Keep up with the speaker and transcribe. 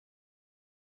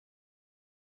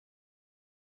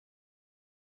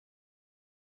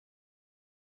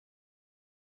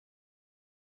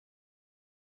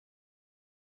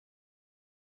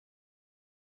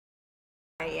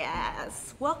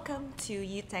Yes, welcome to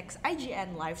Youtex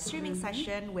IGN live streaming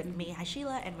session with me,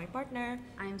 Hashila, and my partner.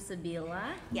 I'm Sabila.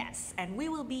 Yes, and we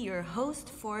will be your host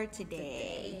for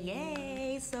today.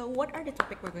 Yay! So, what are the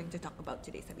topic we're going to talk about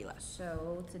today, Sabila?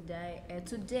 So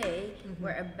today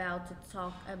we're about to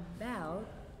talk about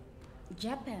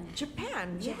Japan.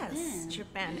 Japan, yes,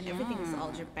 Japan. Everything is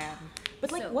all Japan.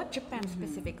 But like, So- what Japan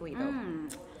specifically though?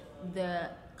 The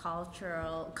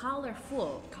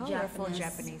colorful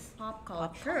Japanese pop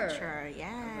culture.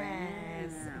 Yes,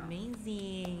 Wow.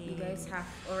 amazing. You guys have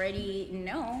already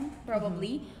known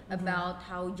probably about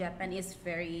how Japan is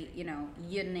very,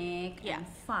 unique Yeah. and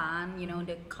fun.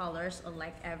 The colors are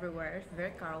like everywhere. It's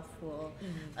very colorful.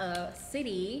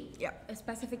 City, Yeah.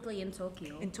 specifically in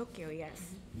Tokyo. In Tokyo, yes.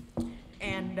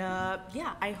 And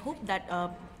yeah, I hope that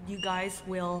you guys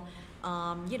will,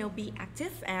 be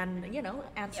active and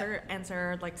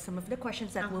answer like some of the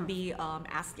questions that will be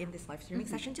asked in this live streaming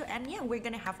session too. And yeah, we're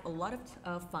gonna have a lot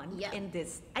of fun Yeah. in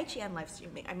this IGN live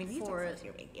streaming. I mean, For- live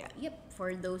streaming. Yeah. Yep,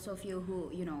 for those of you who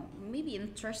maybe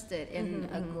interested in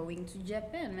going to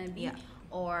Japan, maybe Yeah.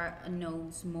 or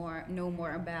know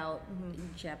more about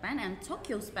Japan and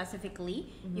Tokyo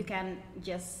specifically, you can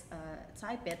just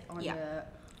type it on Yeah. the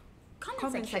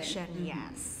Comment section.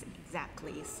 Yes,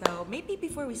 exactly. So maybe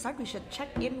before we start, we should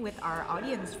check in with our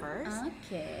audience first.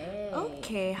 Okay.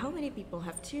 Okay, how many people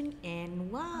have tuned in?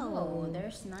 Wow. Oh,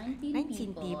 there's 19,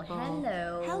 19 people. people.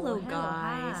 Hello. Hello,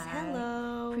 guys. Hi.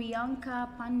 Hello.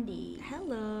 Priyanka Pandi.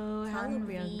 Hello. Hello,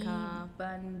 Tanvi Priyanka.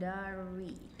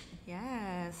 Bandari.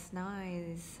 Yes,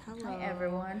 nice. Hello. Hi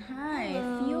everyone. Hi,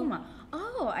 Hello. Fioma.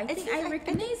 Oh, I think I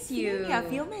recognize you. Yeah,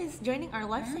 Fioma is joining our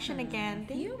live session again.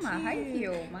 Thank you. Fioma. Hi,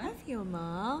 Fioma. Hi,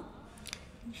 Fioma.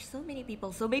 There's so many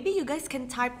people. So maybe you guys can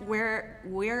type where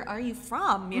are you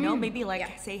from? Maybe like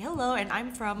yeah. say hello and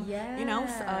I'm from Yeah.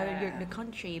 the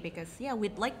country, because yeah,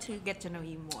 we'd like to get to know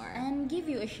you more. And give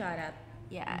you a shout out.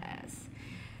 Yes.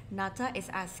 Nata is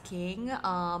asking,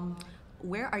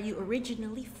 where are you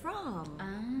originally from?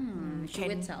 Should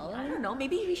we tell? I don't know.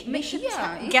 Maybe we should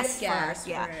yeah, you guess should guess first.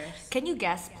 Yeah. first. Can you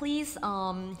guess, please?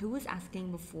 Who was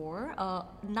asking before?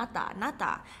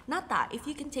 Nata. If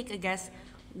you can take a guess,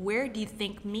 where do you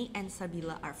think me and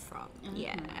Sabila are from?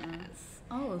 Yes.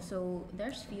 Oh, so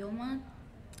there's Fioma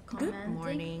Good commenting.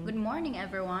 morning. Good morning,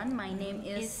 everyone. My name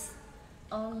is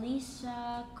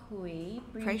Alisa Kui.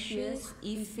 Precious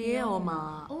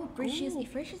Ifeoma. Oh, Precious. Ooh,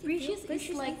 Precious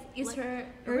is like is her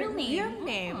her real name. Real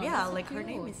name. Oh, Yeah, that's so like her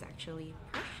name cute. is actually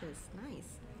Precious.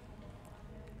 Nice.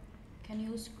 Can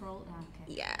you scroll?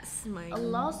 Okay. Yes, my A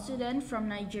law student from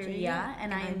Nigeria,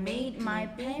 and I made my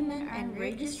payment and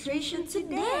registration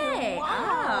today.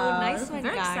 Wow, nice one,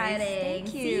 very guys. exciting. Thank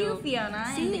See you, you.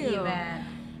 Fiona, See in the you. event.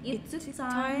 It took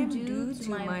time due to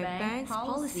my bank's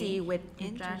policy with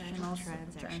international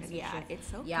transactions. Yeah,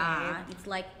 it's okay. Yeah, it's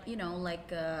like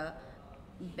a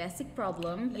basic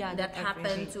problem Yeah, that that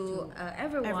happened to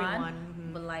everyone. everyone.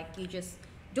 But like you just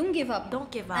don't give up.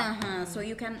 Don't give up. So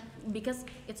you can, because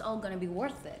it's all gonna be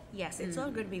worth it. Yes, it's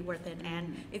all going to be worth it.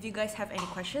 And if you guys have any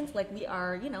questions, like we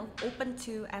are, open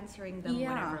to answering them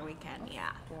Yeah. whenever we can. Yeah.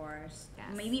 Of course. Yes.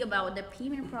 Maybe about the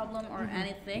payment problem or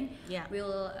anything. Yeah.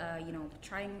 We'll,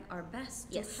 trying our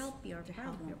best to Yes. help your To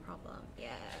problem. help your problem.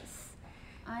 Yes.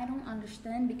 I don't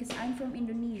understand because I'm from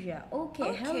Indonesia.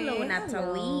 Okay, hello hello.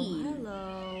 Natalie.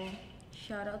 Hello.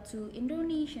 Shout out to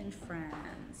Indonesian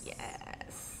friends.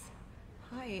 Yes.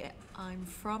 Hi, I'm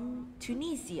from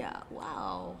Tunisia.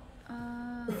 Wow.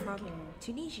 From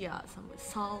Tunisia, somewhere.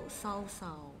 Sao.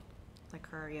 Like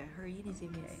her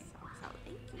username is Sao.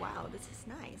 Thank you. Wow, this is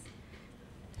nice.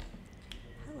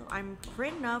 Hello, I'm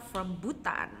Krina from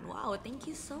Bhutan. Wow, thank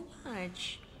you so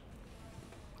much.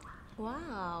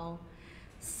 Wow.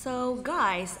 So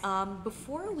guys,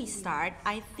 before we start,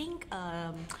 I think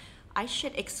I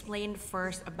should explain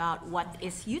first about what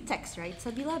is Youtex, right,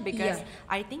 Sabila? Because Yeah.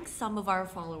 I think some of our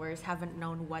followers haven't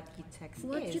known what Youtex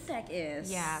What is. Youtex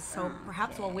is? Yeah, so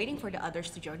perhaps while waiting for the others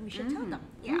to join, we should tell them.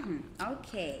 Yeah.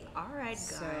 Okay. All right,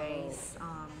 So, guys.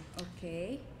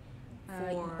 Okay.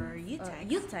 For Youtex.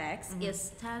 Youtex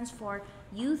stands for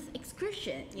Youth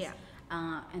Excursions. Yeah.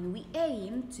 And we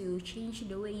aim to change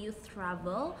the way youth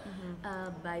travel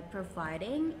by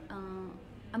providing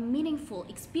a meaningful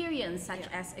experience such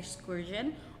as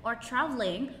excursion or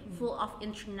traveling full of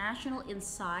international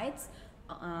insights,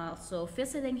 so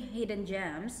visiting hidden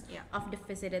gems Yeah. of the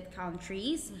visited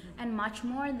countries and much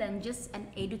more than just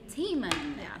an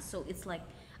edutainment. Yeah, so it's like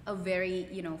a very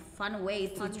fun way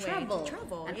to Fun way to travel.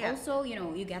 travel, And yeah. also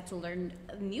you get to learn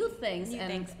new things New and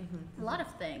things, a lot of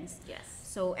things. Yes.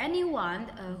 So anyone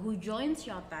who joins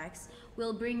Youtex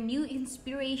will bring new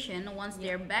inspiration once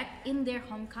they're back in their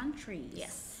home countries.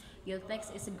 Yes. Youtex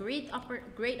is a great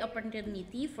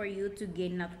opportunity for you to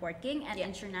gain networking and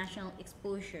international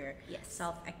exposure, Yes.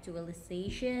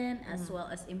 self-actualization, as well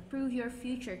as improve your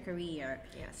future career.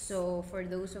 Yes. So for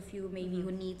those of you maybe who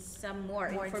need some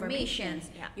more More information,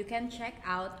 information, yeah. you can check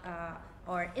out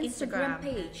our Instagram Instagram.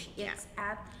 page. Yeah. It's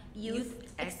at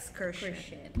Youth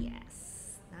Excursion.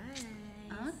 Yes. Nice.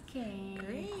 Okay.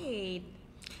 Great.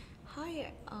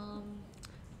 Hi.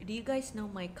 Do you guys know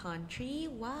my country?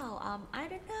 Wow. I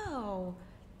don't know.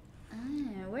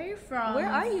 Where are you from? Where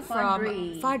are you from?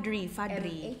 Fadri.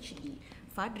 MHD.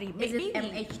 Fadri. Is it Maybe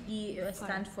MHD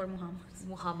stands for Muhammad?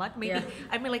 Muhammad? Maybe.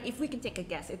 Yeah. I mean, like, if we can take a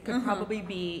guess, it could probably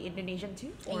be Indonesian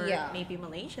too, or Yeah. maybe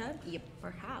Malaysia. Yep.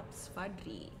 Perhaps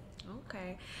Fadri.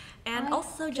 Okay. And I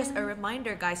also, just a can-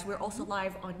 reminder, guys, we're also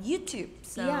live on YouTube.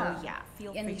 So yeah,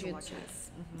 feel in free to YouTube. watch us.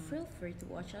 Feel free to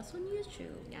watch us on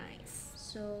YouTube. Nice.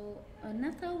 So,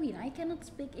 Natawin, I cannot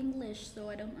speak English, so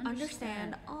I don't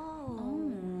understand. Oh.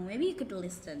 Maybe you could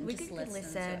listen. We Just could listen,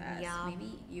 listen, to us. yeah.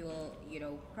 Maybe you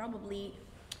will, probably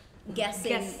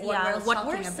guessing Guess, what yeah, we're what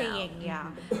talking we're about. saying, yeah.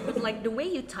 But like the way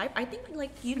you type, I think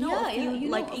like you know Yeah, a few, you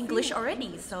know like a English few.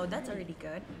 already, so that's already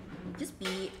good. Just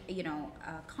be,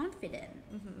 confident.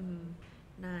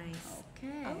 Nice.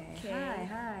 Okay. Okay.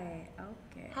 Hi.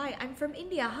 Okay. Hi, I'm from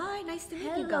India. Hi, nice to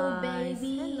meet you Hello, guys.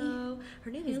 baby. Hello. Her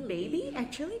name is Hello, Baby, baby.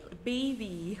 actually.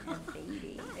 Baby.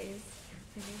 Baby. Nice.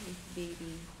 Her name is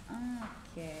Baby.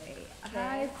 Okay.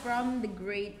 Hi from the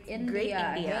great India. Great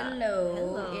India. Hello,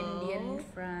 Hello. Indian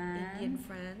friends. Indian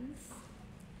friends.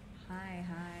 Hi.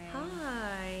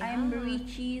 Hi. I'm hi.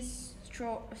 Richie's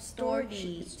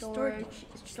Storchi.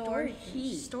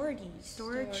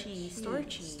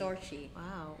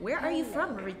 Wow. Where are you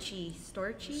from, Richie?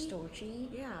 Storchi? Storchi.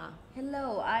 Yeah.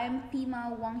 Hello, I'm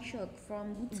Pima Wangchuk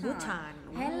from Bhutan. Bhutan.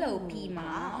 Hello, Ooh, Pima.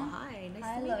 wow. Hi, nice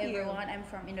Hello, to meet you. everyone. I'm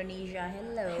from Indonesia.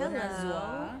 Hello, Hello.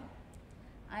 Nazwa.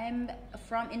 I'm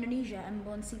from Indonesia,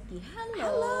 Ambon City.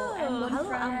 Hello. Ambon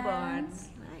Hello, Ambon. friends.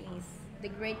 Nice. The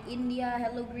great India.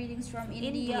 Hello, greetings from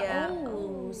India. India.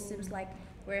 Oh, seems like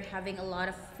we're having a lot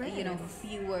of Friends.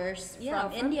 viewers Yeah,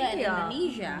 from India and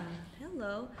Indonesia.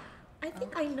 Hello. I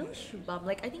think I know Shubham.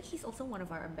 Like, I think he's also one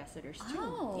of our ambassadors too.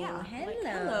 Oh, yeah. Like,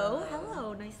 hello.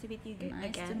 hello. Nice to meet you Nice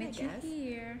again. to meet I you guess.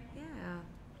 here. Yeah.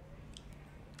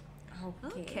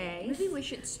 Okay. Okay. Maybe we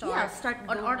should start, Yeah, start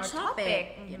on going our our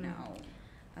topic. topic.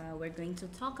 We're going to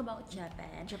talk about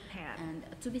Japan. Japan. And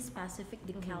to be specific,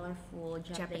 the colorful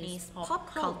Japanese Japanese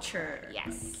pop culture.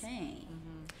 Yes. Okay.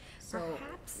 So,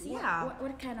 Perhaps, yeah.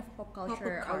 What kind of pop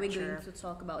culture are we going culture. to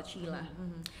talk about, Sheila?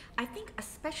 I think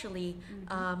especially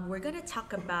we're gonna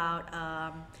talk about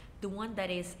the one that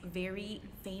is very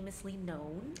famously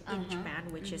known in Japan,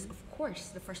 which is of course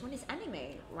the first one is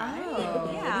anime, right? Oh,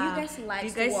 do you guys like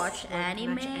to watch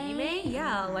anime?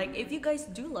 Yeah, like if you guys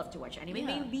do love to watch anime,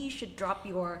 Yeah. maybe you should drop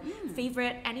your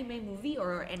favorite anime movie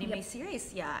or anime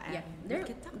series. Yeah, and Yeah, we there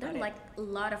can talk there about are it. like a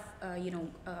lot of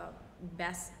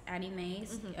best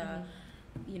animes.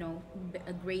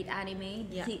 A great anime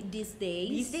Yeah. these days.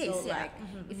 These days, so yeah. like,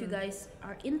 if you guys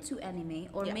are into anime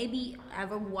or Yeah. maybe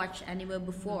ever watched anime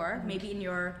before, maybe in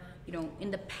your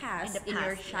in the past, in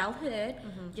your past, yeah. childhood,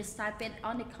 just type it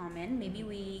on the comment. Maybe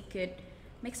we could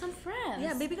make some friends.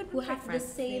 Yeah, maybe who have friends. the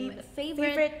same Maybe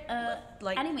favorite,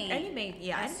 like anime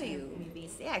yeah, as anime you.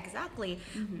 movies. Yeah, exactly.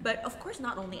 But of course,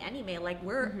 not only anime. Like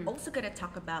we're also gonna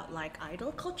talk about like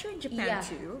idol culture in Japan Yeah.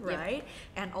 too, Yep. right?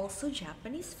 And also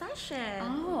Japanese fashion.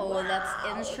 Oh, that's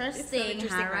It's so interesting.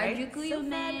 right? Harajuku So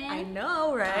fun. Yume. I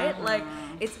know, right? Like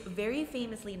Uh-huh. it's very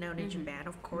famously known in Japan,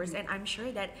 of course, and I'm sure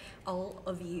that all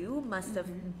of you must have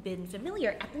been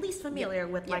familiar, at least familiar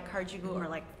with like Harajuku or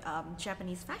like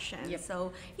Japanese fashion. Yep. So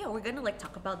yeah, we're gonna like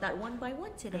talk about that one by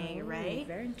one today, Oh, right?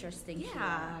 Very interesting.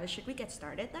 Yeah. Should we get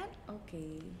started then? Sheila.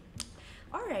 Okay.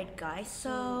 All right, guys.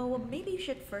 So maybe you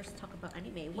should first talk about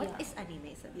anime. What Yeah. is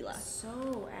anime, Sabila?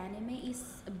 So anime is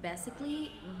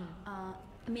basically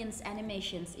means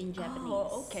animations in Japanese.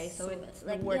 Oh, okay. So it's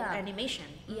like the word yeah, animation.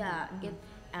 Yeah,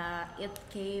 it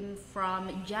came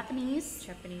from Japanese.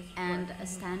 Japanese And word.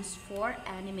 stands for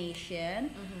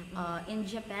animation. In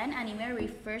Japan, anime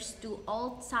refers to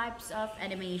all types of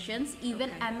animations, even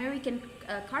Okay. American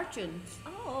cartoons.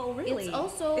 Oh, really? It's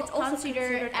also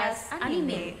considered as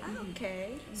anime. Ah,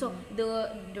 okay. So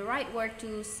the right word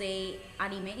to say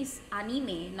anime is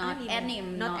anime, not Anime.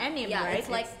 anime. Not anime, yeah, right?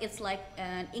 It's like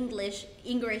an English.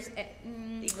 English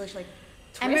like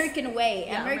twist.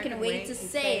 Yeah, American way to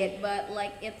say it, but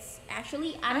like it's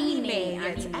actually anime. Yeah,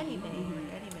 it's Anime. anime.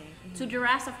 Anime. To the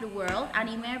rest of the world,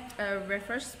 anime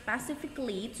refers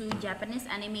specifically to Japanese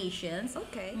animations.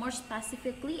 Okay. More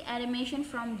specifically, animation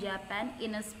from Japan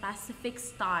in a specific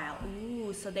style.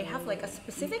 Ooh, so they have like a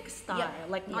specific style, Yeah.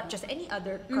 like not Yeah. just any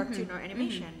other cartoon or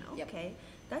animation. Yep. Okay,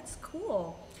 that's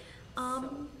cool.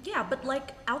 Yeah, but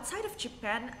like outside of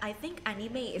Japan, I think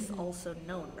anime is also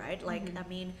known, right? Like, I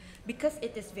mean, because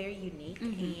it is very unique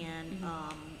and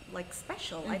like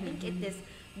special, I think it is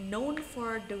known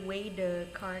for the way the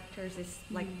characters is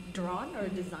like drawn or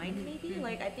designed, maybe.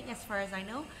 Like, I think as far as I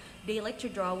know, they like to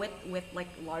draw with like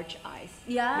large eyes.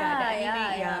 Yeah, the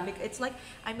anime, yeah. It's like,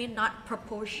 I mean, not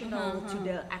proportional to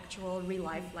the actual real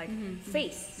life like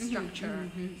face structure.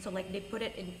 So like they put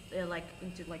it in like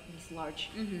into like these large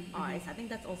eyes. I think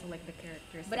that's also like the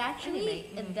characteristic. But actually,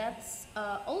 anime. that's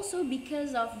also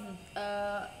because of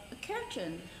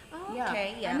cartoon. Oh,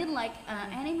 okay, yeah. I mean, like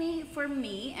anime for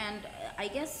me, and I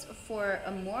guess for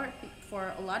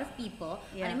for a lot of people,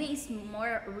 Yeah. anime is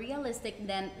more realistic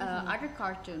than other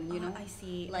cartoon. You know, I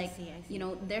see. like I see. you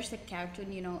know, there's a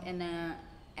cartoon, you know, and a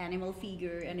animal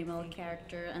figure, animal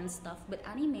character and stuff. But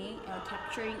anime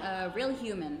capturing a real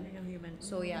human. Real human.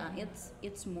 So yeah,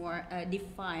 it's more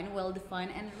defined, well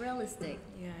defined, and realistic.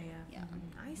 Yeah. Yeah.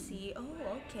 I see. Oh,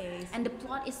 okay. So And the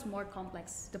plot is more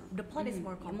complex. the plot is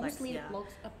more complex. Mostly yeah.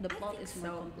 the I plot think is more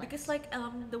so, complex. because like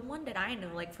the one that I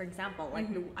know, like for example, like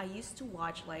I used to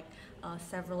watch like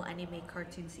several anime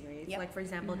cartoon series, Yep. like for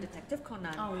example Detective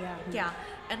Conan. Oh, yeah. Yeah,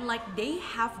 and like they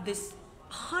have this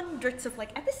hundreds of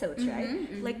like episodes, right?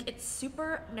 Like it's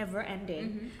super never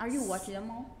ending. Are you watching them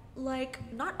all? Like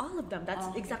not all of them. That's Oh,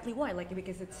 okay. exactly why. Like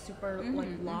because it's super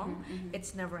like long,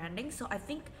 it's never ending. So I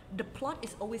think the plot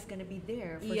is always gonna be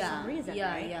there for Yeah, some reason,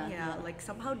 yeah, right? yeah. Like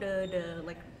somehow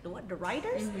the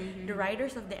writers, the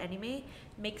writers of the anime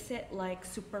makes it like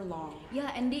super long.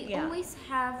 Yeah, and they Yeah. always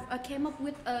have came up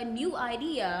with a new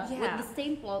idea with Yeah. the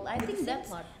same plot. I With think the same that's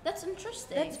plot. that's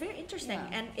interesting. That's very interesting,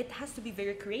 Yeah. and it has to be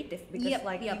very creative because Yep,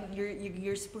 like yep.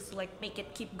 you're supposed to like make it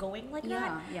keep going like Yeah,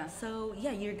 that. yeah. So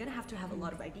yeah, you're gonna have to have a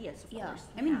lot of ideas, of yeah. course.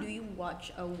 I mean, Yeah. do you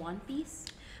watch One Piece?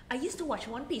 I used to watch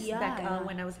One Piece Yeah, back yeah.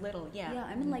 when I was little. Yeah. Yeah,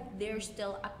 I mean, like they're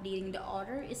still updating. The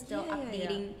author is still Yeah, yeah, yeah.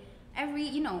 updating every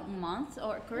month,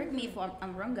 or correct me if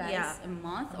I'm wrong, guys. Yeah. A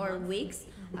month or weeks.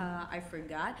 I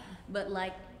forgot, but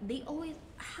like they always.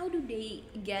 How do they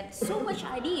get so much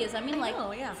ideas? I mean, I like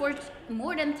know, yeah. for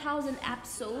more than 1,000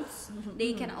 episodes,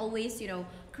 they can always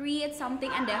create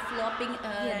something and developing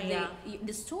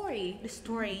the story. The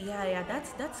story, yeah,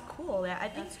 that's cool. Yeah, I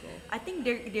think That's cool. I think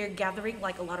they're gathering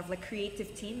like a lot of like creative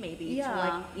team maybe to Yeah,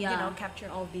 like yeah. capture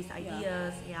all of these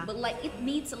ideas. Yeah. But like it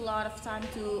needs a lot of time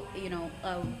to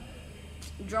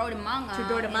draw the manga, To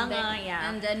draw the manga, and then, yeah.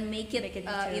 and then make it,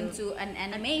 into an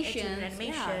animation. Into an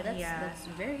animation, yeah. That's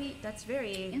very That's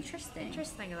very interesting.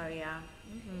 interesting though. Yeah.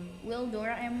 Will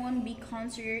Doraemon be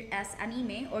considered as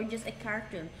anime or just a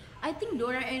cartoon? I think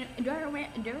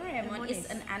Doraemon is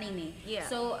an anime. Yeah.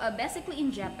 So basically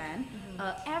in Japan,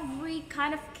 every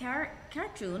kind of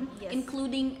cartoon, Yes.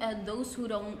 including those who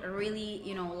don't really,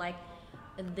 like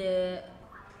the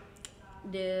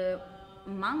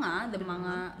manga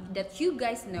that you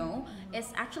guys know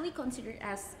is actually considered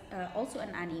as also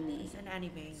an anime. It's an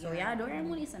anime. So yeah,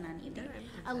 Doraemon is an anime. Doraemon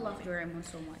is I an love anime. Doraemon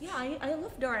so much. Yeah, I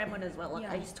love Doraemon as well. Like,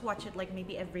 I Yeah. used to watch it like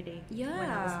maybe every day when I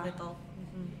Yeah. was little.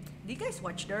 Do you guys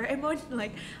watch Doraemon?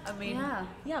 Like, I mean,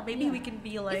 Yeah. maybe Yeah. we can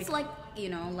be like. It's like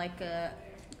like a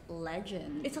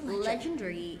legend. It's a legend.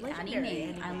 legendary, Legendary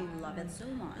anime. I anime. love it so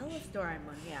much. I love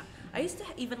Doraemon. Yeah, I used to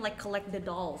even like collect the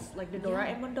dolls, like the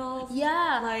Doraemon dolls.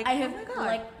 Yeah, like I have oh my God.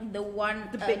 like the one,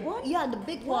 The big one? Yeah, the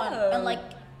big one, Whoa. and like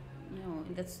no,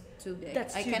 that's too big.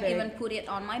 That's I too can't big. even put it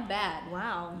on my bed.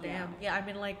 Wow, Yeah. damn. Yeah, I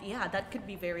mean, like, yeah, that could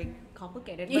be very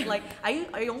complicated. But like,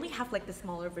 I only have like the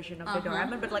smaller version of the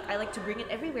Doraemon, but like, I like to bring it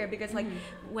everywhere because like,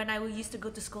 when I used to go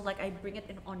to school, like, I bring it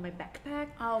on my backpack.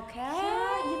 Okay.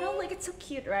 Yeah, like it's so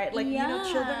cute, right? Like,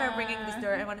 children are bringing this Yeah.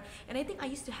 Doraemon, and I think I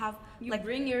used to have You like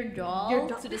bring your doll, Your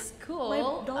doll- to the school. my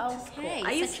doll to school. Okay,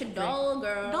 I used such a to doll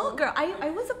girl. doll girl. I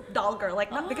was a doll girl,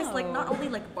 like not because like not Oh. only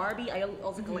like Barbie, I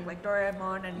also collect like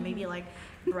Doraemon and maybe like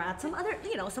Brat, some other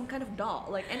some kind of doll,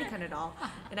 like any kind of doll,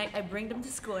 and I bring them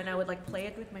to school and I would like play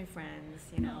it with my friends,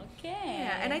 Okay.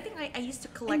 Yeah, and I think I used to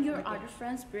collect. And your like, other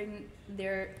friends bring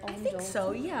their own I think dolls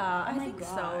so. too? Yeah, Oh I my think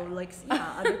so. God. Like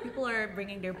yeah, other people are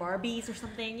bringing their Barbies or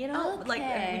something, like and we're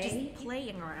Okay. just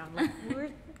playing around, like we're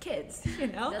kids,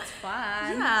 That's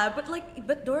fun. Yeah,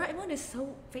 but Doraemon is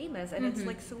so famous and it's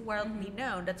like so widely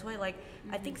known. That's why like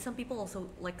I think some people also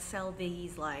like sell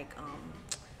these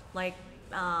like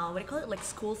what do you call it? Like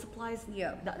school supplies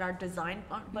Yeah. that are designed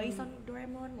based on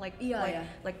Doraemon, like Yeah, like yeah.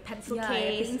 like pencil Yeah,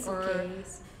 case pencil or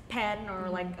case. pen or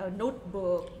like a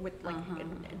notebook with like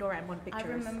Doraemon I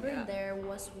pictures. remember Yeah. there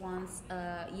was once,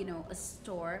 a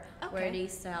store where Okay. they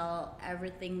sell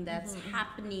everything that's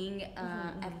happening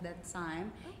at that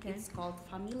time. Okay. It's called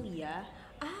Familia.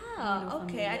 Ah,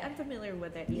 okay. Familia. I'm familiar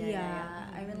with it. Yeah,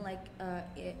 yeah. I mean, like,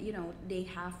 they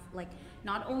have like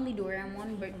not only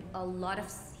Doraemon but a lot of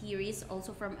series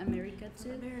also from America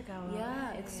too. America, wow.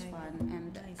 Yeah, Yeah, it's yeah, fun, yeah.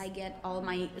 and Nice. I get all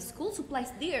my school supplies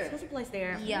there. School supplies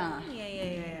there. Yeah.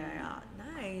 Yeah.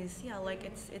 Nice. Yeah, like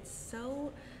it's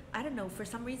so. I don't know. For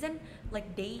some reason,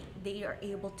 like they are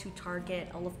able to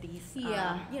target all of these,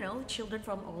 Yeah. children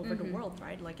from all over the world,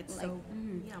 right? Like it's Like,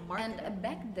 yeah, And marketed.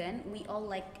 back then, we all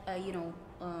like,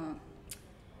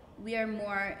 we are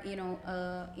more,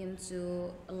 into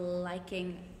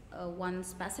liking one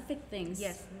specific things.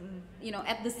 Yes.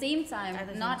 At the same time, At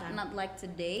the same not time. not like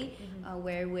today,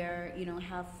 where we're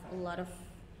have a lot of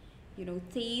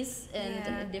taste and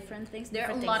Yeah. different things. There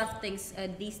are a Different lot things. of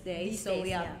things these days. These So days,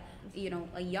 yeah,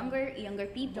 yeah. Younger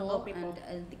people, Younger people.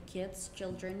 and the kids,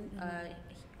 children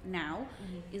now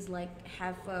is like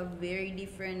have a very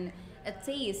different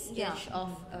taste. Yeah.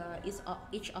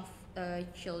 Each of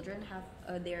children have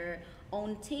their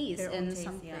own taste Their own and taste,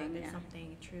 something. yeah, there's yeah. something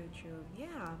true.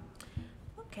 Yeah.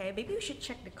 Okay, maybe we should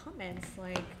check the comments.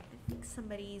 Like, I think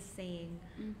somebody's saying,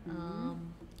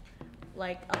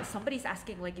 somebody's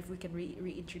asking like if we can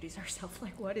reintroduce ourselves.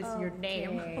 Like, what is your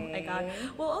name? Oh my god. Okay.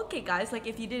 Well, okay, guys. Like,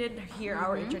 if you didn't hear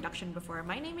our introduction before,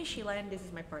 my name is Sheila and this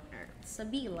is my partner.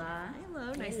 Sabila.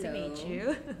 Hello, nice to meet Hello.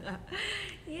 you.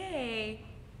 Yay.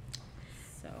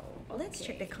 So Let's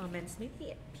check the okay. comments.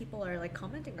 Maybe people are like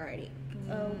commenting already.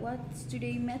 What's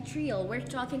today material? We're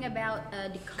talking about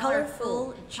the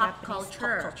Colorful colorful Japanese pop pop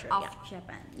culture, culture, of yeah.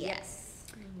 Japan. Yes.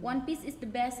 One Piece is the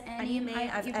best anime, Anime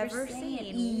I've ever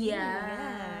seen.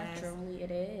 Yeah, Yes. truly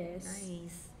it is.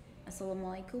 Nice.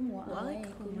 Assalamualaikum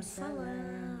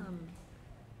Waalaikumsalam.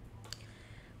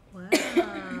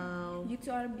 Wow. You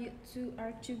two are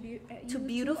Too you two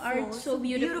beautiful. are so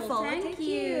beautiful. Thank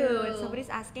you. And somebody's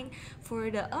asking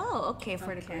for the for the Okay.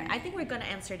 Korean. I think we're gonna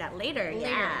answer that later. Later,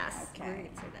 Yes. okay. We're gonna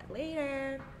answer that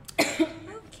later.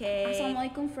 Okay.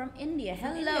 Assalamualaikum from India.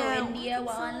 Hello, India.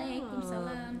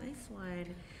 Waalaikumsalam. Nice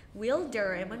one. Will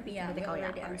Doraemon be Yeah, we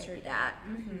already answered that.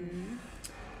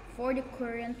 For the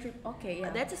Korean trip, okay,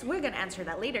 yeah. We're gonna answer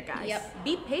that later, guys. Yep.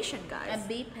 Be patient, guys.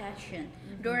 Be patient.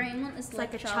 Doraemon is It's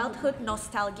like a childhood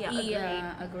nostalgia. Agreed.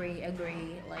 Yeah,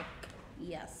 agree. Like,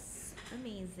 yes.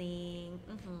 Amazing.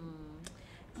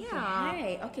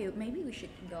 Yeah. Okay, maybe we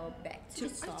should go back to To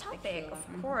this our topic. topic, of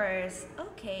course.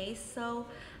 Okay, so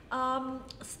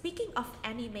speaking of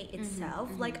anime itself,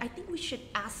 like I think we should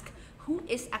ask who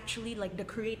is actually like the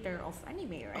creator of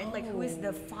anime, right? Like who is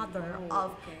the father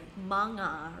of okay.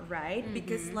 manga, right?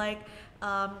 Because like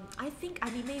I think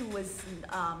anime was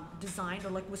designed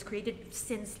or like was created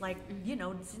since like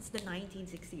since the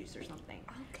 1960s or something,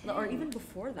 or Okay. even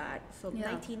before that. So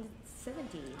Yeah.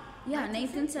 1970. Yeah,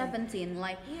 1917.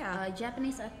 Like, Yeah.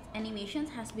 Japanese animations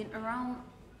has been around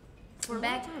For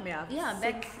back, a long time, yeah. Yeah,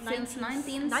 back since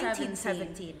 1917.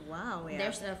 1917. Wow, yeah.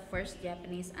 There's a first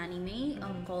Japanese anime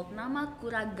called Nama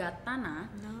Kuragatana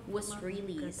was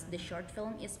released. The short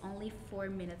film is only 4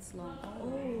 minutes long.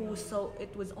 Oh, so it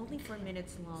was only 4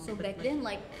 minutes long. So but, back then,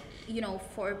 like,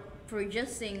 for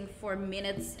producing 4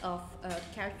 minutes of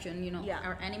cartoon, Yeah.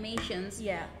 our animations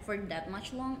Yeah. for that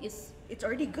much long is it's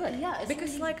already good. Yeah, it's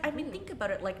because already like I mean, think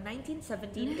about it. Like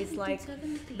 1917 is like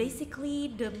 1917.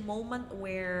 basically the moment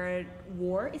where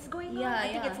war is going on. Yeah, I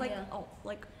think yeah, it's like yeah.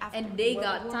 like after and they World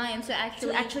got War time to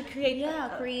to actually create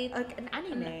an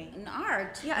anime. an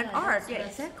art. Yeah, an art. that's- Yeah,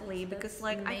 exactly. Because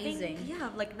like amazing. I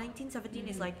think like 1917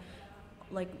 is like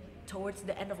towards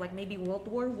the end of like maybe World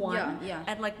War One. Yeah.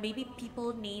 And like maybe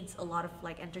people needs a lot of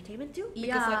like entertainment too.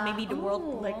 Because like Yeah. maybe the world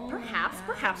like Oh,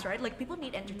 perhaps right, like people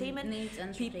need entertainment. Needs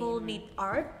People entertainment. need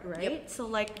art, right? So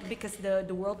like because the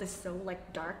world is so like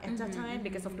dark at that time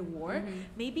because of the war,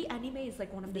 maybe anime is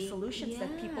like one of the solutions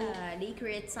that people they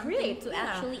create something create to yeah,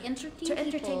 actually entertain to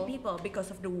entertain people because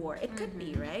of the war. It could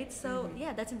be, right? So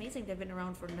yeah, that's amazing. They've been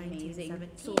around for Amazing.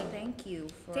 1917. So thank you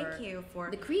for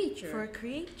the creature. for a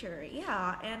creator.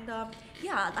 Yeah, and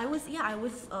I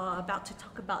was about to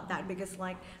talk about that because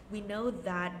like we know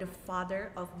that the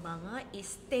father of manga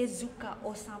is Tezuka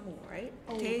Osamu, right?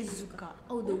 Tezuka.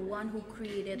 Oh, the one who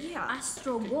created Yeah.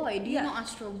 Astro Boy. Do you Yeah. know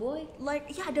Astro Boy?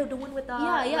 Like the one with the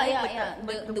Yeah.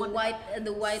 with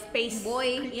The white space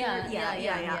boy. creature.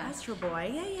 Yeah. Astro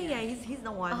Boy. Yeah. He's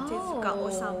the one. Tezuka Oh.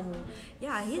 Osamu.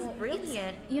 Yeah, he's So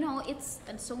brilliant. It's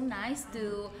so nice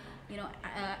to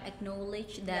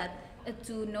acknowledge that,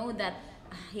 to know that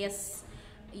his,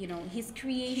 his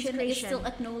creation is creation still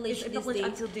acknowledged is this acknowledged day.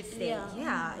 until this day.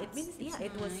 Yeah, it means it's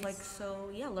it was like nice. so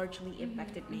largely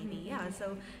impacted maybe. Yeah,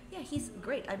 so yeah, he's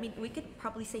great. I mean, we could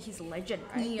probably say he's a legend,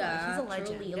 right? Like, Yeah, he's a legend,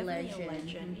 truly a definitely legend. a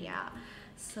legend. Yeah.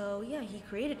 So yeah, he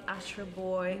created Astro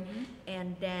Boy,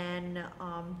 and then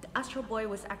the Astro Boy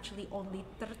was actually only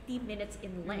 30 minutes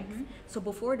in length. So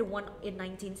before the one in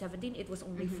 1917, it was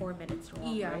only 4 minutes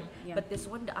long, Yeah, right? yeah. But this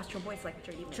one, the Astro Boy, is like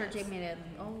 30 minutes. 30 minutes.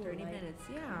 Oh, 30 right. minutes,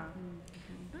 yeah.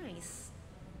 Nice.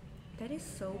 That is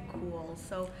so cool.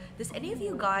 So, does any of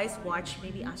you guys watch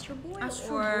maybe Astro Boy?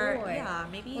 Astro or Boy. yeah,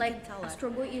 maybe you Like can tell us.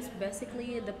 Astro Boy is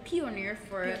basically the pioneer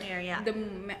for Pioneer, yeah. the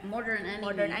modern anime.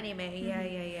 Modern anime.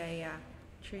 Yeah.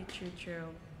 True.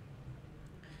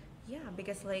 Yeah,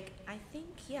 because like I think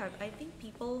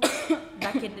people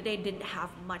back in the day didn't have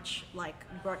much like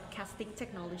broadcasting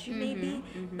technology maybe,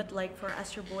 but like for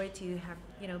Astro Boy to have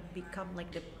become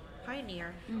like the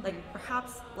pioneer, like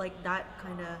perhaps like that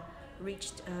kind of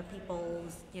reached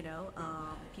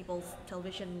people's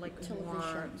television like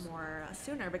Televisions. more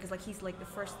sooner, because like he's like the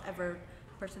first ever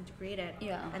person to create it.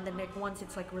 Yeah. And then like once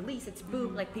it's like released, it's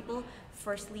boom. Like people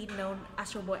firstly known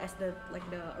Astro Boy as the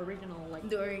original like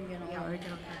The original.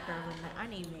 original character in the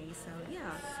anime. So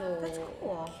yeah, So that's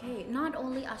cool. Okay, not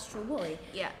only Astro Boy.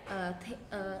 Yeah.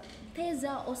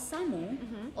 Teza Osamu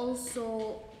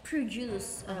also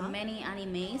produced many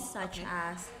animes such Okay.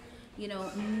 as,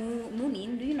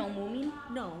 Moomin. Do you know Moomin?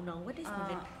 No, what is Uh,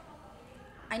 it?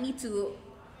 I need to,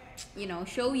 show you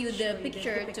Show the you the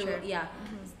picture picture. to, yeah.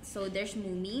 So there's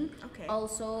Moomin. Okay.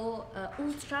 Also,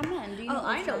 Ultraman. Do you know Oh,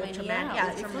 I know Ultraman? Ultraman.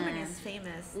 Yeah, Ultraman is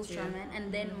famous. too. Ultraman,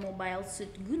 and then Mobile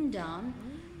Suit Gundam,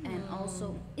 and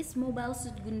also is Mobile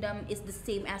Suit Gundam is the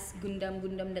same as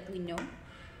Gundam that we know?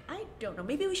 I don't know.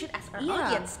 Maybe we should ask our Yeah.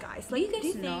 audience, guys. Do Like, you guys do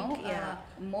you know? think? Yeah.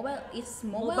 Mobile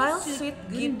Suit Suit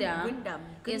Gundam,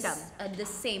 is Gundam. the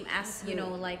same as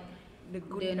like The the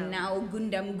Gundam. now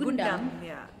Gundam.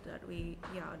 Yeah, that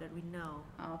we know.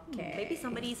 Okay. Maybe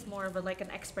somebody's more of like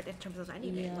an expert in terms of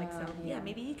anime. Like so, Yeah.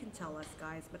 maybe you can tell us,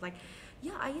 guys. But like,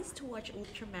 yeah, I used to watch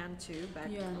Ultraman too back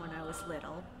Yeah. when I was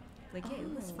little. Like, yeah,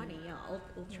 it was Oh. funny. Yeah,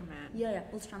 Ultraman. Yeah,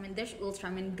 Ultraman. There's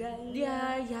Ultraman Gaia.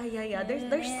 Yeah.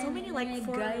 There's so many like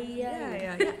forms. Gaia.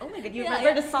 Yeah. Oh my god, you Yeah,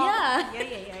 remember yeah, the song? yeah.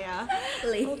 Yeah.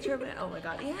 Like- Ultraman. Oh my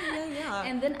god. Yeah.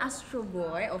 And then Astro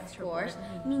Boy, of Astro course.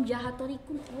 Boy. Ninja Hattori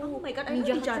kun. Oh my god, I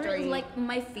Ninja love Ninja Hattori Hattori. is like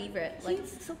my favorite. Like,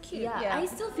 He's so cute. yeah, I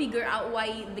still figure out why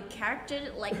the character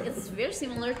like it's very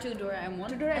similar to Doraemon.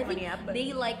 To Doraemon, I think yeah, but-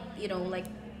 they like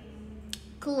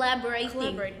collaborate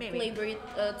maybe.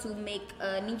 to make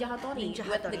Ninja Hattori Ninja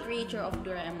with the Hattori. creator of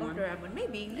Doraemon. Oh, Doraemon.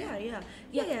 Maybe.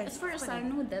 Yeah. As far as I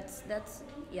know, that's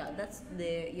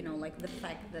the like the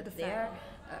fact that The they're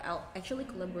actually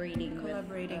collaborating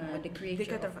with the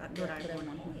creator of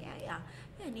Doraemon. Yeah.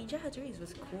 Ninja Hattori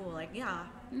was cool. Like, yeah.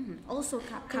 Also,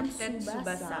 Captain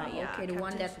Tsubasa. yeah, Okay, the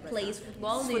one Captain that Tsubasa. plays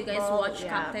football. Do you guys Football, watch yeah.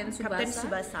 Captain Tsubasa? Captain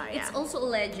Tsubasa, yeah. It's also a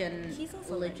legend. He's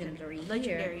also legendary.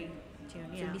 Legendary tune.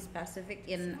 Here, Yeah. to be specific,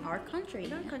 in our country.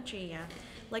 In our country, yeah.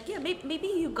 Like, yeah, maybe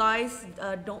you guys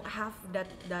don't have that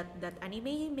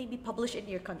anime maybe published in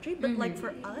your country, but like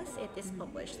for us, it is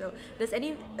published. So, does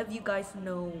any of you guys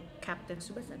know Captain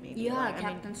Tsubasa? Maybe. Yeah, Like, I mean,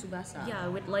 Captain Tsubasa. yeah, I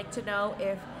would like to know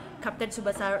if Captain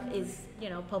Tsubasa is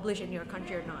published in your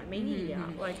country or not. Maybe yeah,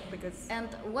 like because And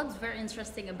what's very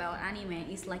interesting about anime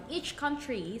is like each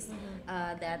countries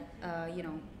that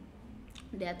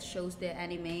that shows the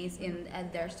animes in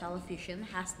at their television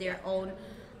has their own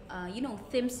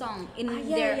theme song in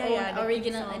their the own theme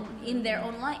original song. in their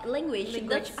own language.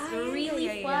 That's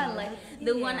really fun. Like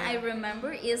the one I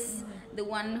remember is the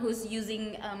one who's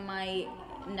using my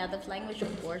native language,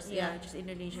 of course. yeah, just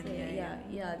Indonesian.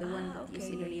 Yeah, the one Ah, that is okay,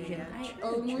 yeah, Indonesian. yeah. I True.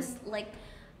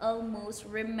 almost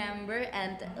remember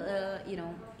and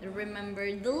remember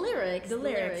the lyrics. The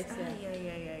lyrics. yeah.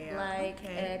 Yeah. Like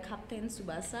Okay. Captain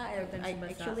Tsubasa. Captain I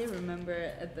Tsubasa. actually remember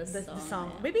the The song. song.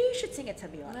 Maybe you should sing it,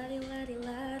 Sabila. Lari lari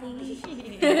lari.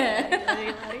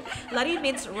 Lari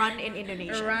means run in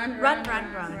Indonesia. Run.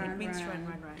 It means run.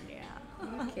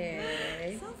 Yeah.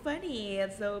 Okay. So funny.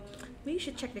 So we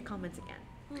should check the comments again.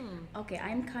 Okay,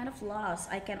 I'm kind of lost.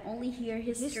 I can only hear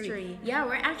history. History. Yeah,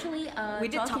 we're actually We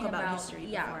did talk talking about history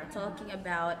Yeah, before. we're talking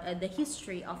about the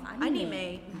history of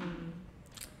Anime.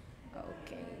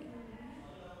 Okay.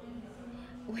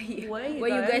 why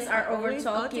you guys are over always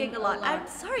talking a lot. I'm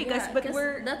sorry, guys, Yeah, but 'cause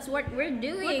that's what we're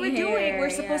doing. what we're doing. here, We're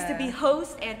supposed to be yeah.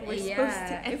 hosts, and we're supposed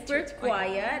to If we're entertain.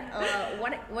 quiet,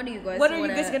 what do you guys? What are you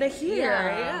guys wanna- gonna hear?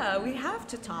 Yeah. Yeah, we have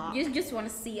to talk. You just want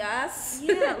to see us.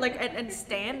 Yeah, like and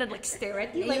stand and like stare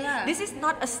at you. Like Yeah. this is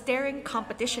not a staring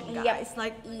competition, guys. Yeah. It's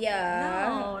like Yeah.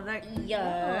 no, like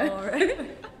Yeah. no, right?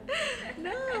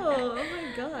 No, oh my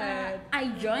god. I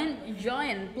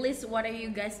join. Please, what are you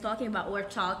guys talking about? We're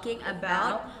talking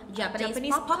about Japanese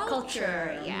pop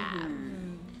culture. Yeah.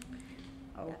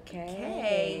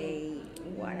 Okay.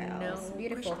 What No else?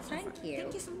 Beautiful. questions so Thank far. you.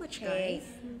 Thank you so much, Okay. guys.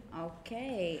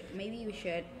 Okay. Maybe we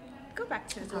should Go back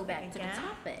to the go topic back to the again.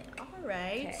 topic. All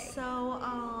right. Okay. So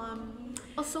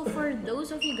Also, for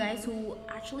those of you guys who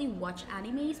actually watch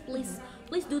animes, please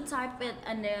do type it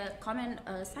in the comment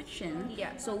section.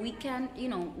 Yeah. So we can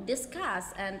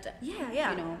discuss and Yeah.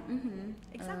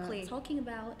 exactly talking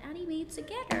about anime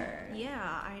together.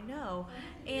 yeah, I know.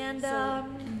 And So-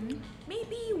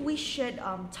 maybe we should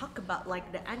talk about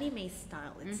like the anime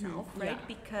style itself, right? yeah.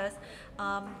 Because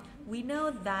we know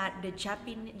that the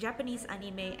Japanese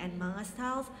anime and manga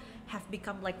styles have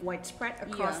become like widespread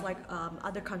across Yeah. like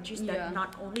other countries that Yeah.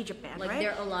 not only Japan, Like right?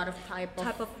 there are a lot of type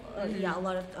of Yeah, a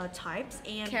lot of types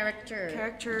and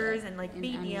characters and like in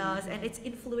medias, and it's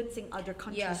influencing other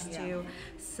countries Yeah. too.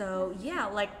 So yeah,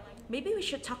 like maybe we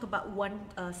should talk about one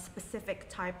specific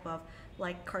type of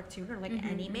like cartoon or like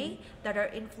anime that are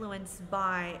influenced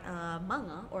by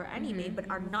manga or anime but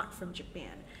are not from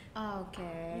Japan.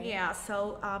 Okay. Yeah,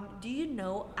 so do you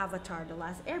know Avatar: The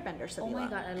Last Airbender, Oh Sabila? my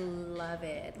god, I love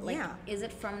it. Like, Yeah. is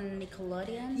it from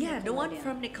Nickelodeon? Yeah, the one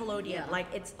from Nickelodeon. Yeah. Like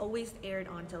it's always aired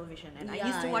on television, and I Yeah,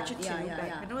 used to watch yeah, it too yeah, back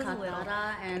yeah. when I was little.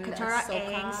 Katara and Katara,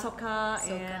 Sokka. Aang, Sokka,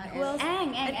 and who and else? Aang,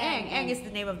 And Aang. Aang is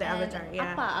the name of the And avatar.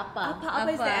 Yeah.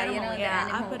 Appa is the animal. You know, yeah,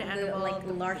 the animal, Appa the animal. like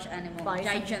large animal, Bison.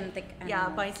 gigantic animal. Yeah,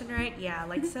 bison, right? Yeah,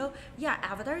 like so. Yeah,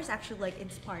 Avatar is actually like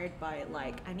inspired by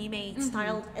like anime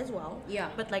style as well. Yeah.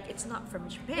 But like it's not from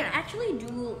Japan. It actually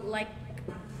do like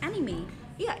anime.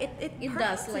 Yeah, it It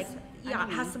perhaps does, like, is- yeah, it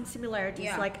has anime. some similarities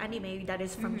Yeah. like anime that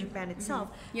is from Japan itself.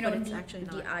 You know, but it's the, actually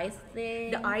not. the eyes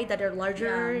thing. The eye that are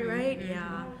larger, Yeah. right?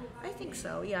 Yeah, I think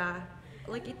so. Yeah,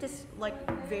 like it is like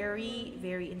very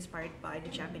very inspired by the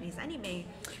Japanese anime.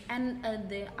 And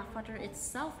the avatar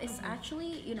itself is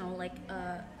actually, like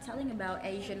telling about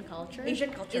Asian culture.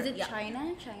 Asian culture, Is it yeah.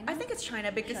 China? I think it's China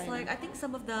because China. like I think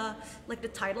some of the like the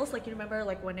titles, like you remember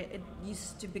like when it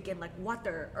used to begin like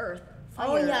water, earth, fire,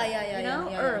 Oh, yeah, you know,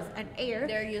 yeah. earth and air.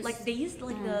 They're used- like they used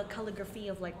like the calligraphy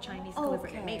of like Chinese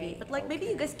calligraphy maybe, Okay, but like maybe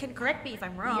you guys can correct me if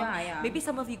I'm wrong. Yeah. Maybe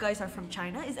some of you guys are from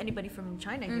China. Is anybody from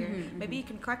China here? Maybe you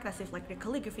can correct us if like the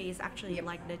calligraphy is actually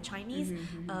like the Chinese,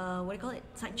 what do you call it?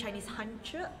 Chinese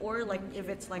Hancha, or like if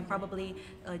it's like probably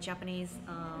Japanese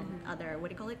other, what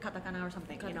do you call it? Katakana or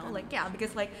something. You know, Katakana. like yeah,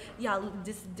 because like yeah,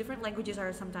 this different languages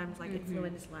are sometimes like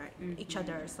influence like each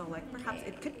other. So like perhaps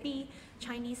it could be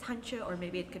Chinese Hancha, or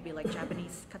maybe it could be like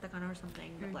Japanese katakana or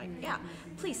something. But like yeah,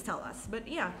 please tell us. But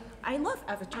yeah, I love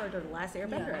Avatar: The Last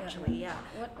Airbender actually. Yeah.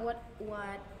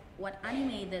 What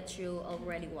anime that you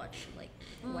already watched? Like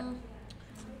what?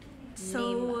 So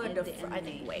name the of the I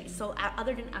think anime? wait. So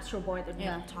other than Astro Boy that we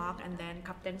Yeah. have talked, and then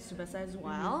Captain Tsubasa as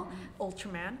well,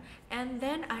 Ultraman, and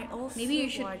then I also Maybe you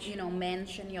should watch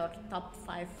mention your top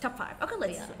 5. top 5. Okay,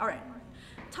 let's Yeah. all right.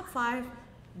 Top 5.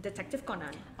 Detective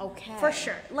Conan. Okay. For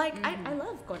sure. Like I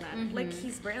love Conan. Like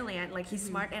he's brilliant. Like he's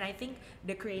smart, and I think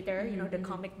the creator, the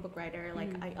comic book writer,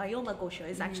 like Ayoma Gosho,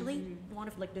 is actually one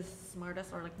of like the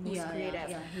smartest or like most Yeah, creative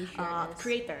he sure is.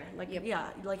 creator. Like Yep. yeah,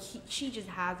 like she just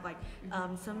has like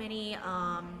so many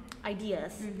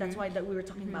ideas. That's why that we were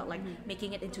talking about like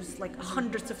making it into like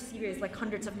hundreds of series, like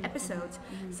hundreds of episodes.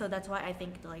 So that's why I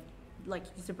think like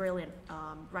he's a brilliant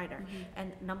writer.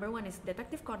 And number 1 is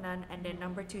Detective Conan, and then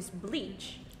number 2 is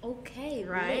Bleach. Okay.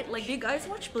 Right? Bleach. Like, do you guys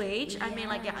watch Bleach? I mean,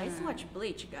 like, yeah, I used to Yeah. watch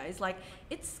Bleach, guys. Like,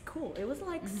 it's cool. It was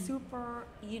like super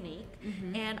unique,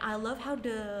 and I love how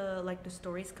the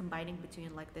stories combining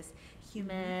between like this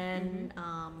human,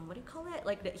 what do you call it?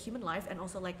 Like the human life, and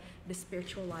also like the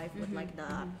spiritual life with like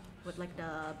the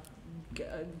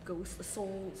ghost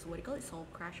souls. What do you call it? Soul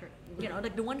crasher. You know,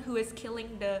 like the one who is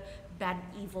killing the bad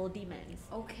evil demons.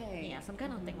 Okay. Yeah, some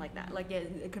kind of thing like that. Like yeah,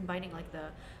 combining like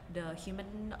the human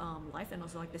life and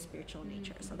also like the spiritual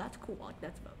nature. So that's cool. Like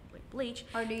that's about like Bleach.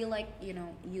 Or do you like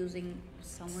using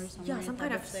somewhere Yeah, some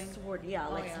kind of thing? sword. Yeah,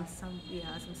 Oh, like yeah. some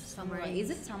Samurai. samurai. Is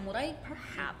it samurai?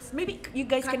 Perhaps maybe you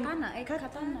guys Katana, can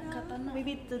katana.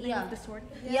 Maybe the name Yeah. of the sword.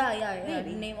 Yeah.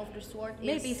 Maybe. The name of the sword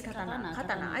Maybe is it's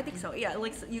katana. I think so. Yeah,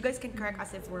 like so you guys can correct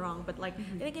us if we're wrong, but like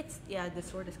I think it's the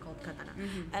sword is called katana.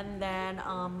 And then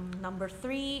number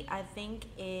 3, I think,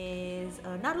 is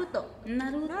Naruto.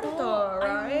 Naruto.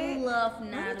 Right? I love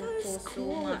Naruto is Naruto so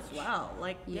cool much. as well.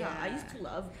 Like, yeah, I used to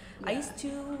love. I Yeah. used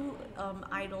to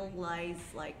idolize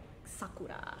like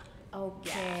Sakura.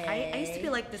 Okay. I used to be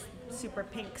like this super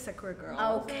pink Sakura girl.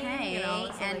 Okay. You know,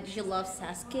 so And like, you love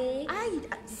Sasuke?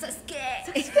 Sasuke.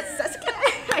 Sasuke.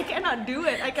 I cannot do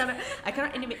it. I cannot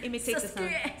imitate the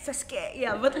sound. Sasuke.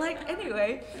 Yeah, but like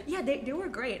anyway, yeah, they were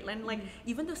great. And like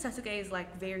even though Sasuke is like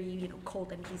very cold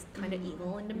and he's kind of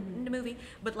evil in the movie,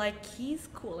 but like he's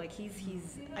cool. Like he's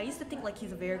I used to think like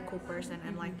he's a very cool person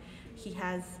and like he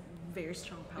has very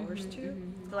strong powers too.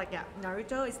 So like yeah,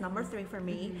 Naruto is number 3 for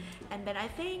me, and then I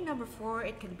think number 4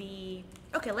 it could be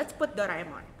okay. Let's put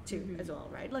Doraemon too as well,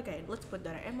 right? Like okay, let's put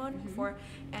Doraemon 4,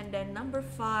 and then number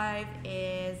 5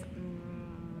 is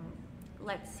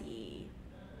let's see.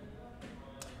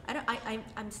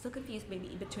 I'm still confused maybe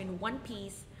between One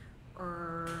Piece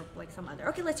or like some other.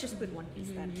 Okay, let's just put One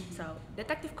Piece then. So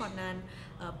Detective Conan,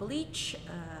 Bleach,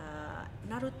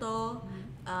 Naruto,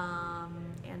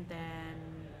 and then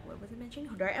what was I mentioning?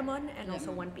 Doraemon and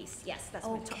also One Piece. Yes, that's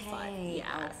my top 5.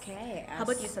 Yes. Okay. How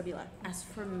about you, Sabila? As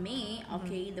for me,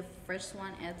 okay, the first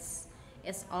one is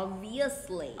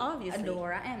obviously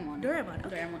Doraemon. Doraemon.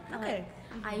 Okay. Doraemon. Okay.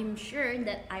 I'm sure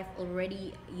that I've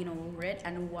already read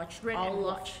and watched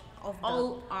of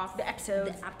all of the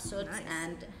episodes. The Nice.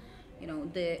 and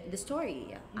the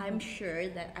story. I'm sure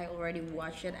that I already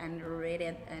watched it and read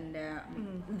it and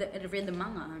read the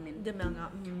manga. I mean The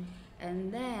manga.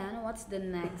 And then what's the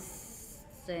next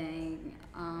thing?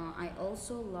 I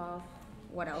also love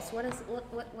what else? What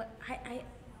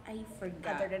I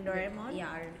forgot. Other than Doraemon?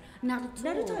 Yeah, Naruto.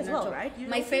 Naruto as well, right? You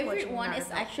My also favorite watch one is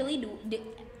Naruto. actually the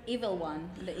evil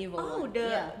one. The evil Oh, one.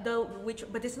 the which,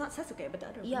 but it's not Sasuke, but the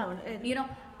other Yeah, one.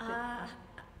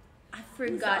 I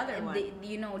forgot other one?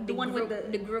 the one with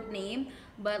group, the group name,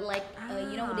 but like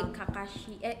the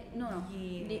Kakashi. No,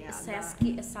 the Yeah,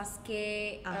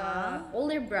 Sasuke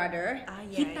older brother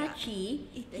Hitachi.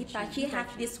 Hitachi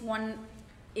have this one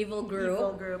evil group.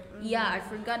 Evil group. Yeah, I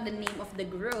forgot the name of the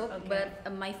group, Okay. but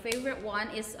my favorite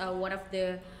one is one of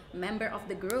the member of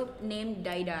the group named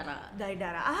Daidara.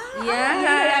 Daidara.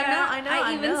 I know.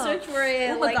 I even searched for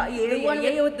it. Oh my God, yeah, the one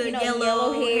with the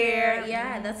yellow hair.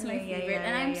 Yeah, that's my Yeah, favorite,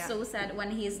 and I'm yeah. so sad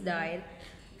when he's died.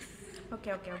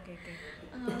 Okay.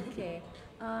 Okay.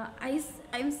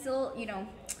 I'm still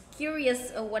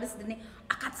curious. What is the name?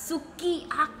 Akatsuki.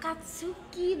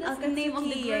 That's the name of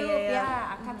the Akatsuki, group.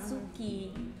 yeah.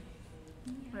 Akatsuki.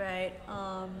 Right.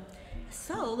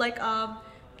 So like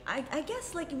I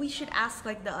guess like we should ask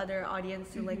like the other audience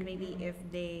to like maybe if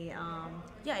they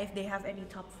if they have any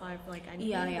top 5 like anything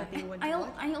Yeah. that they would I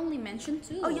only mentioned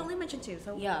 2. Oh, you only mentioned 2.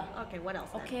 So Yeah. Okay, what else?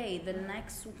 Then? Okay, the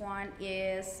next one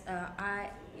is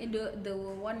the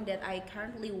one that I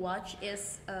currently watch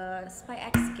is Spy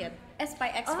X Kid. Spy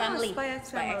X Family. Spy X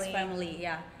Family.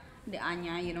 Yeah. The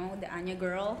Anya, the Anya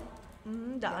girl.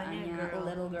 The Anya girl.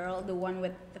 Little girl, the one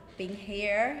with the pink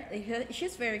hair.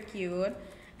 She's very cute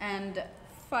and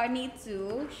funny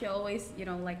too. She always,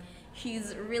 like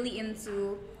she's really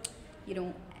into,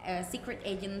 a secret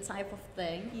agent type of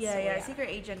thing. Yeah, secret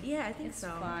agent. Yeah, I think It's so.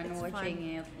 fun It's watching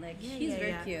fun. it. Like Yeah, she's very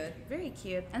yeah. cute Very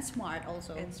cute and smart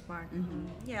also. and smart.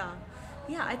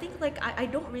 Yeah, I think like I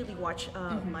don't really watch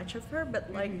much of her,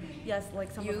 but like yes, like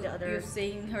some of the other You've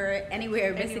seen her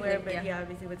anywhere basically. anywhere, but yeah,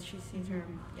 basically what she sees her.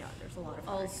 Yeah, there's a lot of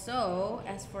her. Also,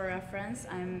 as for reference,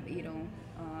 I'm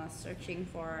searching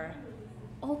for.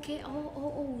 Okay.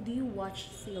 Oh. Do you watch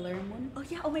Sailor Moon? Oh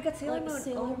yeah, oh my God, Sailor Moon.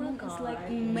 Sailor Oh my Moon God. is like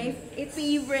my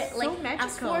favorite. so Like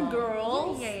as for magical.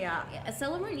 girls, Yeah.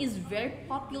 Sailor Moon is very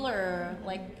popular.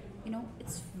 Like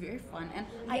it's very fun, and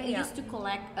I Yeah. used to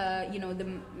collect the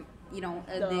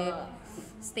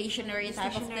stationery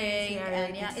type of stationaries, thing, yeah,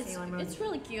 and like yeah, the Sailor Moon. it's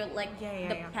really cute. Like Yeah,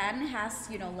 the yeah. pen has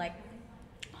like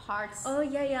hearts. Oh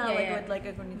yeah, like yeah. with like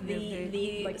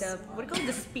The- like the what do you call it,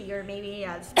 the spear maybe,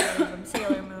 the spear from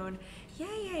Sailor Moon.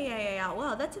 Yeah.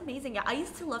 Wow, that's amazing. Yeah, I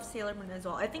used to love Sailor Moon as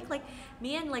well. I think like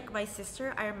me and like my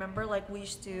sister, I remember like we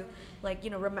used to like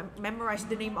memorize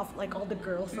the name of like all the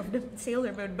girls of the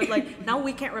Sailor Moon. But like now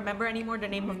we can't remember anymore the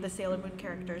name of the Sailor Moon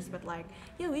characters. But like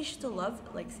yeah, we used to love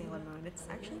like Sailor Moon. It's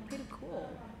actually pretty cool.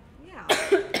 Yeah.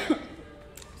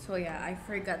 So yeah, I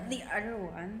forgot the other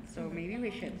one. So maybe we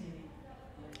should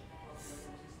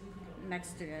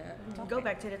next to the topic. Go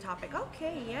back to the topic.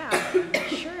 Okay, yeah,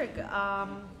 sure.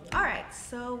 All right.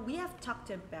 So we have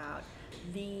talked about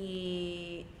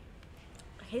the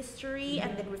history,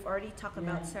 and then we've already talked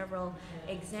about several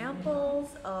examples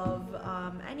of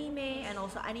anime, and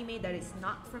also anime that is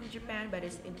not from Japan but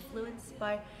is influenced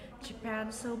by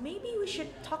Japan. So maybe we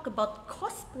should talk about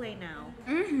cosplay now,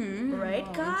 right,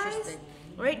 guys? Interesting.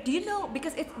 Right? Do you know,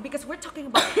 because we're talking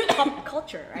about pop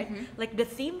culture, right? Like the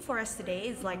theme for us today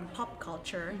is like pop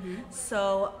culture.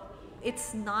 So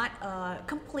it's not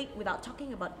complete without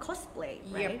talking about cosplay,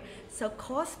 right? Yep. So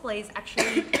cosplay is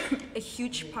actually a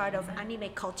huge part of anime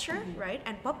culture, right?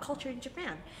 And pop culture in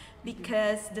Japan.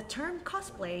 Because the term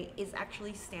cosplay is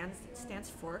actually stands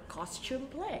for costume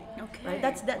play. Okay. Right?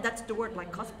 That's the word,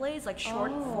 like cosplay is like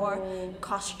short for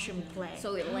costume play. So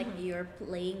like you're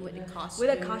playing with the costume.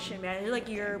 With a costume, yeah, like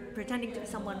you're pretending to be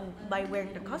someone by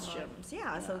wearing the costumes.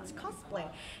 Yeah, so it's cosplay,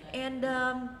 and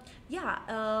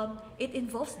it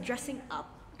involves dressing up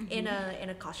in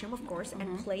a costume, of course, and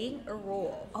playing a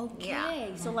role. Okay,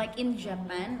 Yeah. so like in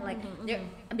Japan, like there,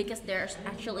 because there's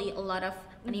actually a lot of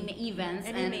anime events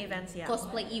Anime and events, yeah.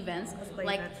 cosplay events. Cosplay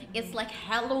like events. it's like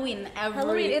Halloween every.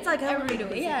 Halloween, it's like Halloween, every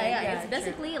basically. Yeah, yeah, Yeah, it's true.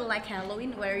 basically like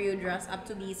Halloween where you dress up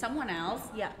to be someone else.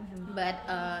 Yeah. But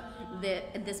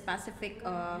the specific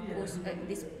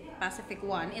this specific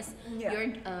one is Yeah. you're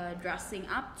dressing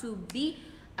up to be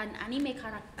an anime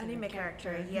character. Anime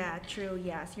character, yeah, true,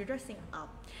 yes. You're dressing up,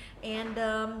 and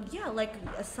like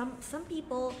some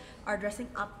people are dressing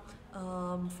up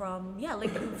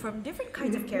from different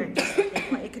kinds of characters. I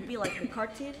think. Like, it could be like the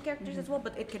cartoon characters as well,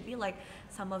 but it could be like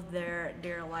some of their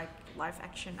like live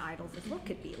action idols as well.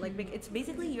 Could be like it's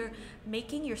basically you're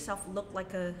making yourself look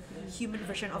like a human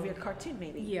version of your cartoon,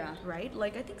 maybe. Yeah. Right.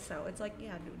 Like I think so. It's like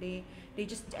they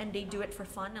just and they do it for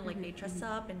fun, and like they dress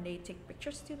up and they take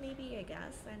pictures too, maybe, I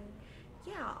guess, and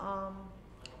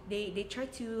they try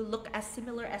to look as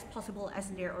similar as possible as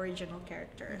their original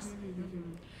characters.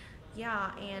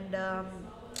 Yeah, and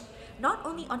not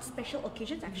only on special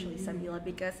occasions, actually, Sabila,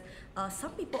 because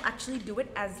some people actually do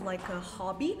it as like a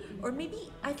hobby, or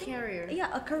maybe I think Career. Yeah,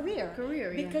 a career.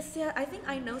 Career, yeah. Because I think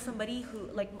I know somebody who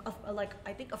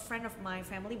I think a friend of my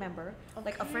family member,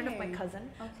 like a friend of my Okay. cousin,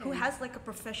 who Okay. has like a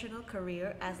professional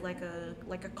career as like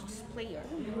a cosplayer.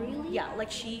 Really? Yeah, like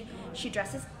she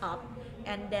dresses up,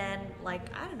 and then like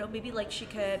I don't know, maybe like she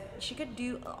could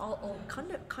do all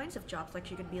kinds of jobs. Like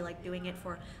she could be like doing it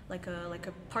for like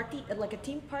a party, like a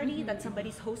team party that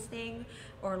somebody's hosting,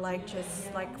 or like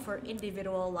just like for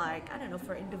individual, like I don't know,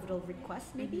 for individual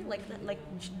requests, maybe like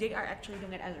they are actually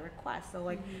doing it as a request. So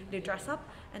like they dress up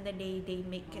and then they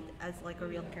make it as like a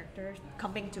real character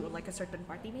coming to like a certain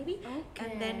party, maybe.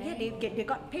 And then yeah, they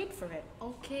got paid for it.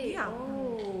 Okay. Yeah.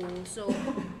 Oh, so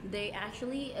they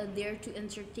actually there to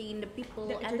entertain the people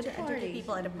To at the entertain party.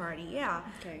 people at a party, yeah.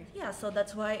 Okay. Yeah, so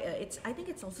that's why I think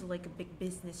it's also like a big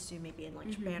business too, maybe in like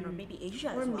Japan or maybe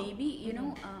Asia Or as well. maybe you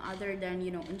know, other than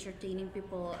entertaining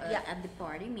people Yeah. at the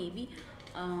party, maybe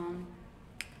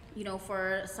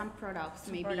for some products,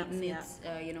 maybe products, it needs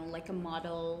like a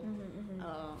model.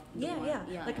 the Yeah, one-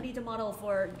 yeah, like need a model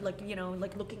for like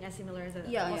like looking as similar as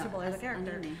possible as a as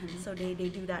character. anime, So they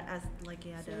do that as like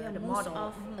So the most model.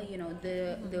 of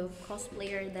the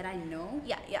cosplayer that I know,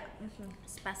 Yeah, yeah.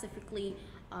 specifically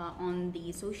on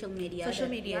the social media. Social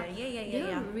that- media, yeah, They're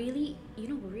yeah. really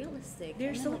realistic.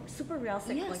 They're you so know, like- super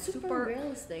realistic, yeah, like super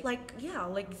realistic. like yeah,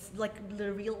 like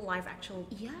the real life actual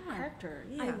Yeah. character.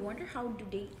 Yeah. I wonder how do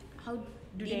they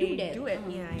do they they that? do it?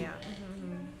 Uh-huh. Yeah.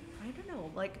 I don't know.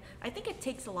 Like I think it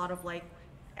takes a lot of like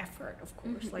effort, of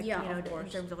course. Like Yeah, you know, of course.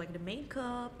 in terms of like the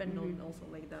makeup and also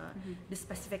like the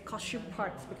specific costume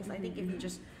parts. Because I think if you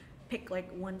just pick like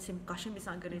one simple costume, it's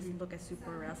not gonna look as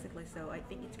super realistic. Like so, I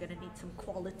think it's gonna need some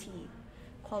quality,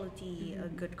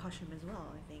 good costume as well.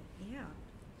 I think. Yeah.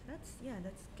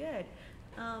 That's good.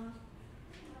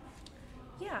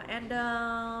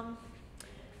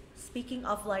 Speaking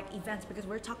of like events, because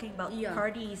we're talking about Yeah.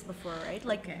 parties before, right?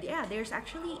 Like, Okay. yeah, there's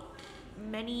actually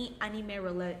many anime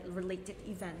related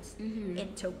events in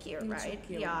Tokyo, In right?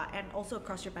 Tokyo. Yeah, and also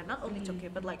across Japan, not only Tokyo,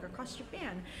 but like across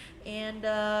Japan. And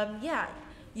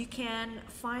you can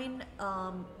find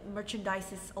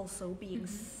merchandises also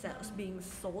being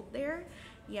sold there.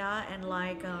 Yeah, and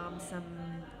like some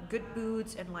good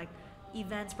boots and like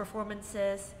events,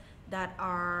 performances that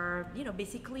are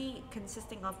basically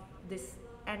consisting of this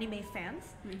anime fans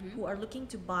who are looking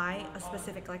to buy a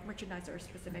specific like merchandise or a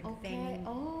specific Okay. thing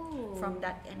Oh. from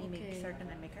that Okay. certain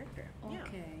anime character. Yeah.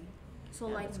 Okay. So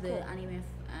Yeah, like that's the cool. anime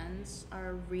fans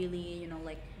are really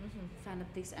like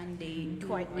fanatics, and they do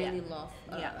Quite, yeah. really love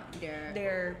their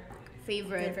Their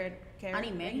favorite, favorite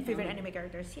anime. anime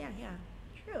characters. Yeah,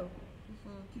 true.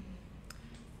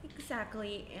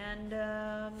 Exactly, and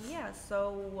so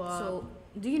So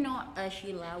do you know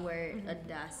Sheila where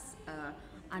does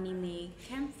anime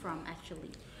came from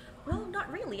actually? Well,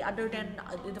 not really, other than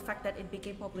the fact that it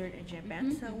became popular in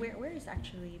Japan. So where is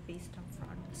actually based on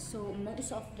from? So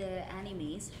most of the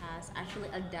animes has actually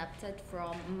adapted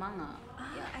from manga.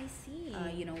 Ah, I see.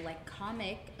 Like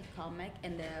a comic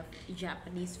and the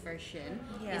Japanese version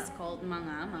Yeah. is called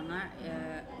manga. Manga,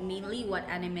 mainly what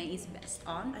anime is based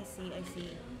on. I see. I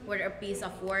see. Whether a piece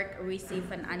of work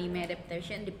receive an anime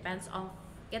adaptation depends on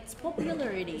its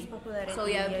popularity. Its popularity, So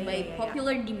yeah, yeah, by yeah, yeah.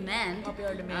 popular demand,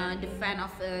 Popular demand. the fan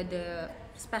of the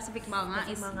specific manga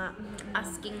Specific is manga.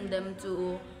 asking them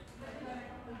to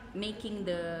making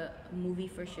the movie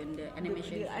version, the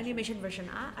animation. The version. animation version.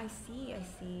 Ah, I see. I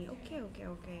see. Okay. Okay.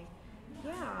 Okay.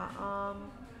 Yeah.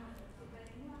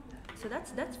 So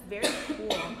that's very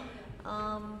cool.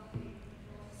 Um,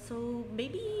 so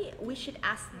maybe we should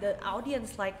ask the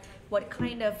audience like what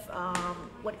kind of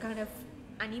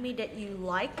anime that you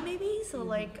like maybe. So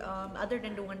like other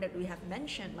than the one that we have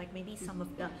mentioned, like maybe some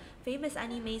of the famous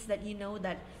animes that you know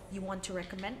that you want to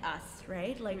recommend us,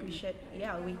 right? Like we should,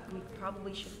 yeah, we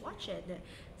probably should watch it.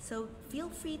 So feel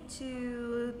free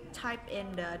to type in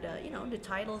the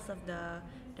titles of the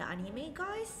anime,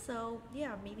 guys. So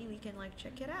yeah, maybe we can like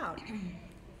check it out.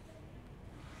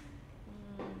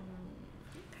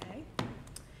 Okay.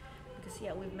 Because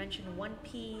yeah, we've mentioned One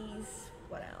Piece.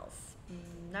 What else?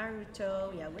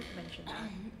 Naruto. Yeah, we've mentioned that.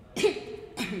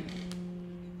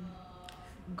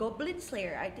 Goblin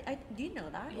Slayer. Do you know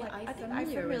that? Yeah, like, I'm I think I'm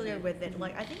familiar with familiar it. with it.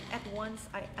 Like I think at once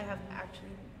I have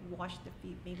actually watched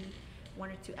maybe one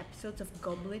or two episodes of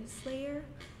Goblin Slayer.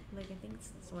 Like I think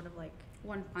it's one of like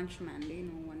One Punch Man. Do you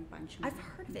know One Punch Man? I've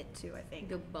heard of it too. I think.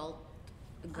 The bald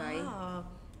guy. Ah,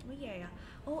 oh yeah, yeah.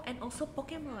 Oh, and also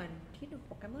Pokemon. Do you know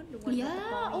Pokemon? The one with the Yeah,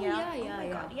 ball? oh, yeah, Oh yeah, my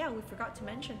yeah. god, yeah. We forgot to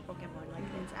mention Pokemon. Like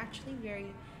it's actually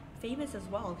very famous as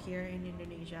well here in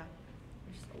Indonesia.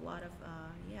 There's a lot of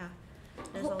yeah.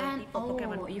 There's a lot of And people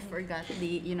Pokemon. you forgot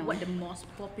What? the most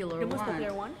popular The one. most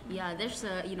popular one? Yeah, there's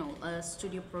a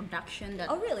studio production that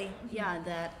Oh really? yeah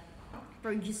that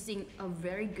producing a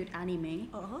very good anime.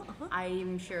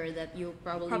 I'm sure that you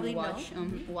Probably know.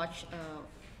 watch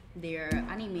their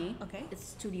anime. Okay. It's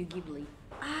Studio Ghibli.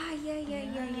 Ah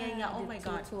yeah. Oh The my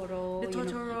god. Totoro. The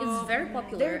Totoro. It's very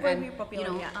popular. Very and,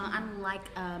 popular, yeah. Unlike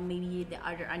maybe the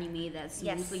other anime that's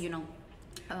Yes. mostly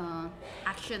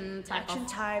action type Action of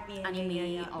type, yeah, anime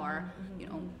yeah. or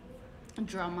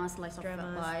drama slice of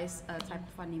Dramas. life type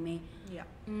of anime. Yeah.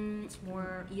 It's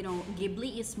more-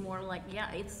 Ghibli is more like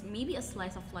it's maybe a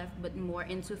slice of life but more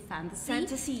into fantasy.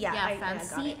 Fantasy, yeah, I got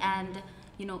fantasy it. and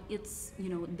it's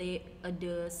they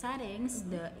the settings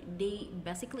they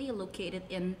basically located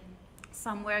in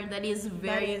somewhere that is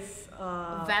very That is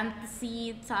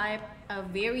fantasy type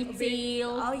fairy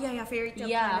tale. Oh yeah, fairy tale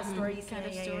Yeah, kind of stories. kind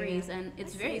of Yeah. stories, and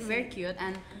it's I very see. very cute,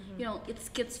 and it's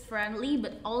kids friendly,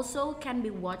 but also can be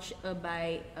watched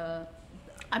by.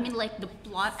 I mean, like the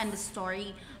plot and the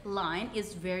story line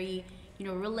is very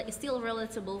still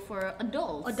relatable for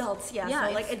adults. Adults, yeah. Yeah,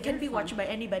 So like it's it can very be watched fun. by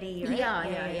anybody, right?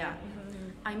 Yeah.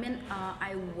 I mean,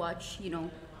 I watch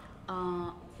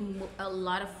a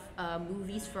lot of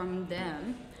movies from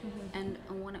them, and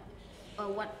I wanna.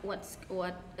 What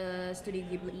Studio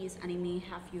Ghibli's anime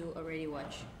have you already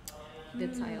watched? The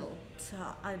title. So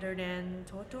other than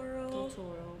Totoro.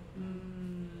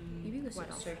 Maybe we What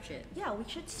should else? search it. Yeah, we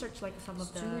should search like some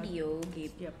of the Studio Ghibli.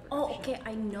 studio Oh, production. okay.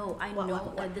 I know.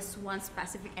 What? This one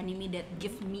specific anime that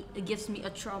gives me a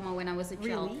trauma when I was a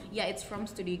child. Really? Yeah, it's from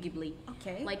Studio Ghibli.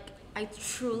 Okay. Like I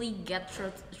truly get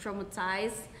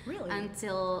traumatized. Really?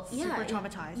 Until Super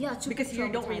traumatized. Yeah, super because you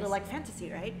don't really traumatized. like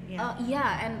fantasy, right? Yeah.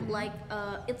 Yeah, and like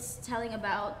it's telling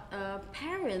about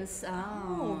parents.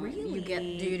 Oh, really?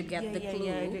 Do you get Yeah, the yeah, clue?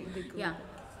 yeah, the clue. Yeah.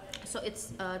 So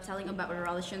it's telling about a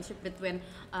relationship between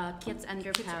kids and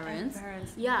their Kids and parents.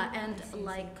 parents. Yeah, and I see.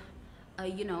 like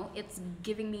it's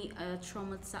giving me a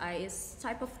traumatized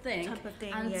type of thing,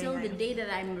 Yeah, until yeah. the day that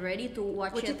I'm ready to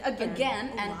watch Watch it it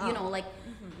again. Oh, and wow.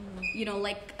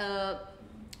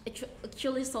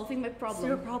 actually solving my problem.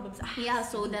 Zero problems. Ah, Yeah,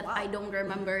 so that wow. I don't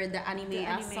remember the anime The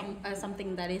as anime.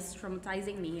 something that is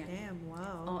traumatizing me. Damn,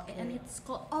 wow. Oh, okay. and it's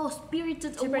called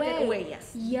Spirited Spirited Away. Away,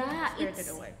 yes. Yeah, Spirited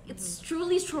Away. it's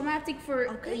truly traumatic for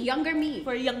Okay. younger me.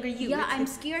 For younger you. Yeah, it's- I'm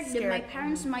it's scared that my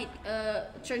parents might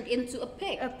turn into a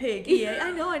pig. A pig. Yeah,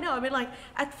 I know. I mean, like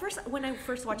at first when I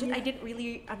first watched it, I didn't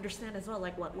really understand as well.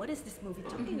 Like, what is this movie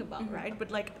talking about, right? But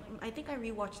like, I think I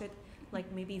rewatched it like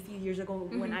maybe a few years ago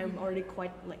when I'm already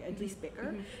quite like at least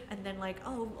bigger, and then like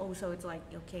so it's like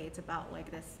okay, it's about like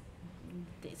this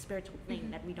the spiritual thing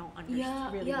that we don't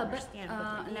really understand. But,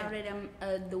 like, now that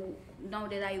now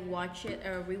that I watch it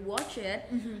or rewatch it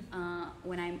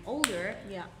when I'm older,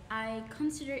 Yeah. I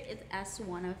consider it as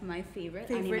one of my favorite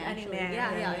Favorite anime. Actually.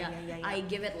 anime. Yeah. Yeah. I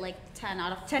give it like 10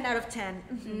 out of 10 out of 10.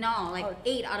 No, like Oh.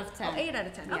 8 out of 10. Oh, 8 out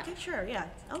of 10. Yeah. Okay, sure. Yeah.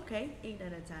 Okay. 8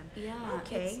 out of 10. Yeah,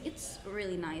 Okay. it's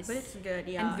really nice. But it's good,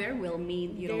 yeah. And very well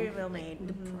made, you Very know. well like made.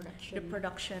 The Mhm. production. The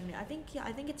production. I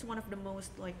think it's one of the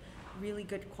most like really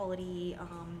good quality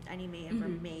anime ever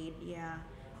made. Yeah.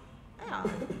 Yeah.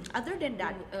 Other than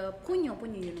that, Ponyo,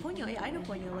 you know. Ponyo, yeah, I know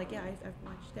Ponyo. Like, yeah, I've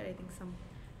watched that. I think some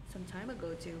time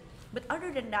ago too. But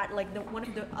other than that, like the one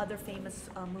of the other famous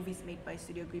movies made by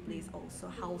Studio Ghibli is also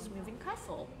Howl's Moving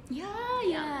Castle.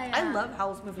 Yeah. I love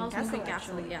Howl's Moving Howl's Castle. Moving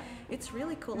Castle, Actually, yeah. it's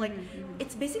really cool. Like,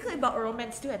 it's basically about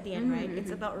romance too at the end, right?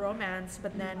 It's about romance,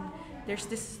 but then there's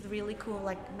this really cool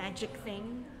like magic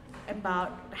thing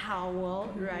about Howl,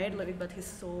 right? Like about his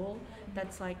soul.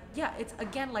 That's like, yeah, it's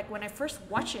again like when I first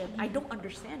watch it, I don't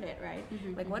understand it, right?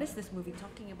 Like, what is this movie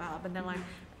talking about? But then like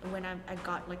when I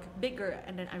got like bigger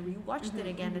and then I rewatched it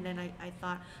again, and then I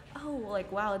thought, oh,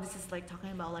 like wow, this is like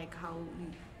talking about like how you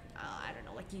I don't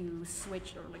know, like you switch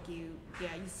or like you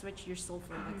switch your soul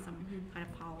for like some kind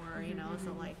of power, you know.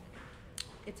 So like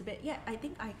it's a bit, yeah, I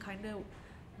think I kind of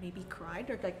maybe cried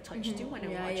or like touched too when I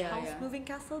watched Howl's Moving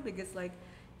Castle, because like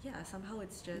yeah, somehow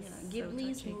it's just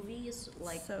Ghibli's so touching. movie is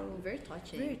like So very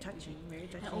touching. Very touching, very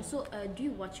touching. And also, do you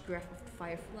watch Graph of the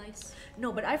Fireflies?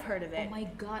 No, but I've heard of it. Oh my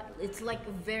god, it's like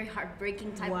a very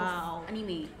heartbreaking type Wow. of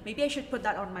anime. Maybe I should put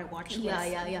that on my watch list.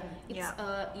 Yeah.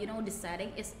 It's you know, the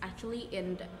setting is actually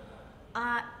in the,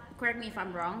 correct me if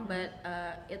I'm wrong, but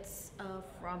it's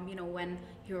from, you know, when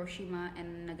Hiroshima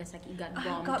and Nagasaki got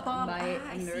bombed, by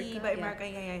I America. see, by America.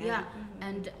 Yeah.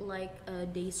 And like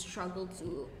they struggle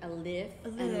to live,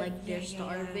 and Live, like they're yeah.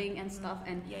 starving and stuff,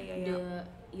 and Yeah. the,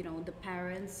 you know, the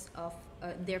parents of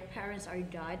their parents are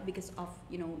died because of,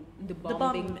 you know, the The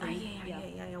bombing bomb. thing.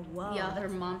 Yeah. Wow. Yeah, her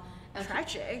that's mom.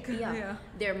 tragic. Yeah.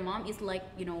 Their mom is like,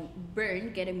 you know,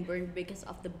 getting burned because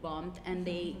of the bomb, and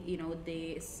they, you know,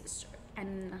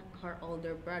 and her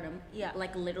older brother, Yeah.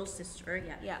 like little sister,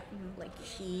 Yeah. like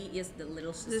she is the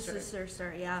little This sister. is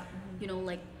sister. Yeah. You know,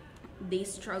 like they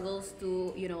struggles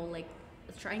to, you know, like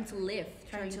trying to live,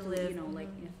 live, you know, like.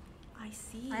 Yeah. I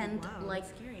see. And wow, like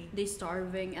that's scary. they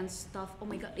starving and stuff. Oh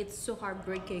my god, it's so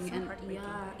heartbreaking. So and heartbreaking.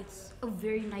 yeah, it's a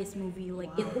very nice movie. Like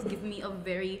Wow. it gives me a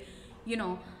very, you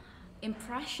know,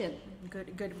 impression.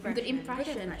 Good Good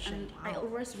impression. impression. And I Wow.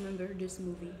 always remember this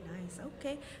movie. Nice.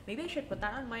 Okay. Maybe I should put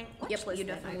that on my watch Yep, list. you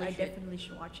then. definitely I should. definitely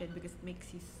should watch it because it makes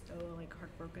you so like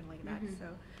heartbroken like that. So,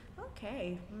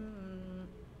 okay.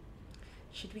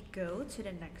 Should we go to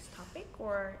the next topic,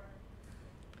 or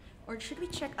should we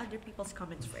check other people's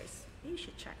comments first? Maybe we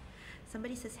should check.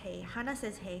 Somebody says hey. Hannah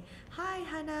says hey. Hi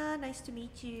Hannah, nice to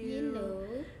meet you.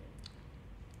 Hello.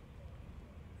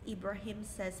 Ibrahim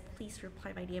says, please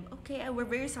reply my DM. Okay, we're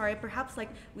very sorry. Perhaps like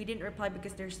we didn't reply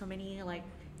because there's so many like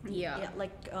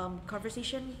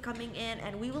conversation coming in,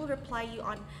 and we will reply you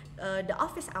on the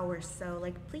office hours. So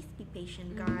like please be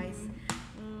patient, guys.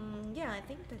 Yeah, I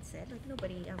think that's it. Like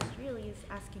nobody else really is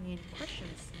asking any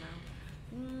questions now.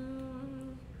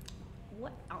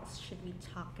 What else should we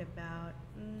talk about?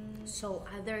 So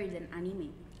other than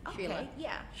anime, Okay, Sheila,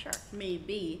 yeah, sure.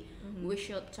 maybe we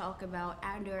should talk about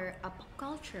other pop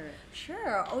culture.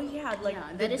 Sure. Oh yeah, like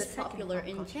yeah, the- that the is second popular pop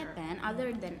in culture. Japan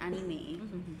other than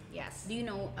anime. Yes. Do you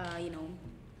know,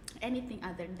 anything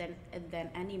other than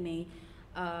anime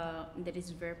that is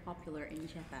very popular in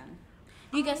Japan?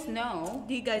 Do you guys know?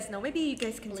 Do you guys know? Maybe you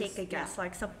guys can Let's- take a guess, yeah.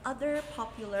 like some other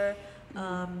popular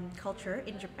culture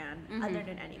in Japan other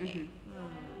than anime.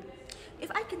 If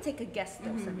I can take a guess,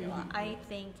 though, Samila, I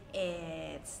think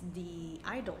it's the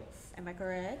idols. Am I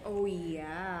correct? Oh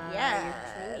yeah, Yes, you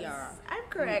truly are. I'm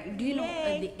correct. Do you know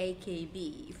Yay. the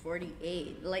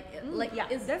AKB48? Like, yeah,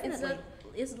 definitely.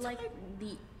 It's like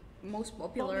the most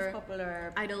popular, Most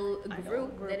popular idol idol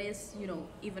group group. that is, you know,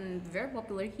 even very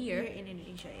popular here here. in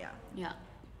Indonesia. Yeah. Yeah,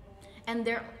 and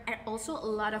there are also a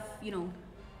lot of, you know,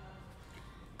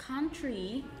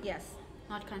 country, Yes.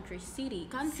 not country,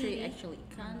 country City. actually,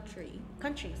 country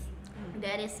Countries.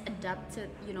 that is adapted,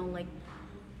 you know, like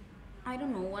I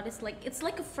don't know what it's like. It's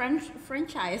like a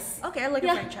franchise. Okay, like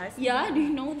Yeah. a franchise. Yeah, do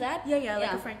you know that? Yeah,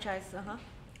 like a franchise.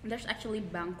 There's actually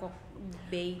Bangkok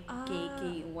Bay Ah.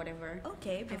 KK whatever.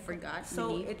 Okay, I forgot. So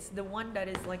really. it's the one that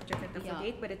is like Jakarta Yeah.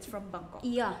 48, but it's from Bangkok.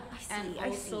 Yeah, I see, and I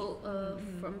see. also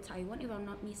from Taiwan, if I'm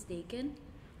not mistaken.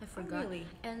 I forgot. really?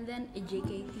 And then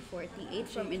JKT48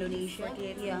 from Indonesia.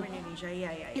 48 Yeah. from Indonesia.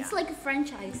 Yeah. It's like a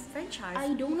franchise. franchise.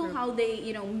 I don't know group. how they,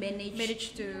 you know, manage.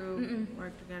 Managed to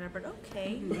work together, but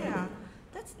okay, yeah,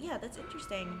 that's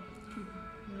interesting.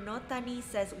 Notani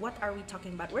says, "What are we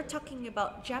talking about? We're talking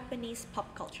about Japanese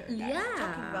pop culture, guys. Talking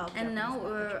Yeah, about and Japanese now pop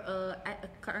culture. we're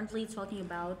currently talking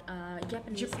about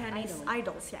Japanese idol.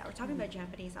 idols. Yeah, we're talking about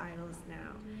Japanese idols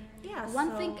now. Yeah.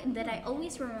 One so, thing that I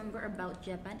always remember about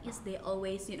Japan is they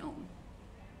always,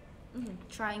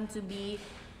 trying to be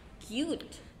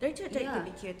cute. they're trying Yeah. to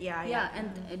be cute. Yeah, Yeah, and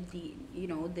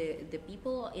the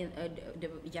people in the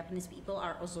Japanese people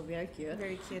are also very cute.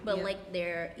 Very cute, But yeah. like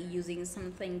they're using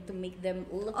something to make them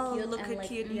look Oh, cute look and like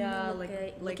cute, yeah,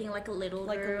 looking like a little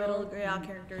like girl. a little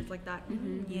characters like that.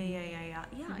 Yeah,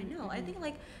 I know. I think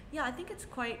I think it's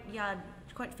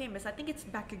quite famous. I think it's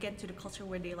back again to the culture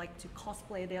where they like to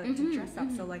cosplay, they like to dress up.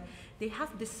 So like they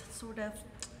have this sort of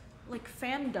like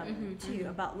fandom too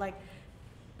about like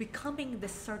becoming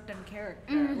this certain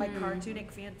character, like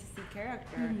cartoonic fantasy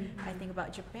character. I think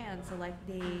about Japan. So like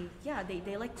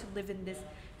they like to live in this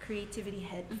creativity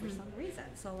head for some reason.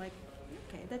 So like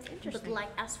okay, that's interesting. But like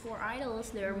as for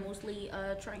idols, they're mostly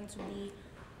trying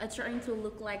to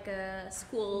look like a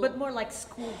school. But more like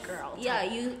schoolgirl. yeah,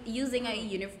 using a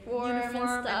uniform and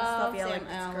stuff, yeah, like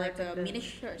like skirt a and the mini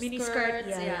mini skirts, skirt,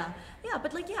 yeah.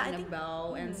 But like I and a think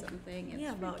bow and something. It's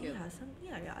yeah, pretty about cute.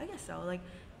 I guess so. Like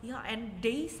and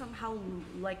they somehow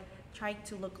like try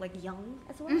to look like young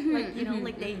as well. Like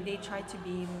like they try to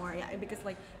be more because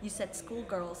like you said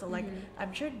schoolgirl. So like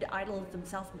I'm sure the idols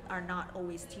themselves are not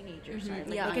always teenagers. Right?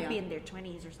 Like Yeah, they could be yeah. in their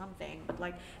 20s or something, but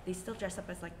like they still dress up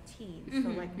as like teens. So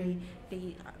like they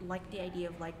like the idea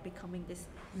of like becoming this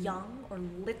young or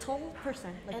little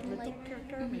person, like And, little like,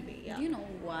 character maybe. Yeah. You know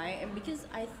why? And because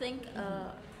I think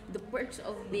the perks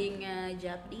of being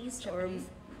Japanese or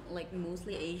like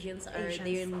mostly Asians are Asians.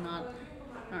 they're not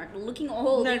looking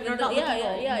old. No, even they're though, not looking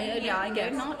old. yeah, I they're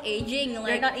guess. not aging. Like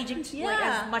They're not aging like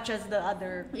yeah. as much as the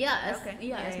other. Yeah, as,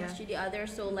 Okay. as much as the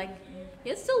others. So like,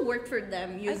 it still worked for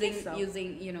them using so.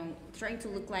 trying to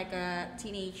look like a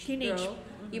teenage girl,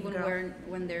 even girl.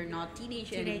 when they're not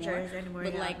Teenagers anymore,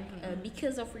 But yeah. like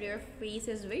because of their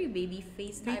faces, very baby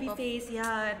face type Baby of face,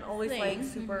 yeah, and always like thing.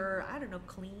 super, I don't know,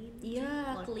 clean.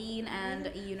 yeah, like, clean and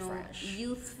fresh.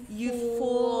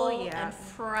 youthful, yeah. and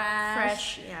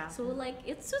fresh. Yeah. So like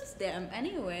it suits them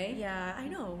anyway. Yeah, I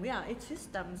know. Yeah, it's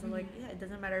just them. So like, yeah, it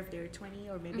doesn't matter if they're 20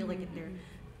 or maybe like in their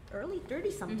early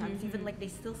 30s sometimes. Even like they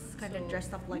still kind of So,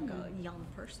 dressed up like a young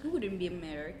It person. wouldn't be a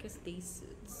matter because they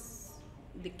suits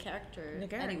the character, The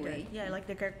character. anyway. Yeah, like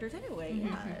the characters anyway.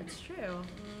 Yeah, it's true.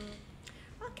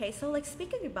 Okay, so like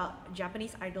speaking about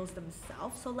Japanese idols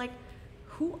themselves, so like,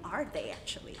 who are they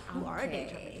actually? Who are they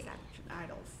Okay. Japanese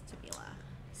idols, Tamila?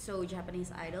 So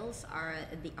Japanese idols are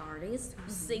the artists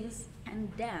who sings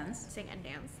and dance Sing and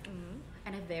dance.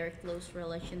 and a very close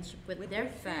relationship with, With their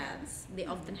their fans. They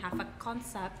often have a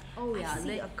concept. Oh I yeah, see,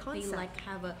 they, a concept. they like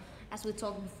have a, as we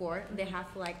talked before, they have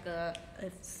like a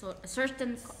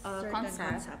certain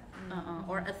concept,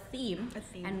 or a theme, A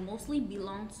theme. and mostly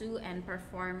belong to and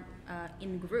perform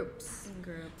in groups. In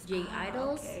groups. J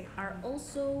idols okay. are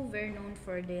also very known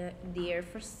for their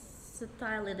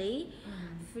versatility,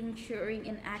 featuring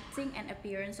in acting and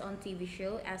appearance on TV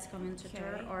show as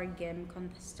commentator Okay. or game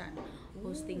contestant,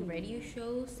 hosting radio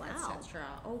shows, Wow. etc.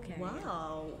 Okay.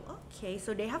 Wow. Okay,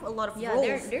 so they have a lot of Yeah, roles.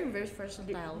 they're very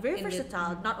versatile. Very in the-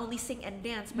 versatile. Not only sing and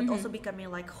dance, but also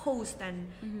becoming like host and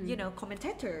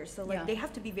commentators. So like Yeah. they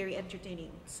have to be very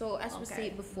entertaining. So as we Okay.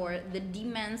 said before, the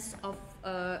demands of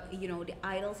the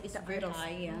idols is very idols.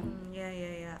 high. Yeah.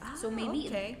 Yeah. So maybe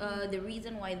okay. the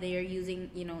reason why they are using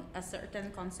a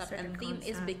certain concept Certain and theme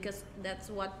is concept. because that's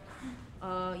what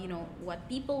what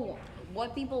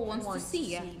people wants to see.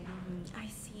 Yeah. I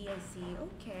see.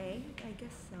 Okay, I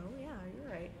guess so. Yeah, you're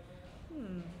right.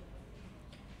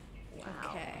 Wow.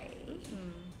 Okay.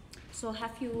 So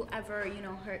have you ever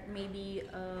heard maybe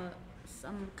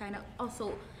some kind of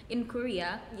also in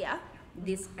Korea Yeah.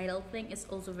 this idol thing is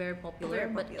also very popular,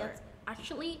 Very but popular. it's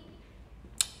actually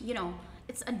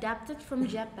it's adapted from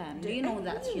Japan. Do you know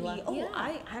that, Sheila? Oh, Yeah.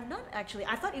 I have not actually.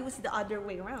 I thought it was the other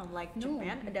way around, like No.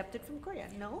 Japan adapted from Korea.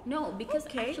 No. No, because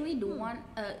Okay. actually the one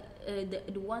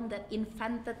that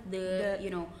invented The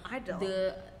the idol.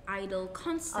 the idol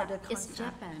concept, Other is concept.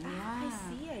 Japan.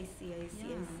 Ah, Yeah. I see.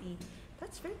 Yeah.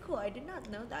 That's very cool. I did not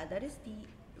know that. That is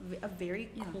a very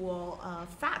Yeah. cool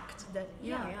fact that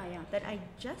Yeah. that I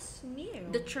just knew.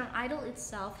 The term idol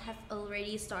itself have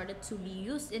already started to be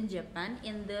used in Japan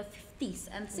in the 50s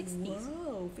and 60s.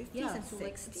 Whoa, 50s Yeah, and so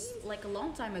like 60s. it's like a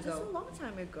long time Just a ago. long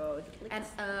time ago. Like, And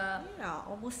yeah,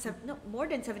 almost more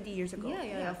than 70 years ago.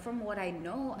 yeah. From what I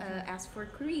know, as for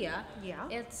Korea, Yeah.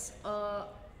 it's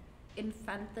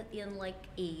invented in like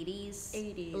 80s,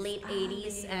 80s. late Ah,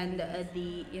 80s, late and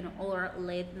 80s. or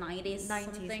late 90s, 90s.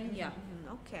 something. Yeah.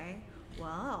 Okay.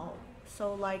 Wow.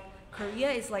 So like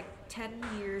Korea is like 10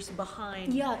 years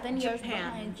behind Yeah, 10 years Japan.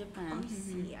 behind Japan. I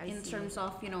see, I In see. terms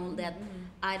of, that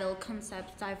idol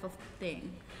concept type of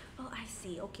thing. Oh, I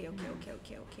see. Okay, okay, okay,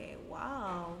 okay, okay.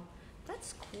 Wow.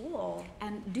 That's cool.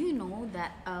 And do you know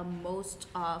that most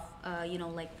of,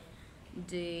 like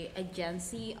the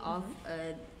agency of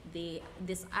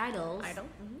these idols, Idol?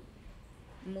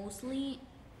 mostly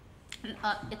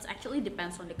it's actually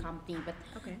depends on the company, but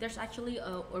Okay. there's actually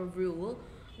a rule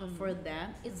for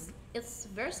them. It's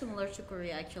very similar to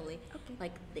Korea actually. Okay.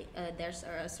 Like there's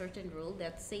a certain rule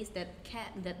that says that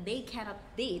they cannot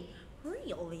date.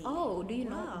 Really? Oh, do you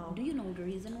Wow. know? Do you know the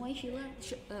reason why, Sheila?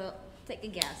 Take a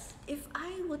guess. If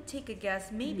I would take a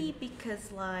guess, maybe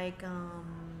because like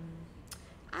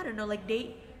I don't know, like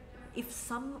if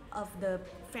some of the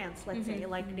fans, let's say,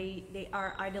 like they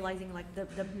are idolizing like the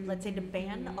let's say the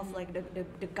band of like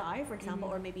the guy, for example,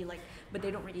 or maybe like, but they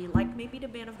don't really like maybe the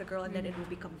band of the girl, and then it will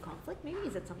become conflict. Maybe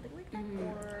is it something like that,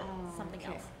 or something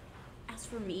Okay. else? As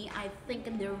for me, I think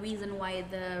the reason why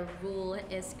the rule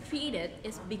is created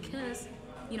is because,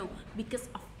 because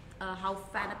of how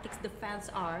fanatics the fans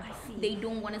are. I see. They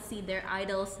don't want to see their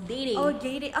idols dating. Oh,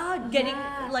 dating. Oh, getting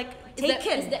Yeah. like Is that-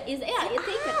 taken.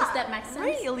 taken. Does that make sense?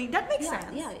 Really? That makes Yeah,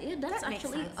 sense. yeah. That's That makes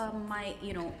actually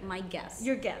sense. my guess.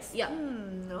 Your guess. Yeah.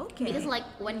 Okay. Because like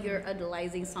when you're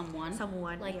idolizing someone,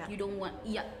 like yeah. you don't want,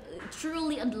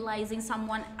 truly idolizing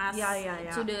someone as Yeah.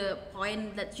 to the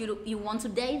point that you want to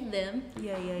date them.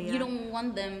 Yeah. You don't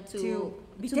want them to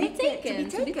be be taken.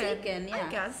 taken. I Yeah.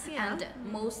 guess, yeah. And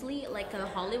mostly like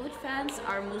Hollywood fans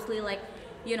are mostly like,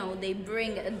 they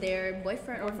bring their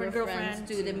boyfriend or Boyfriend, girlfriends girlfriend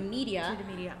to the media. to the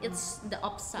media. It's the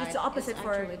opposite. It's the opposite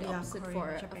for, actually the yeah, opposite Korea,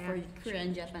 for Japan.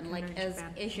 Korean Japan, Korea like and as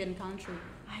Japan. Asian country.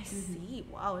 I see.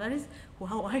 Wow, that is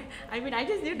wow. I mean, I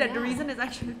just knew that the Yeah. reason is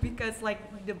actually because like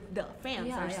the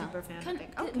fans are super fanatic.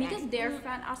 Okay. Because their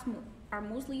fans are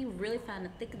mostly really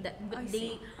fanatic, but I they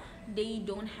see. they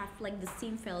don't have like the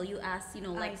same value as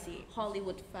like see.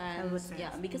 Hollywood fans. Hollywood fans.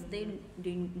 Yeah, because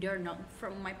they're not,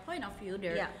 from my point of view,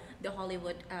 they're Yeah. the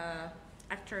Hollywood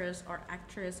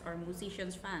actors or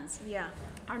musicians fans Yeah.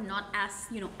 are not as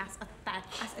as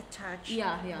attached. As attached.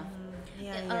 Yeah. Yeah.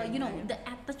 The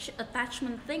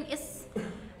attachment thing is,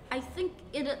 I think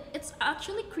it's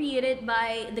actually created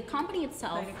by the company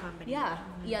itself. By the company.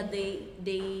 Yeah.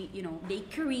 They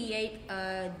create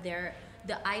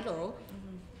the idol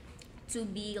to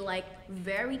be like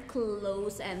very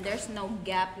close, and there's no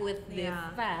gap with the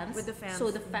Yeah, fans. with the fans.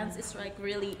 So the fans is like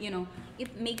really,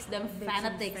 it makes them Makes them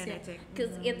fanatics fanatic.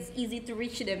 because it's easy to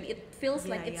reach them. It feels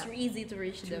like Yeah, it's yeah. easy to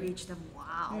reach To them. reach them.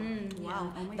 Wow. Yeah.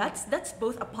 Wow. Oh my That's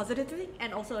both a positive thing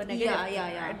and also a negative. Yeah, thing,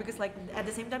 yeah. Right? Because like at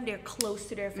the same time they're close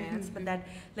to their fans, but then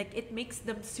like it makes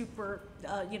them super,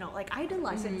 like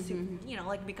idolize and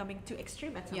like becoming too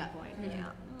extreme at some Yeah. point. Mhm.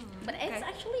 Yeah. But it's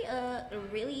actually a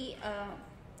really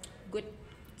good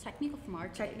technique of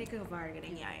marketing. Technique of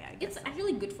marketing. Yeah. I guess It's so.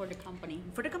 actually good for the company.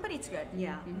 For the company, it's good.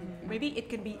 Yeah. Maybe it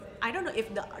can be. I don't know if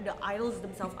the idols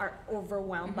themselves are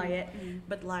overwhelmed by it,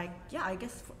 but like, yeah, I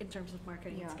guess in terms of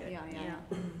marketing, it's good. Yeah.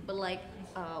 But like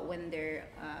when they're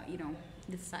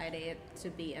decided to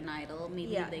be an idol,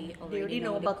 maybe Yeah, they they already already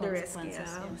know about the risk.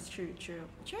 consequences. Yeah, it's true.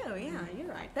 Yeah,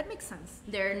 you're right. That makes sense.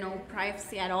 There are no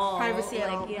privacy at all. Privacy at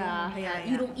like, all. Yeah. Yeah.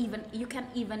 You can't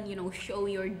even show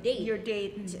your date. Your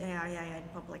date, yeah, in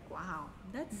public. Wow,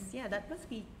 that must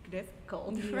be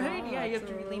difficult, Yeah, right? Yeah, you have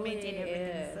to really truly maintain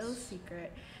everything so is.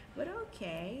 secret. But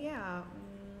okay, yeah.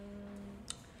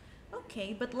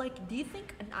 Okay, but like, do you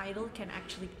think an idol can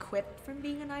actually quit from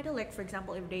being an idol? Like, for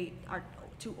example, if they are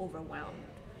too overwhelmed.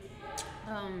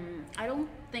 I don't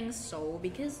think so,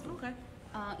 because Okay.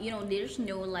 there's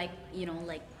no like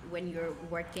when you're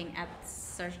working at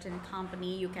certain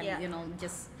company, you can Yeah.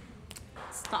 just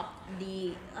stop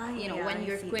the Yeah, when I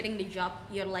you're see. quitting the job,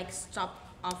 you're like stop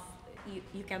off.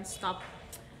 You can stop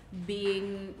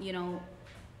being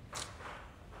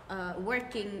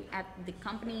working at the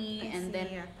company, I and see, then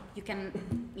yeah. you can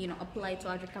apply to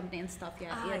other company and stuff. That's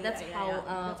yeah, how yeah.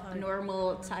 That's how it-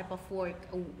 normal type of work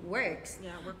works.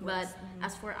 Yeah, work But works.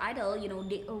 as for idol,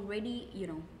 they already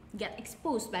get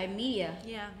exposed by media.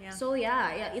 Yeah. So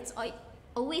it's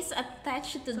always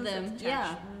attached to So them. it's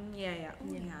Yeah. attached. Yeah.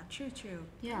 True.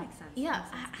 That Yeah. makes sense. Yeah.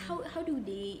 That makes sense. How do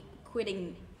they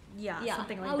quitting? Yeah,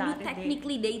 something like how that. do If they-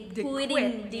 technically they they quitting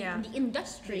quit, the, yeah. the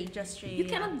industry? The industry, You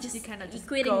yeah. cannot just You cannot just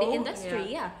quitting go, the industry.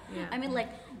 yeah. Yeah. Yeah. I mean, like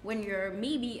when you're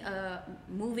maybe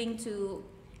moving to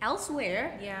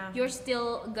elsewhere, Yeah. you're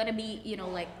still gonna be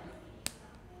like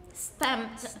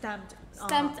stamped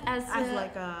stamped as a-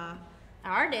 like a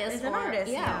artist As an or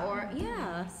artist, yeah. or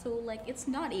so like it's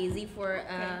not easy for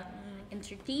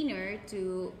entertainer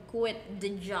to quit the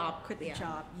job. Quit the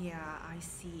job. Yeah, I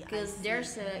see. Because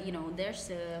there's a there's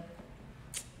a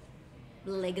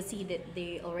legacy that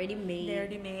they already made. They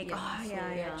already make. Oh,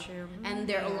 yeah, true. And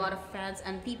there are a lot of fans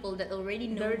and people that already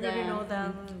know them. Already know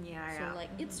them. Yeah, So yeah. like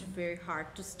it's very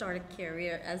hard to start a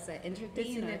career as an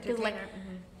entertainer. It's an Because like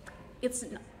entertainer. it's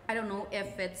I don't know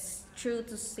if it's true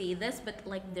to say this, but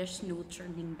like there's no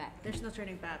turning back. There's no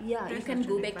turning back. Yeah, There's you can no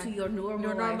go turning back to your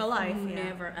normal life.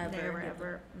 Yeah. Never ever. Never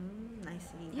ever. I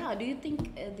see. Yeah. Do you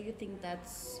think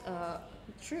that's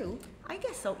true? I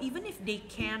guess so. Even if they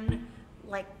can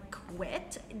like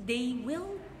quit, they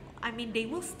will. I mean, they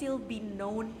will still be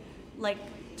known like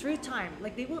through time.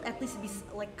 Like they will at least be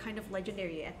like kind of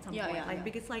legendary at some point. Like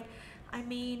because like, I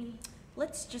mean,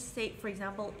 let's just say for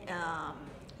example,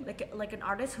 like an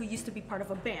artist who used to be part of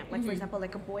a band, like for example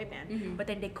like a boy band, but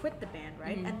then they quit the band,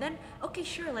 right? And then okay,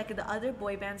 sure, like the other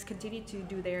boy bands continue to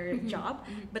do their job,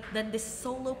 but then this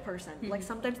solo person, like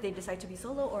sometimes they decide to be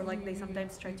solo, or like they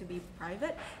sometimes try to be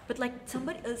private, but like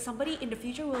somebody in the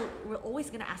future will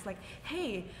always gonna ask like,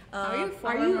 hey, are you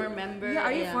former member? Yeah,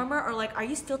 are you former, or like are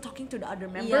you still talking to the other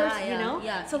members? You know?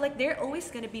 Yeah. So like they're always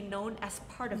gonna be known as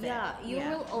part of it. Yeah, you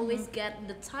will always get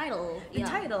the title. The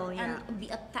title, and be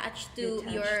attached to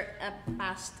your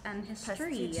past and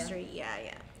history. Yeah.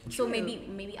 So True.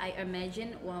 maybe I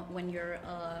imagine when you're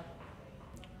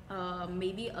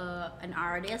maybe an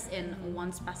artist in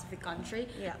one specific country,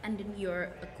 and then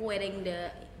you're quitting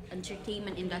the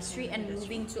entertainment industry and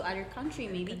moving to other country,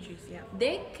 maybe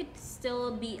there could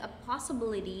still be a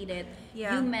possibility that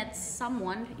you met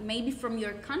someone maybe from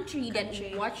your country that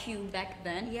watched you back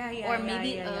then, or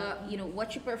maybe you know,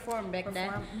 watch you perform back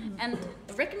then and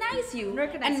recognize you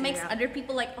and makes other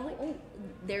people like, oh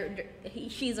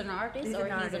she's an artist, he's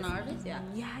an artist.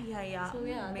 Yeah. So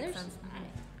yeah, makes sense.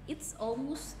 It's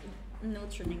almost no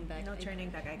turning back. No turning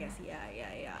back, I guess.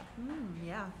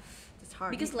 Yeah. It's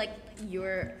hard Because like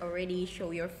you're already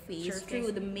show your face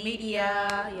through the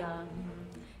media.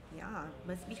 Yeah,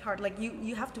 must be hard. Like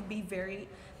you have to be very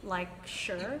like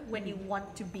sure when you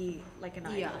want to be like an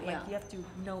idol. Like you have to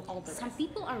know all the Some rest.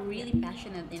 people are really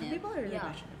passionate in it. Some people are really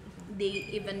passionate. They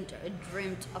even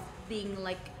dreamt of being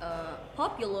like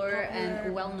popular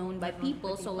and well known by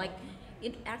people. So like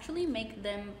it actually make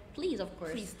them pleased, of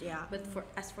course. Pleased, yeah. But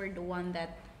as for the one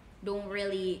that don't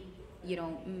really, you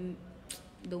know,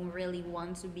 don't really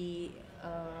want to be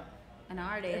an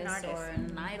artist or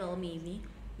an idol, maybe.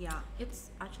 Yeah.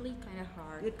 It's actually kind of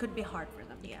hard. It could be hard for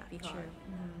them. Yeah. Be hard.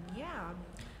 Yeah.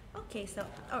 Okay, so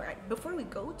all right. Before we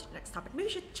go to the next topic, maybe we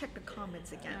should check the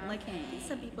comments again. Like I think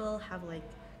some people have like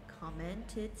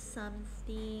commented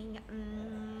something.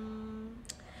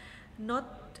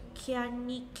 Not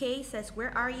Kiani K says,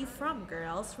 "Where are you from,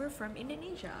 girls? We're from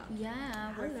Indonesia."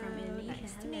 Yeah, we're from Indonesia.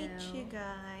 Nice to meet you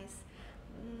guys.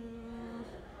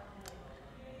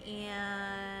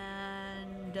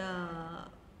 And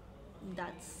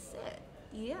that's it.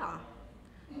 Yeah.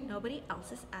 Nobody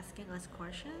else is asking us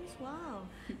questions. Wow.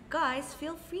 Guys,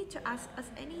 feel free to ask us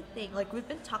anything. Like we've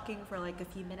been talking for like a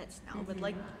few minutes now, but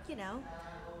like, you know.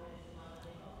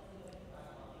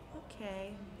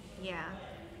 Okay. Yeah.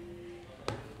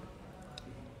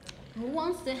 Who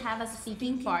wants to have a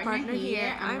speaking partner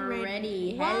here? I'm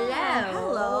ready. Wow. Hello.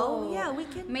 Hello. Yeah, we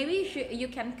can. Maybe you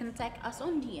can contact us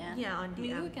on DM. Yeah, on DM.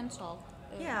 Maybe we can solve.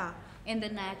 Yeah. In the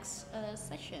next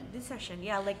session. This session,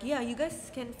 yeah, like you guys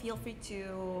can feel free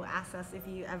to ask us if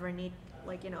you ever need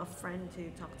like, you know, a friend to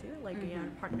talk to, like you know,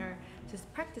 a partner to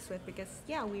practice with, because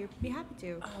yeah, we'd be happy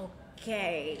to.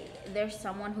 Okay, there's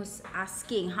someone who's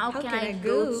asking, how can I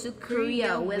go to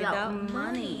Korea without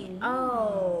money?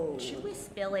 Oh, should we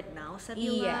spell it now,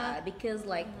 Sabila? Yeah, because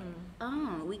like,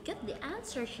 we get the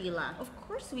answer, Sheila. Of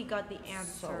course, we got the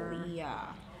answer. So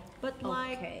yeah, but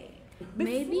like, okay,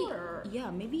 before,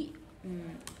 maybe.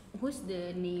 Who's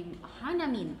the name? Hana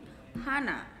mean?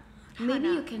 Hana. Maybe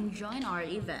you can join our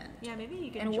event. Yeah, maybe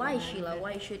you can. And join why, our Sheila? event.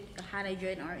 Why should Hana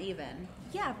join our event?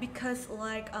 Yeah, because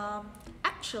like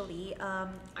actually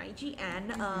IGN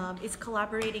is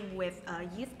collaborating with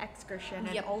Youth Excursion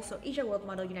and also Asia World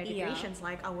Model United Nations,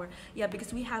 like our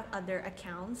because we have other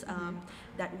accounts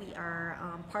that we are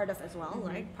part of as well,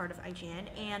 right? Part of IGN,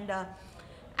 and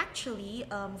actually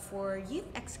for Youth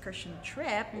Excursion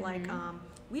trip, like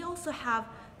we also have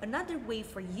another way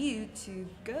for you to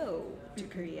go to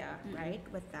Korea, right?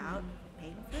 Without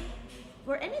paying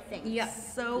for anything. Yeah.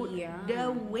 So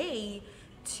the way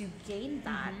to gain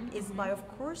that is by, of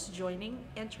course, joining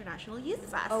International Youth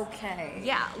Fest. Okay.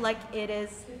 Yeah, like it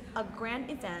is a grand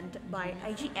event by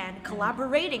IGN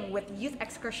collaborating with Youth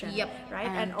Excursion, Yep. right,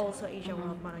 and also Asia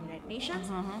World United Nations,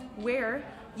 where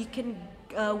you can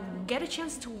get a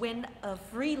chance to win a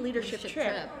free leadership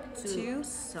trip to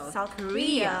South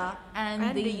Korea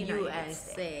and the United USA.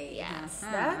 States. Yes,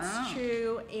 that's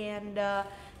true. And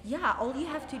yeah, all you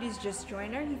have to do is just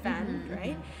join our event,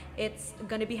 right? It's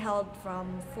gonna be held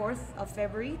from 4th of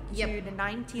February to the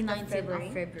 19th of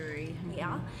February.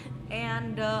 Yeah,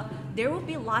 and there will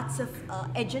be lots of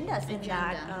agendas in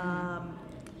that.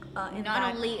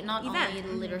 Not only event.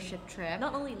 the leadership trip,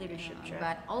 Not only leadership trip,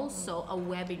 but also a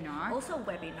webinar. also a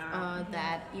webinar.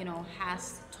 That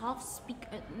has 12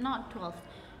 not 12.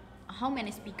 How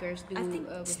many speakers do I think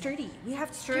we it's have? 30. We have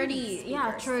 30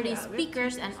 speakers. 30 we have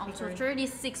speakers 30 and also speakers.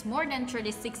 36 more than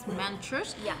 36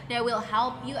 mentors Yeah. that will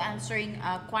help you answering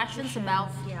questions about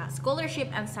yeah. scholarship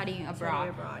and studying abroad.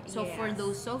 abroad, So for yes.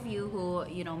 those of you who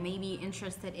may be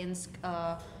interested in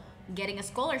getting a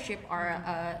scholarship or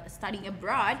studying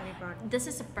abroad, this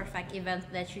is a perfect event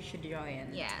that you should join.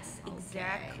 Yes, Okay.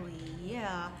 exactly.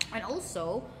 Yeah. And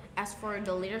also, as for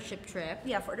the leadership trip,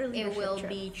 Yeah, for the leadership it will trip.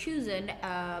 be chosen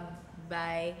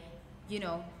by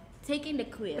taking the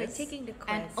quiz, By taking the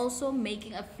and quiz. also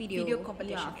making a video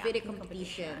competition, yeah, video video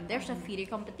competition. competition. There's a video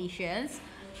competitions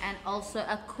and also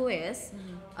a quiz,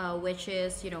 which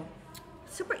is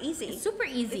Super easy. it's super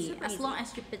easy super as easy. long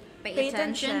as you pay Pay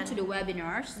attention attention. to the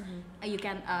webinars. You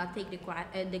can take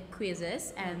the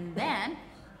quizzes, and then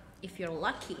if you're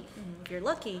lucky, If you're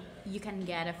lucky, you can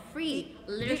get a free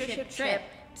leadership leadership trip trip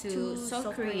to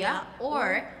South Korea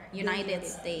or United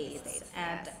States.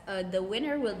 And the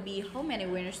winner will be, how many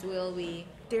winners will we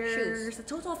there's choose? a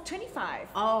total of 25.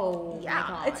 Oh my Yeah,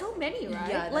 God. it's so many, right?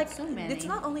 Yeah, that's like so many. it's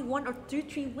not only one or two,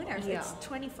 three winners. Yeah. It's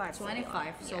 25.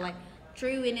 25. So Yeah. like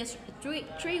three winners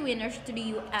to the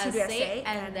USA, USA,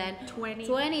 and then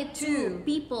 22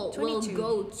 people will 22.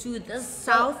 go to the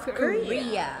South Korea.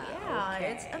 Yeah,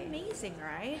 Yeah, it's Okay. amazing,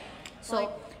 right? So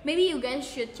Like, maybe you guys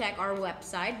should check our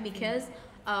website because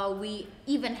we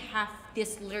even have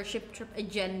this leadership trip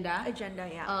agenda,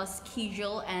 yeah.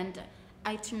 schedule and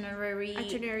itinerary,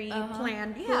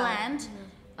 Planned, yeah. planned.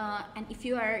 And if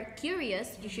you are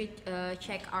curious, you should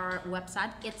check our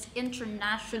website. It's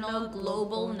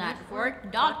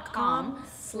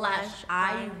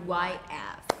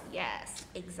internationalglobalnetwork.com/IYF. Yes,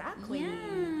 exactly.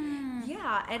 Yeah.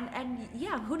 Yeah, and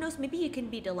yeah, who knows? Maybe you can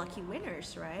be the lucky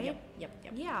winners, right? Yep.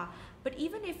 Yeah, but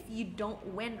even if you don't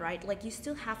win, right? Like you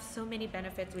still have so many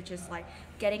benefits, which is like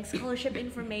getting scholarship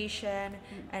information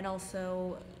and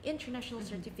also international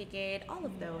certificate, all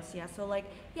of those. Yeah, so like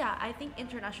yeah, I think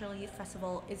International Youth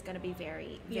Festival is gonna be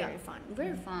very fun.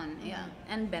 Very fun, yeah,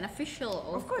 and beneficial,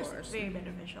 Of course, very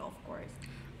beneficial, of course.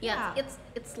 Yeah,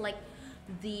 it's like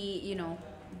the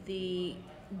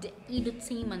the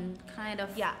edutainment kind of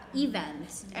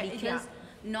events, because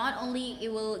not only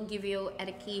it will give you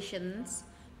educations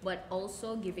but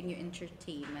also giving you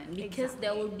entertainment, because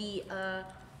there will be a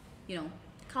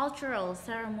cultural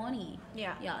ceremony.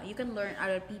 Yeah, you can learn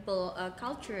other people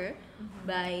culture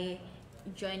by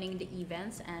joining the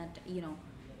events, and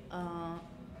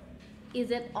is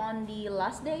it on the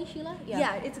last day, Sheila?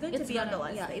 Yeah, it's going to be on the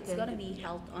last Yeah, day. it's gonna be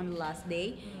held on the last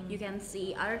day. You can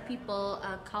see other people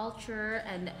culture,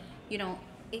 and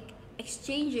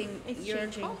exchanging your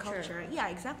culture. Yeah,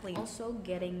 exactly. Also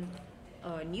getting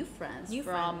new friends New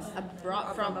from friends.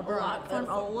 abroad, From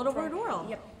all over the world.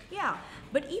 Yep. Yeah,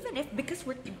 but even if, because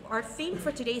our theme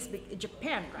for today is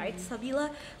Japan, right,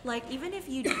 Sabila? Like even if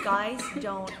you guys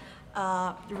don't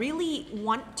really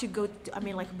want to go to, I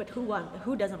mean, like, but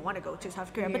who doesn't want to go to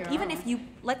South Korea? But even if you,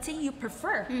 let's say you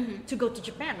prefer to go to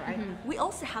Japan, right? We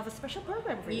also have a special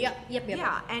program for you. Yep.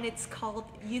 Yeah, and it's called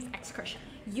Youth Excursion.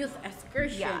 Youth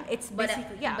excursion. Yeah, it's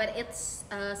basically but it's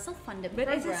a self-funded But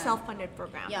program. it's a self-funded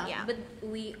program. Yeah, but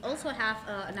we also have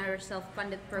another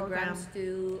self-funded programs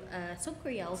to South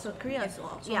Korea also. South Korea as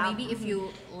well. So maybe if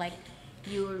you like,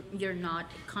 you're not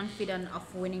confident of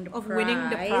winning the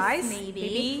prize,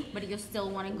 maybe, but you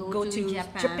still want to go to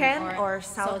Japan or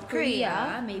South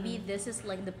Korea. Maybe this is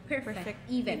like the perfect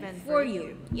event event for for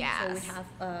you. Yes. So we have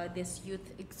this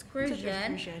youth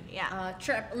excursion, yeah.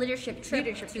 leadership trip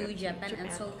Leadership to trip to Japan and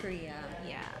Japan. South Korea.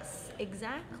 Yes,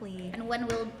 exactly. And when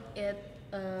will it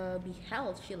be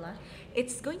held, Sheila?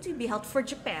 It's going to be held for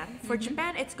Japan. For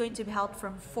Japan, it's going to be held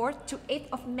from 4th to 8th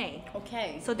of May.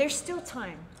 Okay. So there's still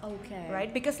time. Okay.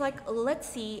 Right? Because like let's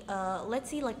see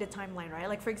like the timeline, right?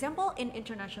 Like for example, in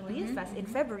International Youth Fest in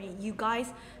February, you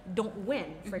guys don't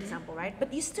win, for example, right?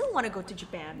 But you still want to go to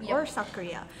Japan Yep. or South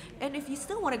Korea. And if you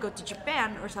still want to go to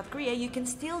Japan or South Korea, you can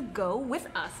still go with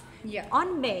us Yeah.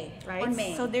 on May, right? On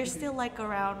May. So there's still like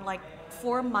around like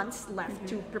 4 months left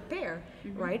to prepare,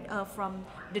 right? From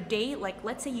the day, like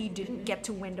let's say you didn't get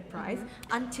to win the prize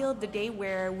until the day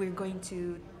where we're going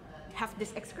to have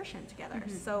this excursion together.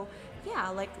 So yeah,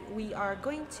 like we are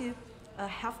going to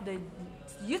have the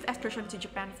youth excursion to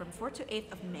Japan from 4th to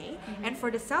 8th of May, and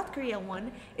for the South Korea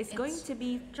one, it's going to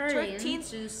be 13th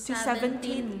to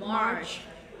 17th March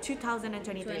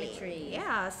 2023. 23.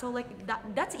 Yeah, so like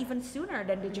that's even sooner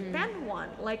than the Japan one.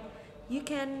 Like you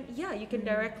can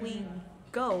directly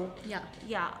go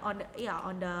on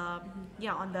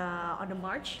the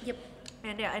March. Yep.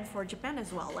 And for Japan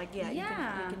as well. Like you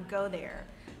can go there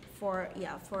for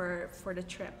the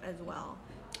trip as well.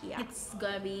 Yeah. It's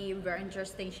gonna be very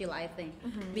interesting, Sheila, I think,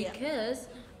 yeah. because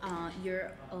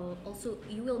you're also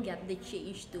you will get the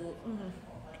chance to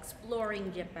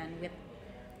exploring Japan with,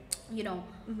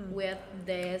 with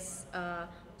this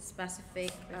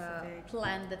specific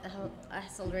plan that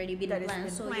has already been That has planned.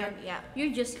 been So planned,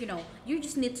 you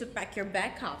just need to pack your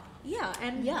bag up. Yeah,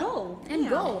 and Yeah. go. And Yeah,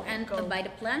 go and go. buy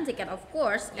the plane ticket, of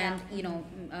course, Yeah.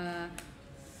 and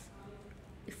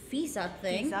visa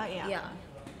thing. Visa, yeah.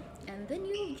 And then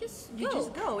you just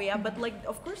go, yeah. But like,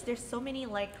 of course, there's so many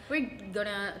like. We're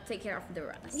gonna take care of the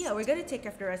rest. Yeah, we're gonna take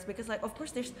care of the rest because, like, of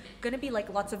course, there's gonna be like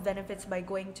lots of benefits by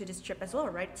going to this trip as well,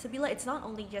 right? Sabila, it's not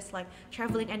only just like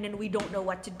traveling and then we don't know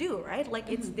what to do, right? Like,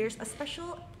 there's a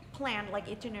special plan, like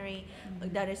itinerary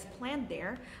that is planned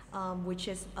there, which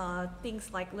is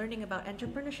things like learning about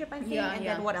entrepreneurship, I think, and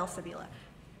then what else, Sabila?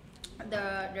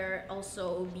 There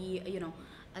also be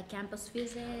a campus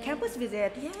visit. Campus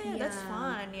visit, yeah, that's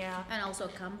fun, yeah. And also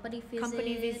company visit.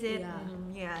 Company visit,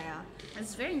 Yeah. yeah.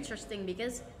 It's very interesting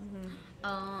because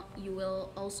you will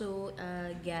also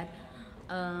get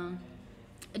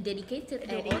a dedicated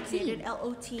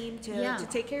LO team to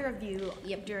take care of you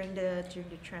during the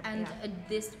trip. And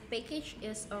this package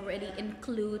is already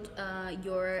include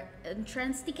your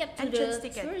entrance ticket to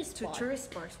tourist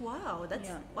spots. Wow,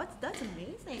 that's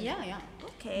amazing. Yeah.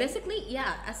 Okay. Basically,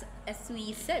 as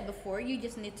we said before, you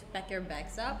just need to pack your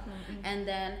bags up and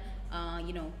then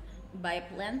buy a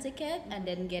plane ticket and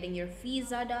then getting your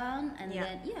visa done and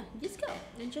then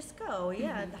just go.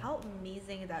 Yeah. How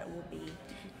amazing that will be.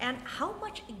 And how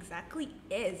much exactly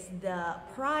is the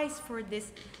price for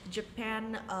this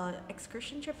Japan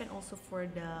excursion trip and also for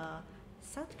the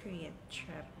South Korean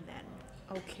trip then?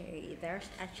 Okay, there's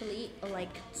actually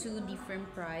like 2 different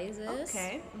prices.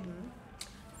 Okay.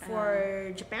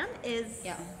 For Japan is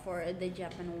for the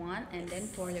Japan one and then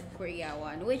for the Korea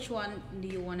one. Which one do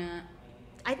you wanna?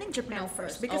 I think Japan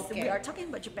first because we are talking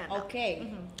about Japan now.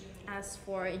 Okay. As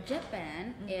for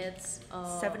Japan, it's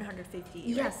 750.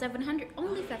 Yeah, 700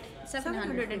 only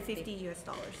 750 US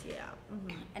dollars. Yeah.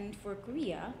 And for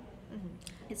Korea,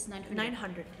 it's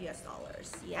 900 US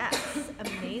dollars. Yes,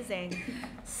 amazing.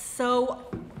 So,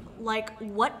 like,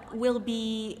 what will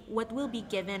be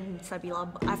given,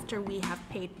 Sabila, after we have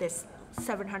paid this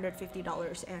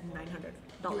 $750 and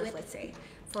 $900, let's say,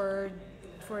 for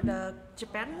the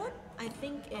Japan one? I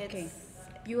think it's.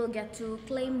 You will get to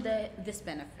claim this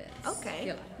benefits. Okay.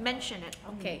 Yeah. Mention it.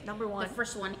 Okay. Number 1. The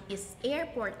first one is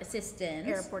airport assistance.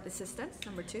 Airport assistance.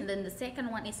 Number 2. And then the second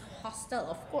one is hostel,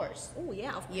 of course. Oh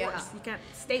yeah, of course. You can't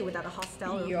stay without a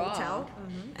hostel or hotel.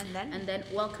 And then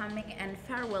welcoming and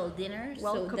farewell dinner.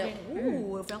 Welcoming.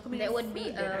 Welcoming. That would be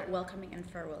a welcoming and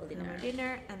farewell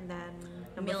dinner. And then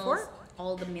number meals, 4.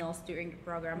 All the meals during the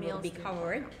program will be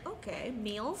covered. Okay,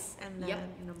 meals, and then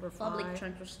number 5. Public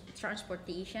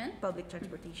transportation. Public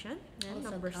transportation. And Also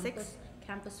number 6.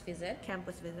 Campus visit.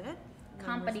 Campus visit.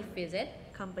 Company visit.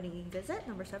 Company visit.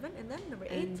 Number 7, and then number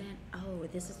 8. And then,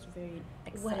 this is very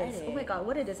What exciting. is? Oh my God!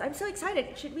 What it is? I'm so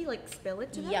excited. Should we like spill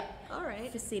it to them? Yep. All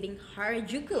right. Visiting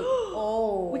Harajuku.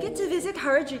 We get to visit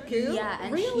Harajuku. Yeah,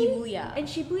 and really? Shibuya. And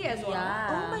Shibuya as well.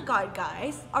 Yeah. Oh my God,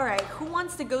 guys! All right, who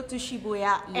wants to go to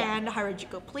Shibuya and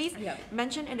Harajuku? Please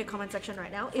mention in the comment section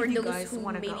right now For if you those guys who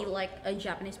want to maybe go. like a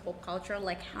Japanese pop culture,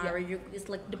 like Harajuku is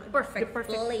like the perfect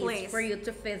place for you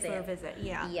to visit. For a visit,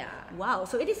 yeah. Yeah. Wow.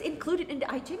 So it is included in the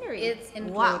itinerary. It's included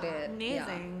included. Wow, Yeah.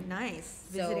 amazing, nice.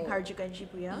 So- Visiting Harajuku and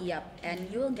Shibuya. Yep, and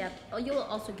you will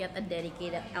also get a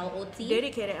dedicated LOT,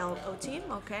 Dedicated LO team,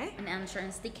 okay. an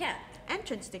entrance ticket,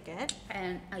 Entrance ticket.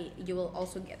 and you will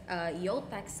also get a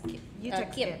Youtex kit,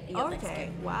 Youtex kit, kit. Youtex Okay,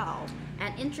 kit. wow.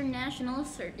 An international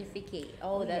certificate.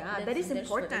 Oh, Yeah, that that's is really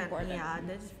important. Yeah,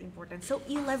 that is important. So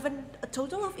a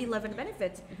total of 11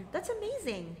 benefits. That's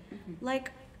amazing.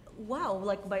 Like, wow,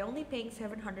 like by only paying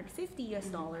 750 US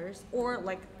dollars or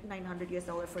like 900 US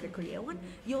dollar for the Korea one,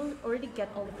 you'll already get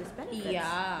all of these benefits. Yeah.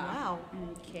 Wow.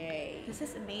 Okay. This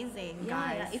is amazing, Yeah,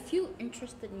 guys. if you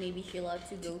interested, maybe Sheila,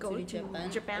 to go to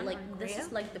Japan, or like this Korea?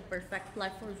 is like the perfect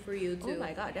platform for you to. Oh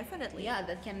my god, definitely. Yeah,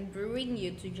 that can bring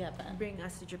you to Japan. Bring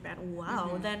us to Japan.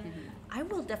 Wow, then I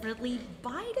will definitely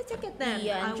buy the ticket then.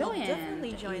 Yeah, I will join.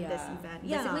 definitely join this Yeah. event.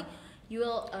 Yeah. Basically, you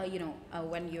will,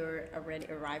 when you're already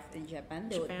arrived in Japan,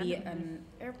 there will be an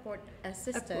airport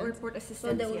assistant. Airport So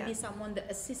assistant, there will yeah. be someone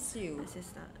that assists you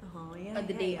Assistant. Yeah. at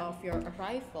the yeah, day yeah. of your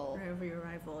arrival. Of your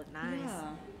arrival. Nice.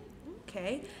 Yeah.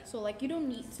 Okay. So like you don't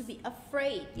need to be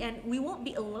afraid. And we won't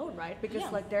be alone, right? Because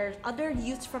Yeah. like there's other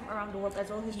youths from around the world as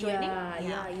well who's joining.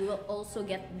 Yeah. You will also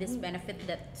get this benefit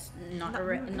that's not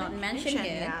Not mentioned mentioned,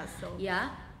 yet. yeah, so-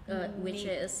 Which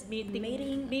Meet- is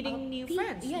meeting new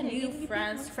friends. Yeah, new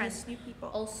friends. friends, who's new people.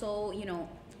 Also,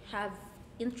 have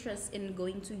interest in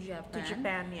going to Japan. To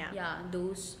Japan, yeah. Yeah,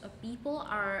 those people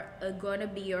are gonna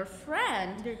be your friend.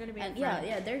 They're gonna be and your friend.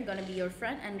 Yeah, they're gonna be your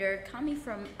friend, and they're coming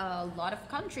from a lot of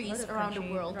countries around the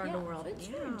world. Around Yeah, the world. so it's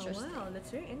Yeah, very interesting. wow, that's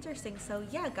very interesting. So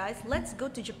yeah, guys, let's go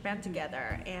to Japan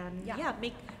together and Yeah.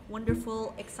 make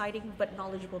wonderful, exciting but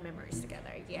knowledgeable memories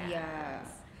together. Yeah. Yeah.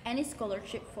 Any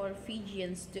scholarship for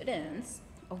Fijian students?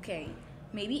 Okay.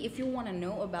 Maybe if you want to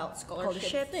know about scholarship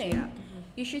Scholarships, thing, yeah.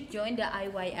 you should join the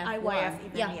IYF IYF one.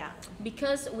 event, yeah.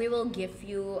 Because we will give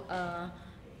you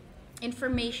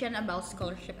information about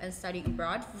scholarship and studying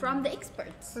abroad from the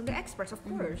experts. From the experts, of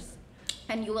course.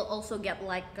 And you will also get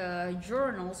like a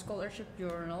journal, scholarship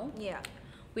journal, Yeah.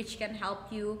 which can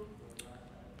help you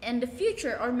in the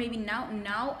future, or maybe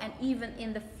now and even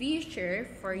in the future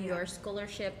for your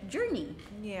scholarship journey.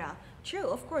 Yeah, true.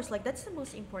 Of course, like that's the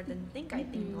most important thing. I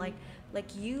think, like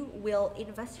you will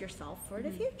invest yourself for the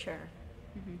future.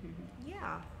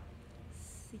 Yeah.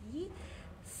 See.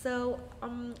 So,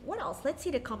 what else? Let's see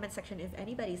the comment section if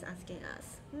anybody's asking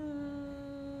us.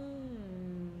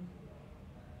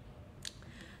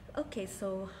 Okay,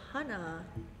 so Hannah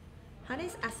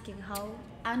is asking how.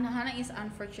 And Hannah is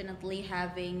unfortunately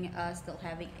still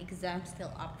having exams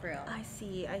till April. I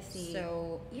see.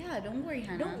 So yeah, don't worry,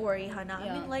 Hannah. Don't worry, Hannah. I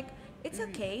Yeah. mean, like it's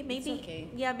okay. Maybe. okay.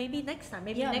 Yeah, maybe next time.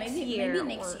 Maybe Yeah, next maybe year.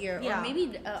 maybe next year, yeah. or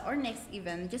maybe our next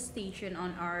event. Just stay tuned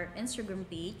on our Instagram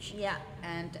page. Yeah.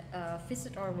 And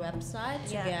visit our website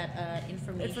to Yeah. get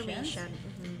information. Information.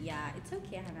 Yeah, it's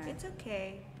okay, Hannah. It's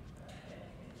okay.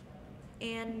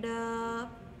 And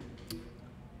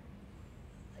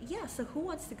yeah, so who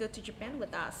wants to go to Japan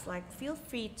with us? Like, feel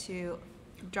free to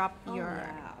drop your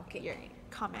your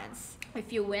comments.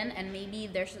 If you win and maybe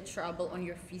there's a trouble on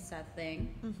your visa thing,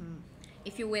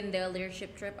 if you win the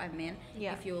leadership trip, I mean,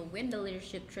 Yeah. if you win the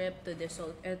leadership trip to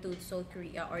South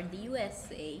Korea or the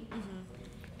USA,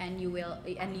 and you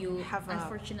Have a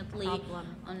unfortunately problem.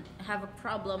 have a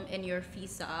problem in your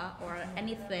visa or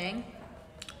anything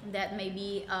that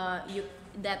maybe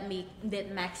that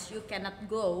makes you cannot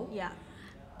go, Yeah.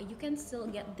 you can still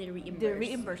get the reimbursement. The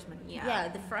reimbursement. Yeah.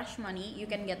 The fresh money, you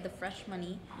can get the fresh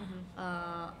money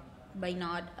by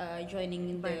not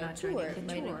joining By the not tour, joining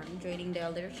the by tour. not joining the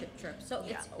leadership trip. So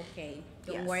Yeah. it's okay.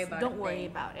 Don't Yes, worry about it. Don't worry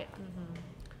about it.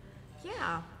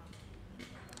 Yeah.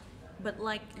 But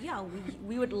like, yeah,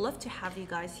 we would love to have you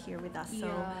guys here with us. So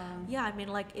Yeah. I mean,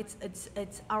 like it's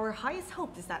our highest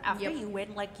hope is that after Yep. you win,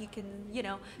 like you can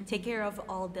take care of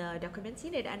all the documents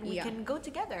needed and we Yeah. can go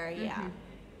together. Yeah.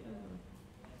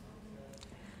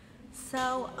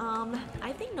 So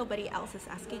I think nobody else is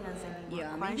asking us any more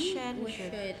Yeah, questions. maybe we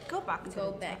should go back to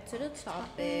go the back to the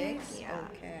topics. Yeah.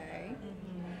 Okay.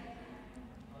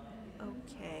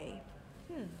 Okay.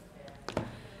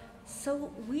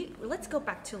 So let's go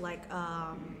back to like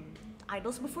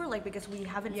idols before, like because we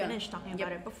haven't Yeah. finished talking Yep.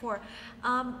 about it before.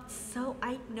 So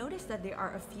I noticed that there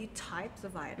are a few types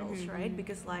of idols, right?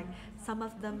 Because like some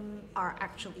of them are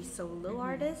actually solo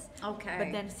artists. Okay.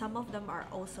 But then some of them are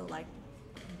also like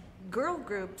girl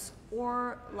groups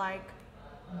or like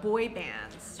boy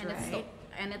bands, And right?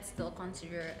 it's still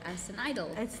considered as an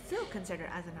idol. It's still considered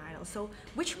as an idol. So,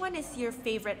 which one is your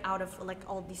favorite out of like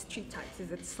all these three types?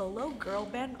 Is it solo, girl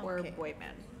band, or Okay. boy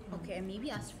band? Okay, and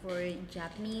maybe as for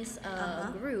Japanese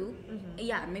Uh-huh. group,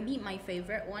 yeah, maybe my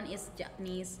favorite one is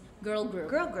Japanese girl group.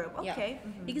 Girl group, Yeah, okay.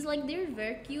 because like they're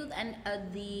very cute and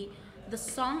the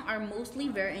song are mostly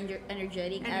very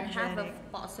energetic and have a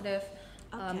Energetic. positive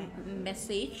Okay.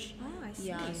 message. Oh, I see.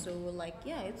 Yeah, so like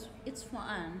yeah, it's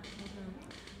fun.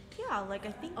 Yeah, like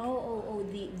I think.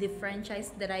 The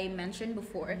franchise that I mentioned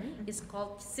before is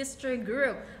called Sister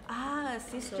Group.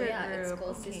 Sister So yeah, group. it's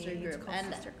called Okay, Sister it's Group, called and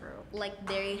sister group. like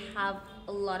they have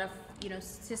a lot of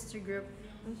sister group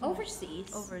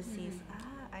overseas, Overseas.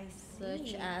 I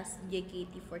such see. as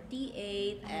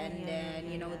JKT48, and yeah, then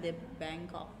yeah, yeah. the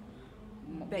Bangkok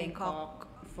Bangkok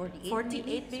 48, 48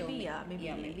 maybe. maybe, So yeah, maybe.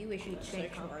 yeah, maybe we should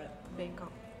search Bangkok, for it.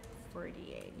 Bangkok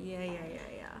 48. Yeah.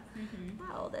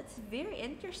 Wow, that's very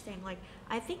interesting. Like,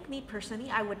 I think me personally,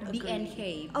 I would agree.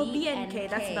 BNK, Oh, BNK,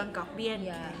 that's BNK. Bangkok. BNK,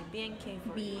 Yeah. BNK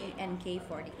 48.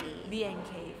 BNK48.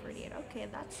 BNK 48. Okay,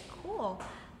 that's cool.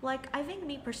 Like, I think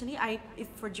me personally, if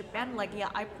for Japan, like, yeah,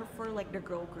 I prefer like the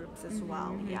girl groups as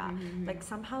well. Yeah, like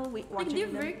somehow we Like watching they're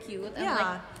them. very cute and Yeah.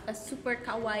 like a super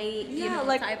kawaii, Yeah,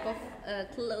 like type of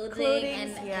clothing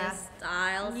clothings, and yeah.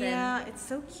 styles Yeah, it's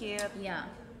so cute. and yeah.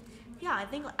 Yeah, I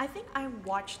think I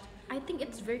watched I think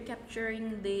it's very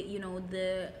capturing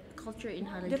the culture in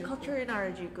Harajuku. the culture in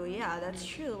Harajuku. Yeah, that's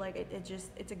true. Like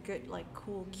it's a good, like,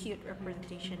 cool, cute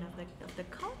representation of the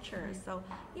culture. So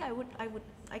yeah,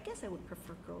 I guess I would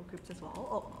prefer girl groups as well.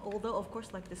 Although of course,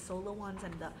 like the solo ones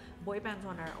and the boy bands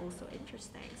one are also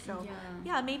interesting. So Yeah.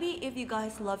 yeah, maybe if you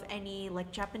guys love any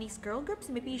like Japanese girl groups,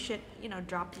 maybe you should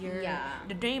drop Yeah.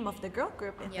 the name of the girl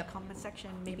group in Yep. the comment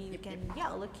section. Maybe you Yep, can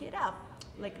look it up.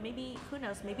 Like maybe who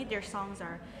knows? Maybe their songs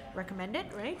are recommended,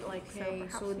 right? Like Okay,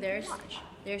 perhaps so you can there's watch.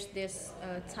 this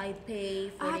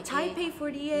Taipei 48. Taipei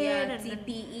 48 Yeah, and then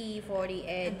TPE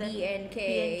 48, and then BNK,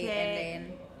 BNK, and then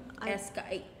I-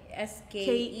 SKE,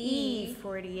 KE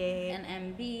 48. and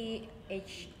MB,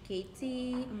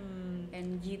 HKT,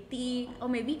 and GT. Oh,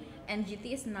 maybe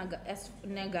NGT is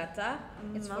Nagata.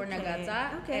 It's for Okay,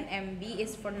 Nagata. okay. And MB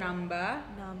is for Namba.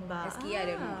 Namba. SKE, I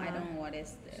don't know. I don't know what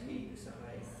is this.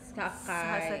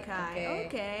 Sakai. Sakai.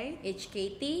 Okay.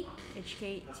 HKT.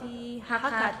 HKT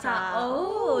Hakata.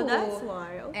 Oh, that's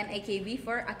why. Okay. And AKB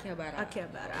for Akihabara.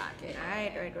 Akihabara. Okay.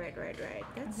 Right.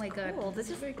 That's Oh my god. cool. This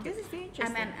is very interesting.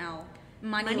 MNL.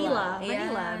 Manila.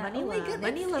 Yeah. Oh my god,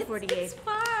 Manila 48. It's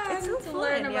fun It's so to fun,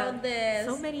 learn yeah. about this.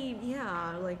 So many,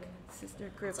 like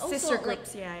sister groups. It's also, Sister like,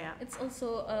 groups, yeah. It's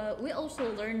also we also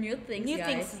learn new things. New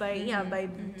guys. things by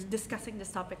discussing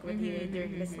this topic with you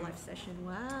during this live session.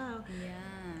 Wow. Yeah.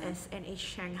 SNH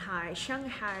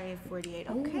Shanghai 48.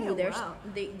 Oh, Okay, there's wow.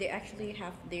 they actually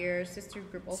have their sister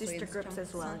group also. Sister in groups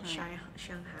as well. Shanghai.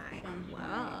 Shanghai. Shanghai.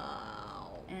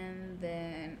 Wow. And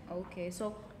then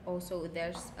so also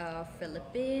there's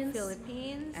Philippines,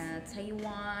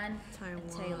 Taiwan,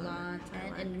 Thailand, and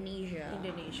Indonesia.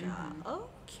 Indonesia.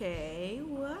 Okay.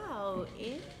 Wow.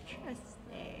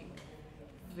 Interesting.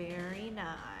 Very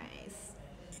nice.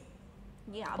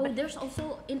 Yeah. Oh, But there's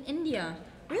also in India.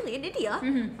 really, in India?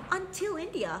 Until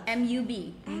India?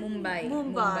 MUB,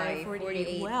 Mumbai 48.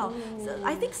 48. Wow. So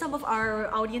I think some of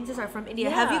our audiences are from India.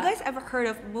 Yeah. Have you guys ever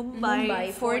heard of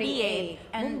Mumbai 48?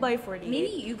 And Mumbai 48.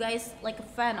 Maybe you guys like a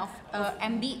fan of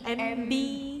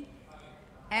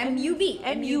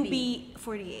MUB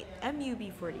 48.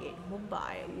 MUB 48.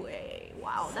 Mumbai way.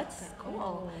 Wow, that's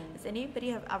cool. Does anybody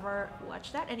have ever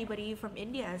watched that? Anybody from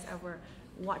India has ever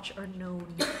watched or known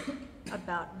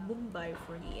about Mumbai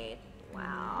 48?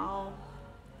 Wow.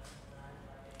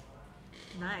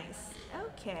 Nice.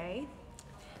 Okay.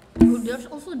 Oh, there's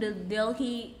also the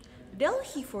Delhi.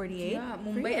 Delhi 48. Yeah,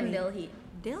 Mumbai and Really? Delhi.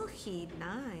 Delhi,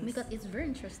 nice. Because it's very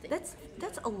interesting.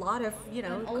 That's a lot of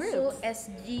and groups. also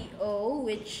SGO,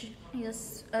 which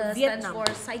is stands Vietnam. for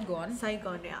Saigon.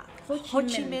 Saigon, yeah. Ho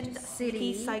Chi Minh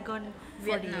City, City, Saigon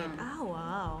 48. Vietnam. Oh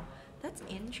wow, that's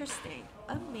interesting.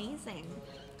 Amazing.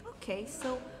 Okay,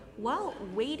 so while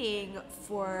waiting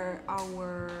for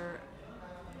our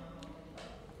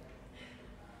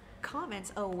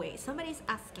comments, oh wait, somebody's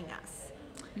asking us.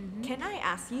 Can I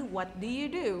ask you, what do you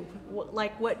do?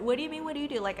 What do you mean? What do you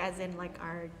do? Like, as in, like,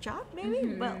 our job,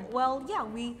 maybe? Well, yeah,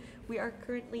 we are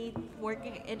currently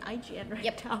working in IGN right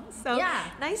Yep. now. So Yeah.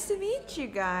 nice to meet you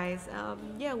guys.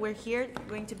 Yeah, we're here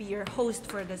going to be your host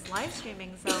for this live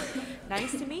streaming. So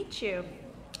nice to meet you.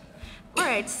 All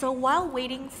right. So while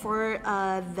waiting for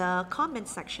the comment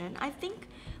section, I think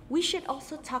we should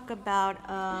also talk about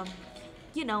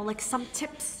like some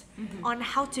tips on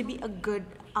how to be a good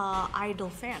idol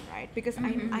fan, right? Because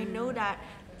I know that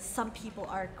some people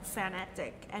are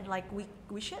fanatic, and like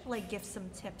we should like give some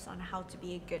tips on how to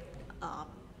be a good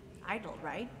idol,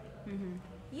 right?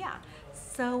 Yeah.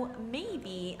 So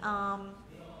maybe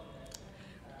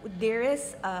there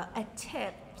is a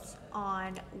tips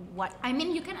on what I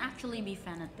mean, you can actually be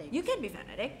fanatic, you can be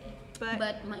fanatic,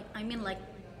 but I mean, like,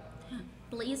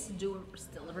 please do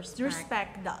still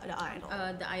respect the idol.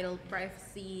 the idol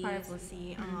privacy.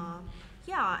 Privacy.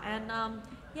 Yeah, and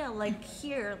yeah, like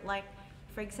here, like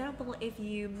for example, if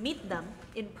you meet them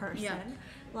in person,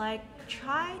 like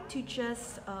try to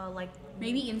just like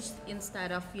Maybe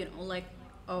instead of like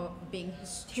being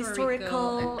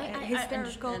historical and and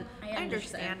hysterical. I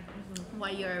understand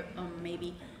why you're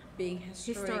maybe being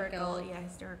Historical, yeah,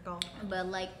 historical. but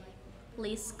like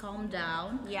please calm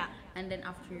down. Yeah. And then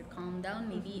after you calm down,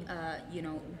 maybe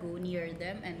go near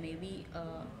them and maybe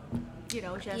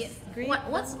Just yeah, greet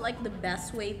what's like the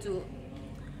best way to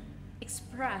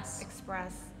express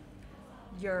express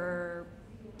your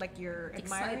your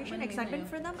admiration, excitement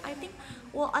for them. I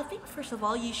think first of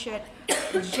all you should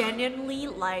genuinely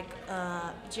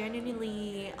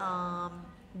genuinely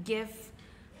give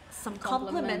some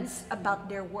compliments about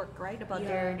their work, right? About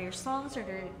their songs or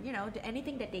their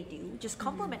anything that they do. Just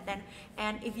compliment them.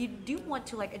 And if you do want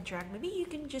to like interact, maybe you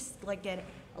can just like get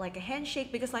like a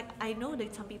handshake, because like I know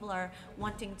that some people are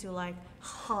wanting to like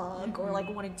hug or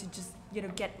like wanting to just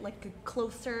get like a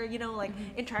closer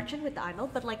interaction with the idol,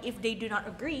 but like if they do not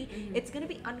agree, it's gonna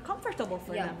be uncomfortable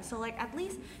for them. So like at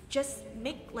least just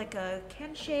make like a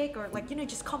handshake or like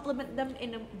just compliment them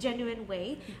in a genuine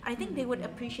way. I think they would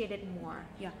appreciate it more.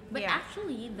 But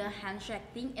actually the handshake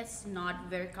thing is not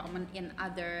very common in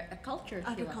other cultures.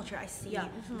 Other culture, I see.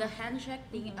 The handshake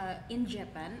thing in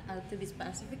Japan, to be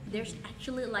specific, there's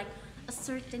actually like a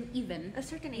certain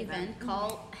event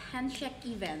called handshake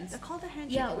events. They're called a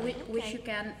handshake. Yeah, which you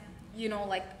can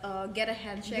get a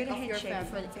handshake of your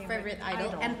favorite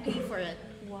idol and pay for it.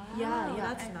 Wow, Yeah,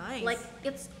 that's and, nice. like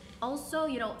it's also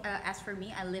as for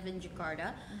me, I live in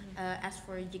Jakarta. As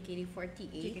for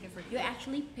JKT48, you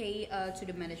actually pay to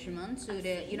the management, so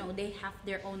they have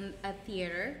their own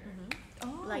theater.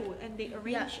 Oh, like, and they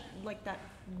arrange like that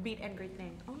meet and greet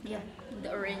thing. Okay. Yeah, the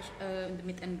arrange the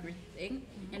meet and greet thing,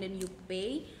 and then you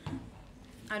pay.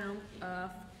 I don't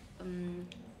know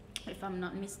if I'm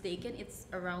not mistaken, it's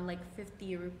around like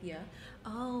 50 rupiah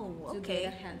Oh, to okay.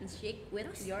 get a handshake with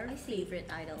your I see. favorite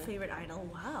idol. Favorite idol.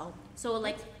 Wow. So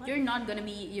like That's fun. you're not gonna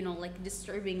be like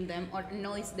disturbing them or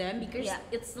annoys them, because Yeah.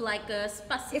 it's like a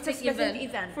specific, It's a specific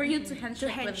event for you to To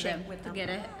handshake, handshake with them, to get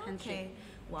a handshake. Okay.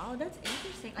 Wow, that's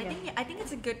interesting. Yeah. I think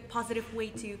it's a good positive way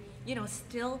to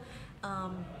still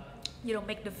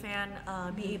make the fan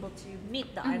be able to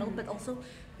meet the idol, but also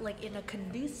like in a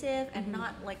conducive and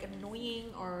not like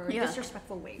annoying or Yeah.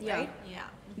 disrespectful way, Yeah. right? Yeah.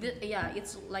 Yeah,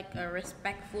 it's like a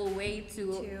respectful way to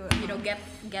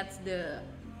gets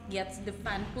the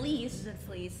fan pleased.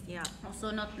 Please, yeah.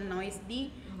 Also not annoys the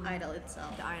idol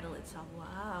itself. The idol itself.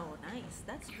 Wow, nice.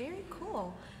 That's very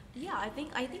cool. Yeah, I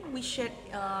think we should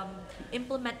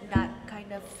implement that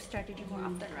kind of strategy more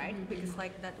often, right? Because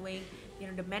like that way,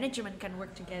 the management can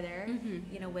work together,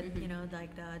 with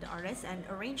like the artists and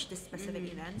arrange this specific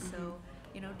event, so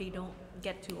they don't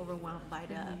get too overwhelmed by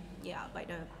the by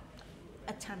the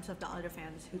attempts of the other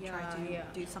fans who try to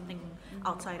do something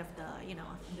outside of the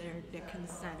their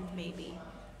consent maybe.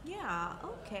 Yeah.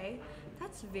 Okay.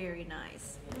 That's very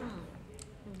nice.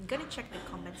 I'm gonna check the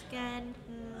comments again.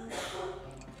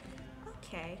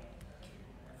 Okay.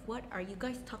 What are you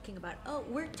guys talking about? Oh,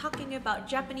 we're talking about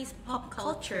Japanese pop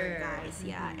culture, guys.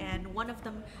 Yeah, and one of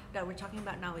them that we're talking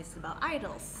about now is about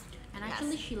idols. And Yes.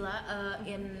 actually, Sheila,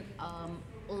 in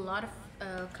a lot of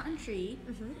country,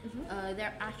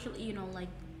 they're actually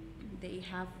like they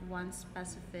have one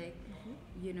specific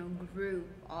group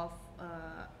of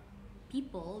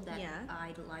people that Yeah.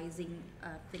 idolizing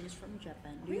things from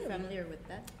Japan. Are you Really? familiar with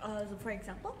that? So for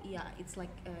example? Yeah, it's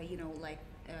like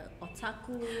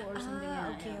otaku or something.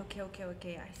 Ah, Yeah,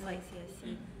 okay. I see, Like, I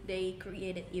see. they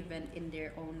created event in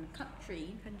their own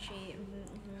country, Country,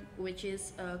 which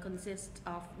is consists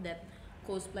of that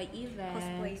cosplay event,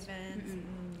 cosplay events.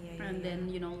 Yeah, and yeah.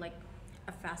 then like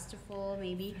a festival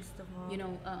maybe. Festival.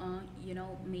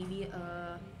 Maybe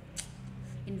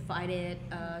invited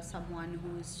someone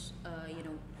who's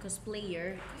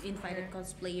cosplayer, invited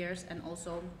cosplayers, and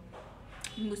also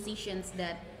musicians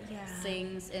that Yeah.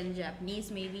 sings in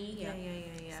Japanese maybe.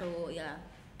 Yeah. So yeah,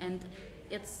 and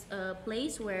it's a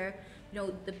place where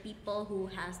the people who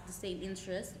has the same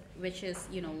interest, which is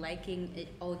liking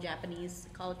all Japanese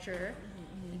culture,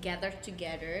 gather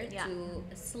together Yeah. to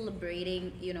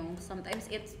celebrating. Sometimes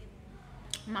it's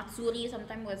Matsuri,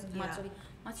 sometimes was Yeah. Matsuri.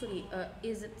 Matsuri,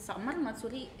 is it summer?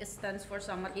 Matsuri, it stands for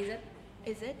summer, is it?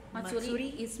 Is it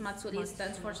Matsuri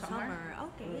stands for summer.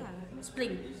 Okay, yeah.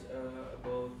 Spring. Is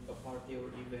about a party or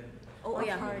event. Oh, Oh, a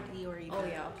yeah. party or event. Oh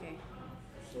yeah, okay.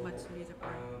 So Matsuri is a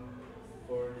party.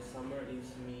 for the summer is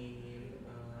mean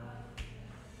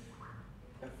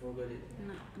I forgot it.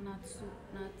 Natsu.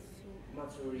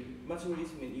 Matsuri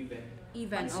is mean event.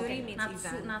 Event. Matsuri Okay. means Natsu.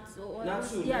 event. Natsu.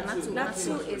 Natsu. Yeah, Natsu. Natsu.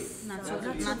 Natsu is Natsu.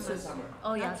 Natsu is summer.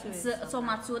 Oh yeah. Natsu is So summer.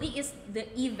 Matsuri is the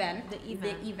event. The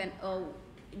event.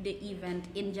 The event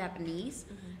in Japanese,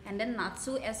 and then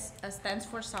Natsu stands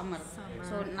for summer. Summer.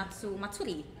 So Natsu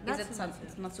Matsuri. Is it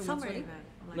Natsu Summer Matsuri? event.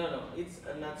 like- No, it's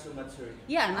a Natsu Matsuri.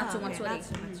 Yeah, Natsu okay, Matsuri.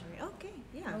 Natsu Matsuri. Okay,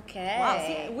 yeah. Okay. Wow,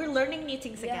 see, we're learning new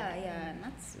things Yeah, again. yeah,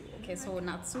 Natsu. Okay, so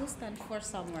Natsu stands for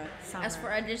summer. Summer. As for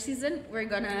other season, we're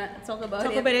gonna talk about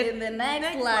Talk it about it in the next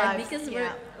next live lives, because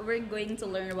yeah. we're going to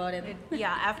learn about it.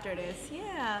 Yeah, after this.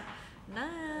 Yeah,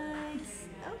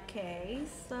 nice. Okay,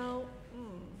 so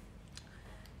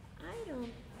I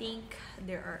don't think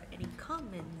there are any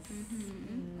comments.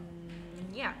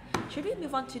 Yeah, should we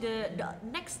move on to the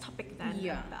next topic then?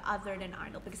 Yeah. Other than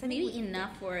idol, because I think Maybe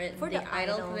enough for for the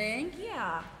idol thing.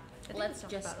 Yeah. I think Let's we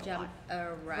talked just about a jump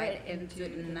lot. right into the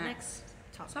next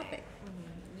topic.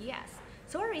 Yes.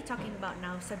 So what are we talking about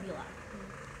now, Sabila?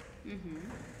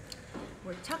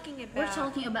 We're talking about We're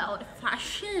talking about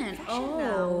fashion. fashion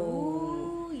now.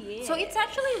 Ooh, yeah. So it's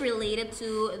actually related to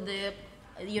the,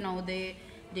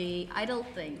 the idol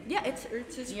thing. yeah, it's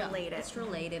just Yeah, related. It's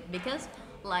related because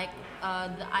like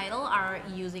the idol are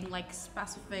using like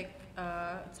specific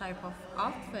type of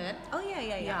outfit. Oh yeah.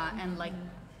 Yeah, and like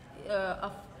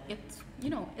it's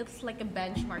it's like a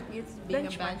benchmark. It's being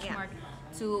Benchmark, a yeah. benchmark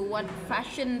to what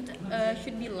fashion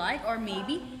should be like, or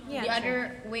maybe Yeah, the sure. other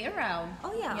way around.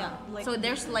 Oh, yeah, like so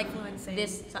there's like influencing.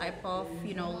 this type of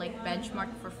like benchmark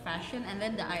for fashion, and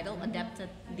then the idol adapted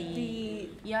the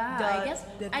I guess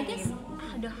the I guess theme.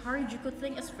 the Harajuku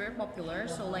thing is very popular.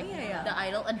 So like Yeah. the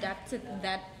idol adapted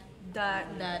that that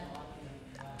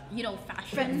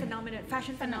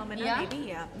fashion phenomenon, yeah, maybe,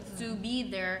 yeah. to be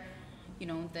their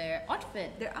their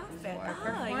outfit. Their outfit. for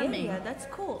Ah, performing. yeah, that's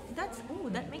cool. That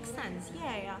makes sense.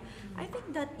 Yeah. I think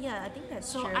that's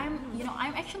So true.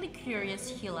 I'm actually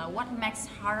curious, Hila, what makes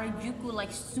Harajuku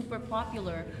like super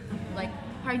popular? Like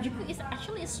Harajuku is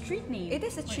actually a street name. It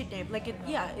is a street name. Like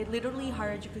it literally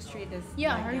Harajuku Street is.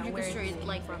 Yeah, like, Harajuku where it's Street,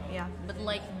 like from. Yeah. But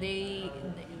like the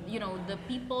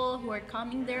people who are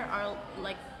coming there are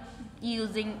like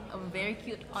using a very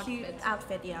cute Cute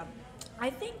outfit. outfit. Yeah. I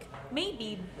think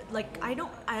maybe like I don't.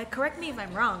 Correct me if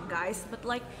I'm wrong, guys. But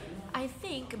like I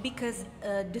think because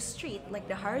the street, like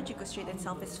the Harajuku Street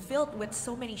itself, is filled with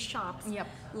so many shops. Yep.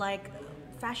 Like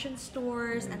fashion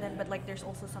stores, and then but like there's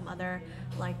also some other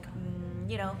like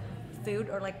food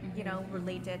or like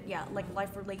related like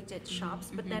life related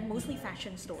shops, but then mostly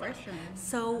fashion stores. Fashion.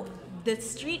 So the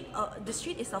street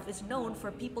itself is known for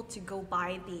people to go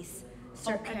buy these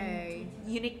certain Okay.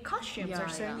 unique costumes or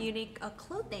Yeah, certain yeah. unique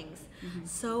clothings.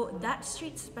 So that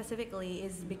street specifically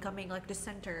is becoming like the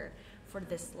center for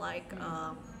this like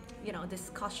this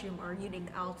costume or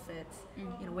unique outfits.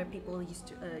 Where people used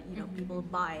to people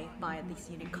buy these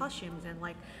unique costumes, and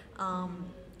like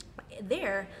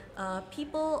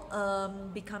people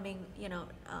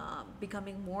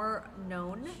becoming more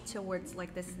known towards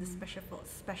like this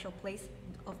special place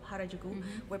of Harajuku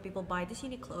where people buy these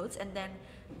unique clothes,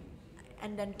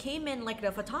 and then came in like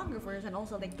the photographers and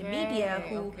also like the media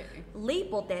who Okay.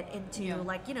 labeled it into Yeah.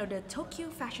 like the Tokyo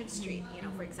fashion street,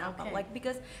 for example. Okay. like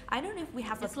because I don't know if we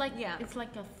have It's like yeah it's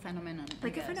like a phenomenon. I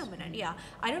like a guess. phenomenon, yeah.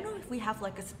 I don't know if we have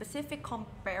like a specific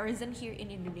comparison here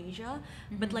in Indonesia,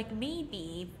 but like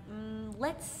maybe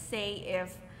let's say if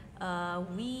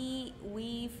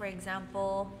we for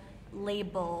example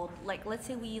labeled, like let's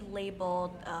say we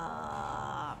labeled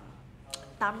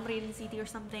Tamrin City or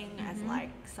something as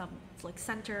like some like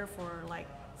center for like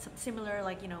some similar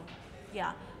like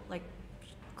like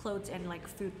clothes and like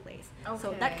food place.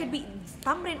 So that could be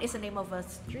Tamrin is the name of a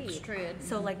street.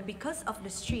 So like because of the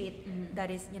street that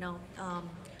is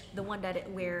the one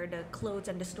where the clothes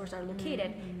and the stores are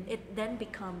located, it then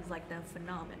becomes like the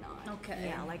phenomenon. Okay.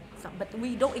 Yeah, like but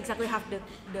we don't exactly have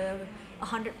the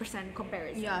 100%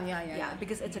 comparison. Yeah.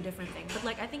 Because it's a different thing. But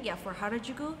like I think for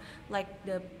Harajuku, like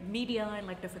the media and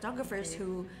like the photographers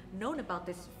who known about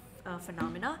this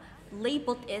phenomena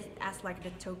labeled it as like the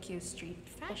Tokyo street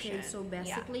fashion. Okay, so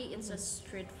basically it's a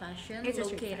street fashion It's a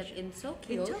street located fashion. in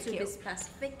Tokyo, In to Tokyo. be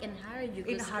specific in Harajuku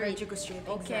In Street. Harajuku Street.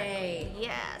 Okay. Exactly.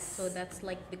 Yes. So that's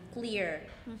like the clear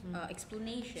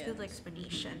explanation. Good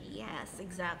explanation. Yes,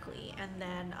 exactly. And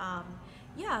then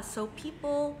yeah, so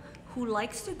people who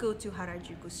likes to go to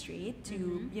Harajuku Street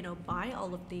to buy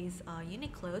all of these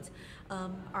unique clothes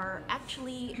are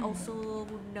actually also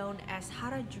known as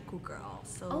Harajuku girls.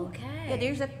 So yeah,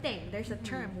 Okay. there's a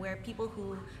term where people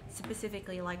who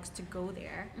specifically likes to go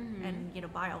there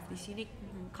and buy all of these unique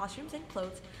costumes and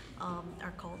clothes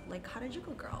are called like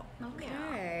Harajuku girl.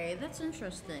 Okay, that's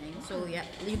interesting. So yeah,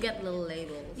 you get little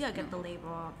labels. Yeah, get the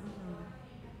label.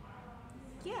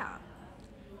 Yeah,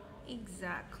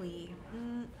 exactly.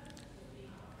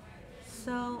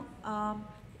 So,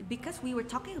 because we were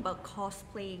talking about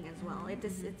cosplaying as well, it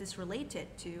is related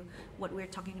to what we're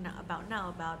talking about now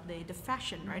about the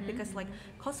fashion, right? Because like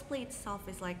cosplay itself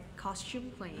is like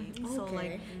costume playing. So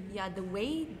like Okay. yeah, the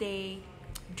way they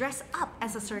dress up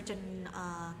as a certain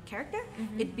character,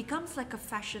 it becomes like a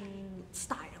fashion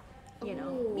style.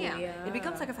 Oh, Yeah, yeah. it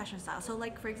becomes like a fashion style. So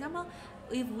like for example,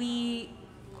 if we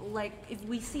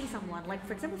see someone, like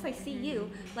for example if I see you,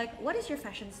 like what is your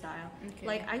fashion style? Okay.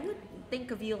 Like I would think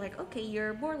of you like, okay,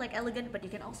 you're more like elegant but you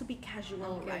can also be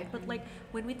casual, Okay. right? But like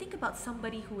when we think about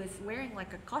somebody who is wearing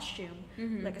like a costume,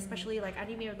 like especially like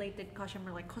anime related costume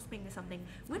or like cosplaying or something,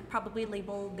 we'd probably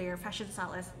label their fashion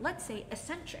style as, let's say,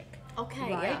 eccentric.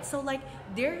 Okay, Right? yeah. So like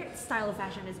their style of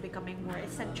fashion is becoming more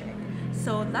eccentric.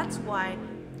 So that's why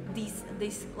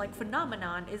this like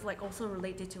phenomenon is like also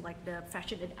related to like the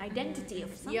fashion and identity of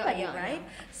somebody, Yeah, yeah, right?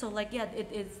 yeah. So like yeah,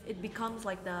 it becomes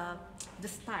like the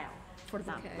style for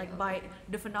them. Okay, Like by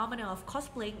the phenomena of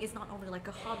cosplaying is not only like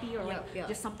a hobby or like Yeah.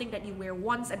 just something that you wear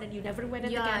once and then you never wear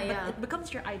it Yeah, again, yeah. but it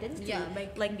becomes your identity. Yeah,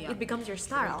 like, yeah. It becomes your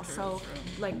style. True, So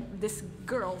true. like these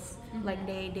girls, like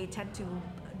they tend to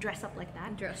dress up like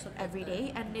that Dress up like every that.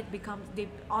 day, and they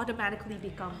automatically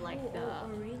become like the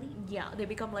really? yeah, they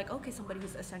become like, okay, somebody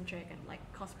who's eccentric and like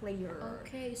cosplayer.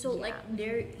 Okay, so like Yeah.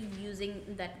 they're using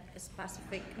that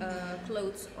specific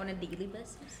clothes on a daily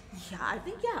basis. Yeah, I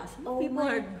think yeah, some Oh people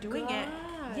my are doing it.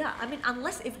 God. Yeah, I mean,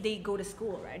 unless if they go to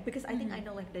school, right? Because I think I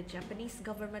know like the Japanese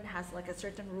government has like a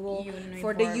certain rule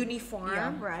for the uniform,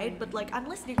 Yeah. right? But like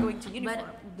unless they're going to uniform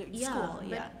the school, but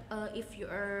yeah. if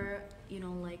you're,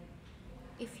 like,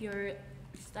 if you're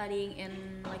studying in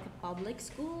like a public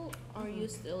school, are you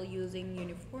still using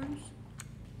uniforms?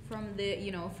 From the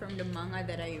from the manga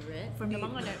that I read. From the do you-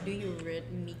 manga that- do you read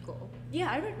Miko? Yeah,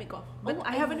 I read Miko, but Oh,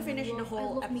 I haven't finished the love- whole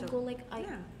I love episode. Miko. Like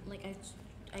Yeah.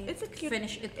 I It's a cute.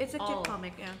 finished it. It's a cute all.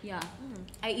 comic, yeah. Yeah,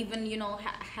 I even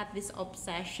had this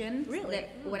obsession Really? that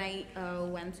when I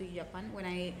went to Japan, when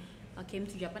I came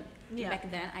to Japan Yeah. back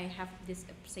then, I have these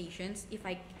obsessions. If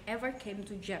I ever came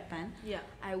to Japan, Yeah.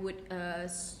 I would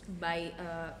buy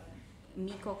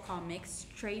Miko comics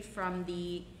straight from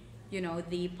the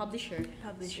the publisher.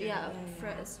 Publisher, Yeah,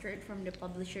 yeah. straight from the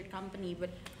publisher company. But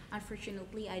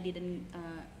unfortunately, I didn't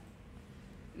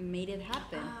made it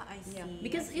happen. I Yeah, see,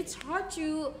 because I see. it's hard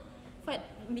to find,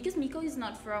 because Miko is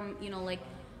not from like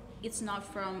it's not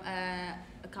from a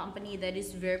company that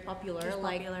is very popular, Just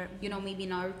like popular. maybe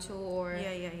Naruto or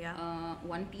Yeah.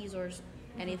 One Piece or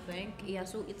anything. Yeah,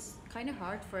 so it's kind of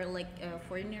hard for like a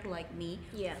foreigner like me,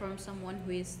 Yeah. from someone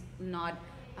who is not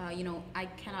I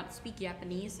cannot speak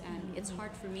Japanese, and it's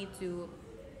hard for me to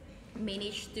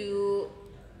manage to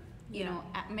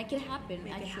make it happen.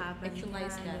 Make it happen.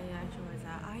 Actualize Yeah, that. yeah, actualize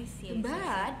that. I see.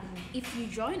 But if you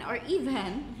join our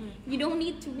event, you don't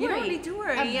need to worry. You don't need to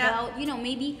worry, about yeah.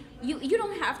 maybe you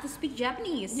don't have to speak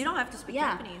Japanese. You don't have to speak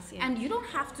Japanese, yeah. And you don't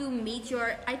have to make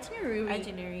your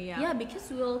itinerary. Yeah. Yeah, because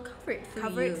we'll cover it for you.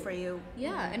 Cover it for you.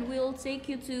 Yeah, and we'll take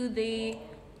you to the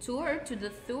tour, To the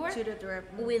tour.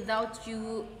 without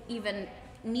you even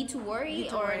need to worry Need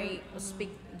to or worry. speak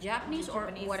Japanese or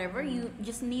Japanese. whatever. You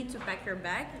just need to pack your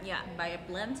bag, Yeah. buy a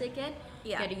plane ticket,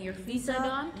 Yeah. getting your visa Visa.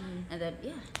 done, and then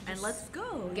And just let's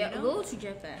go. go to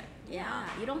Japan. Yeah.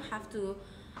 Yeah. You don't have to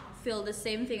feel the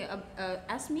same thing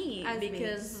as me As me.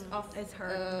 because of It's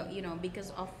her. because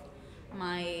of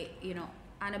my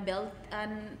Annabelle,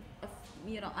 and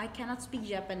I cannot speak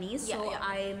Japanese, Yeah, so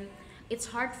yeah. it's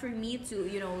hard for me to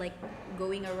like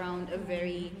going around a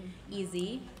very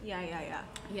easy. Yeah.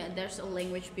 Yeah, there's a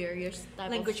language barriers type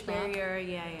Language of stuff. barrier.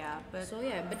 Yeah. But So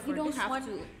yeah, but for you don't this have one,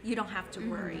 to. You don't have to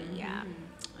worry. Yeah.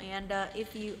 And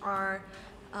if you are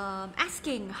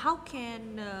asking how can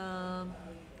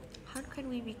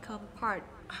we become part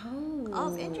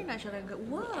of international language?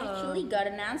 Whoa. Actually got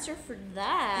an answer for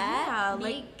that. Yeah,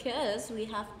 like- because we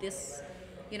have this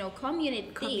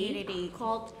community Community.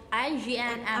 called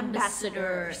IGN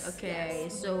Ambassadors. ambassadors. Okay,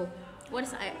 Yes. so What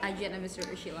is IGN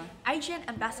Ambassador, Sheila? IGN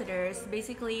ambassadors,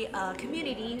 basically a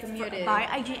community Community. by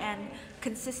IGN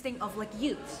consisting of like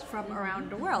youths from around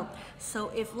the world.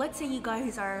 So if let's say you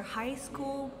guys are high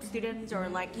school students or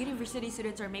like university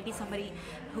students or maybe somebody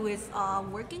who is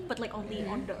working but like only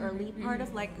on the early part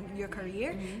of like your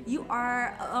career, you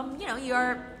are you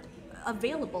are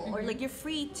available or like you're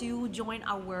free to join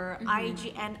our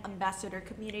IGN ambassador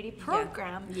community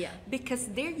program Yeah. because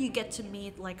there you get to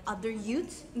meet like other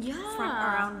youths Yeah. from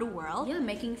around the world. Yeah,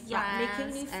 making friends. Yeah, making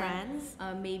new and, friends.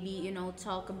 maybe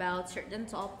talk about certain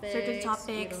topics.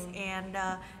 And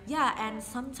and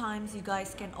sometimes you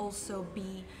guys can also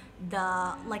be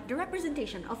the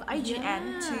representation of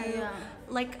IGN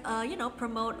to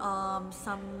promote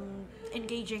some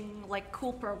engaging like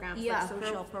cool programs like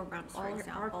social programs for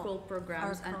example. Our cool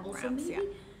programs, Our and also programs, maybe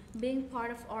being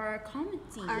part of our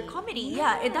committee. Our comedy,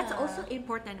 that's also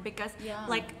important because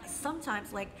like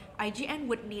sometimes like IGN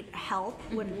would need help,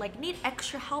 would like need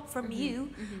extra help from you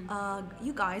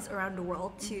guys around the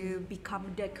world to become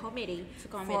the committee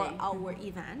for our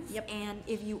events. Yep. And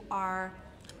if you are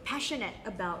passionate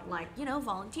about like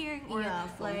volunteering or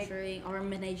volunteering or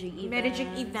managing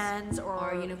events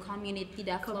or community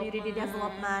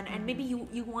development and maybe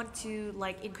you want to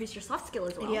like increase your soft skill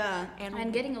as well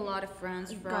and getting a lot of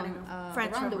friends from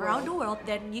around the world,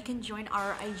 then you can join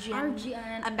our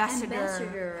IGN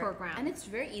ambassador program. And it's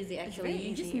very easy actually. very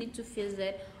You just easy. need to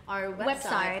visit our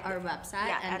Website.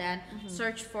 website and then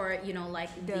search for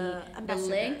the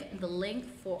ambassador. link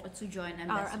for to join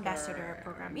Our ambassador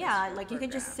program. Like you can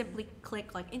just simply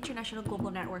click like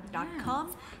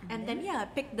internationalglobalnetwork.com and then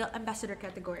pick the ambassador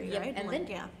category, right? And like,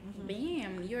 then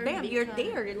bam, you're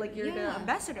there, like you're the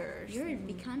ambassadors. You're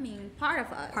becoming part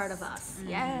of us.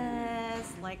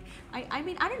 Yes. Like I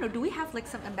mean I don't know, do we have like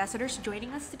some ambassadors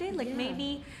joining us today? Like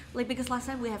maybe like because last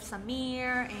time we have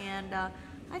Samir and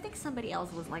I think somebody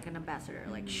else was like an ambassador,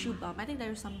 like Shubham. I think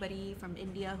there's somebody from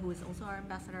India who is also our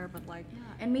ambassador, but like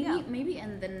and maybe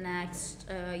in the next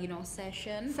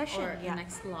session or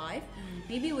next live,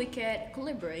 maybe we could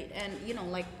collaborate and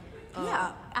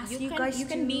ask you can, guys you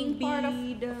to can be part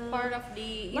of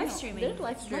the the live streaming. the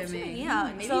live streaming.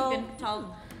 Maybe so you can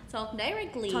talk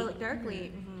directly.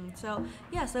 So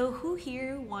who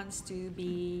here wants to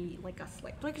be like us?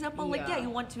 Like for example, you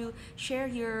want to share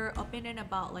your opinion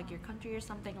about like your country or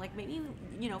something. Like maybe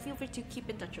feel free to keep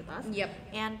in touch with us. Yep.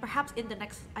 And perhaps in the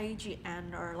next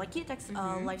IGN or like Youtex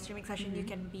live streaming session, you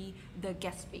can be the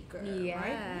guest speaker. Yeah.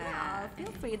 Right? Yeah.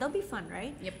 Feel free. That'll be fun,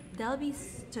 right? Yep. That'll be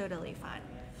totally fun.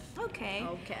 Okay.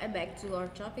 Back to our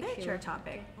topic. Back to Sheila. our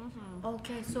topic.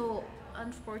 Okay, so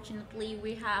unfortunately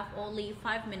we have only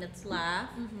 5 minutes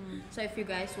left. So if you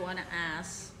guys wanna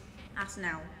ask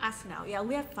now. Ask now. Yeah,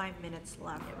 we have 5 minutes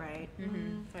left, right?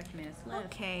 5 minutes left.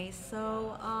 Okay,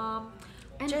 so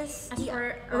And just as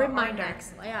for a reminder.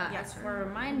 As for a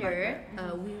reminder,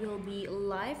 we will be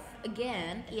live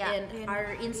again in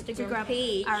our Instagram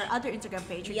page. Our other Instagram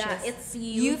page, which is it's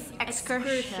Youth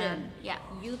Excursion.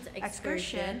 Youth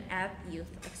Excursion at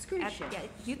Youth Excursion.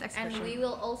 Youth Excursion. And we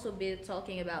will also be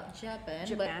talking about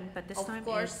Japan, but this of time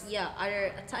course,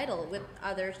 other title with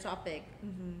other topic.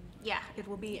 It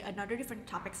will be another different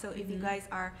topic. So if you guys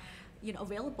are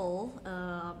available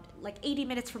like 80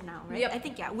 minutes from now, right? Yep. I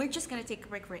think we're just gonna take a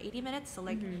break for 80 minutes. So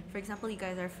like for example, you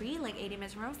guys are free like 80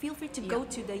 minutes from now, feel free to go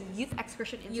to the Youth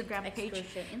Excursion Instagram page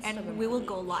and we will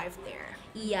go live there.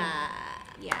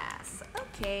 Yes.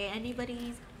 Okay,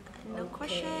 anybody's no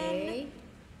question?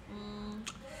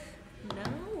 No.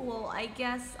 Well, I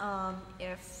guess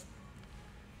if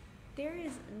there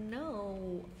is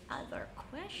no other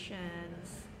questions,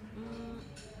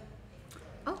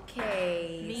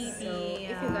 okay, maybe so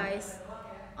if you guys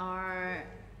are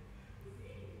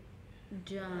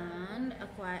done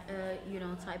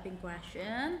typing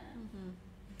question,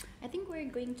 I think we're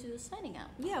going to signing out.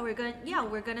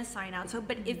 We're gonna sign out. So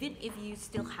but even if you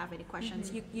still have any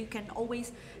questions, you can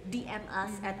always DM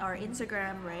us at our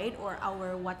Instagram, right, or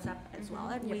our WhatsApp as well,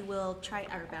 and we will try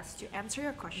our best to answer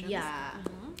your questions.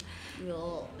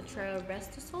 We'll try our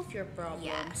best to solve your problem.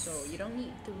 Yes. So you don't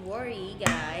need to worry,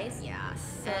 guys.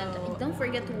 So And don't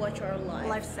forget to watch our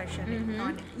live session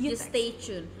on Just Youtex. stay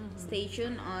tuned. Stay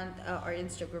tuned on our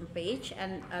Instagram page.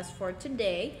 And as for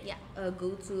today,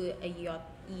 go to a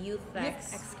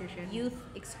Youtex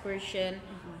Excursion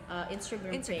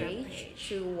Instagram page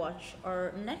to watch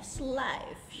our next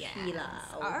live. Sheila.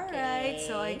 Alright,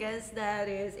 so I guess that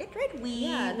is it, right?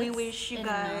 We wish you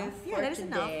guys that is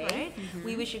enough, right?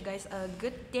 We wish you guys a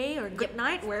good day or good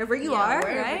night wherever you are,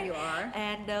 wherever right? you are.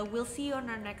 And we'll see you on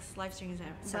our next live stream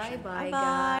session. Bye-bye,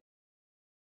 Bye-bye.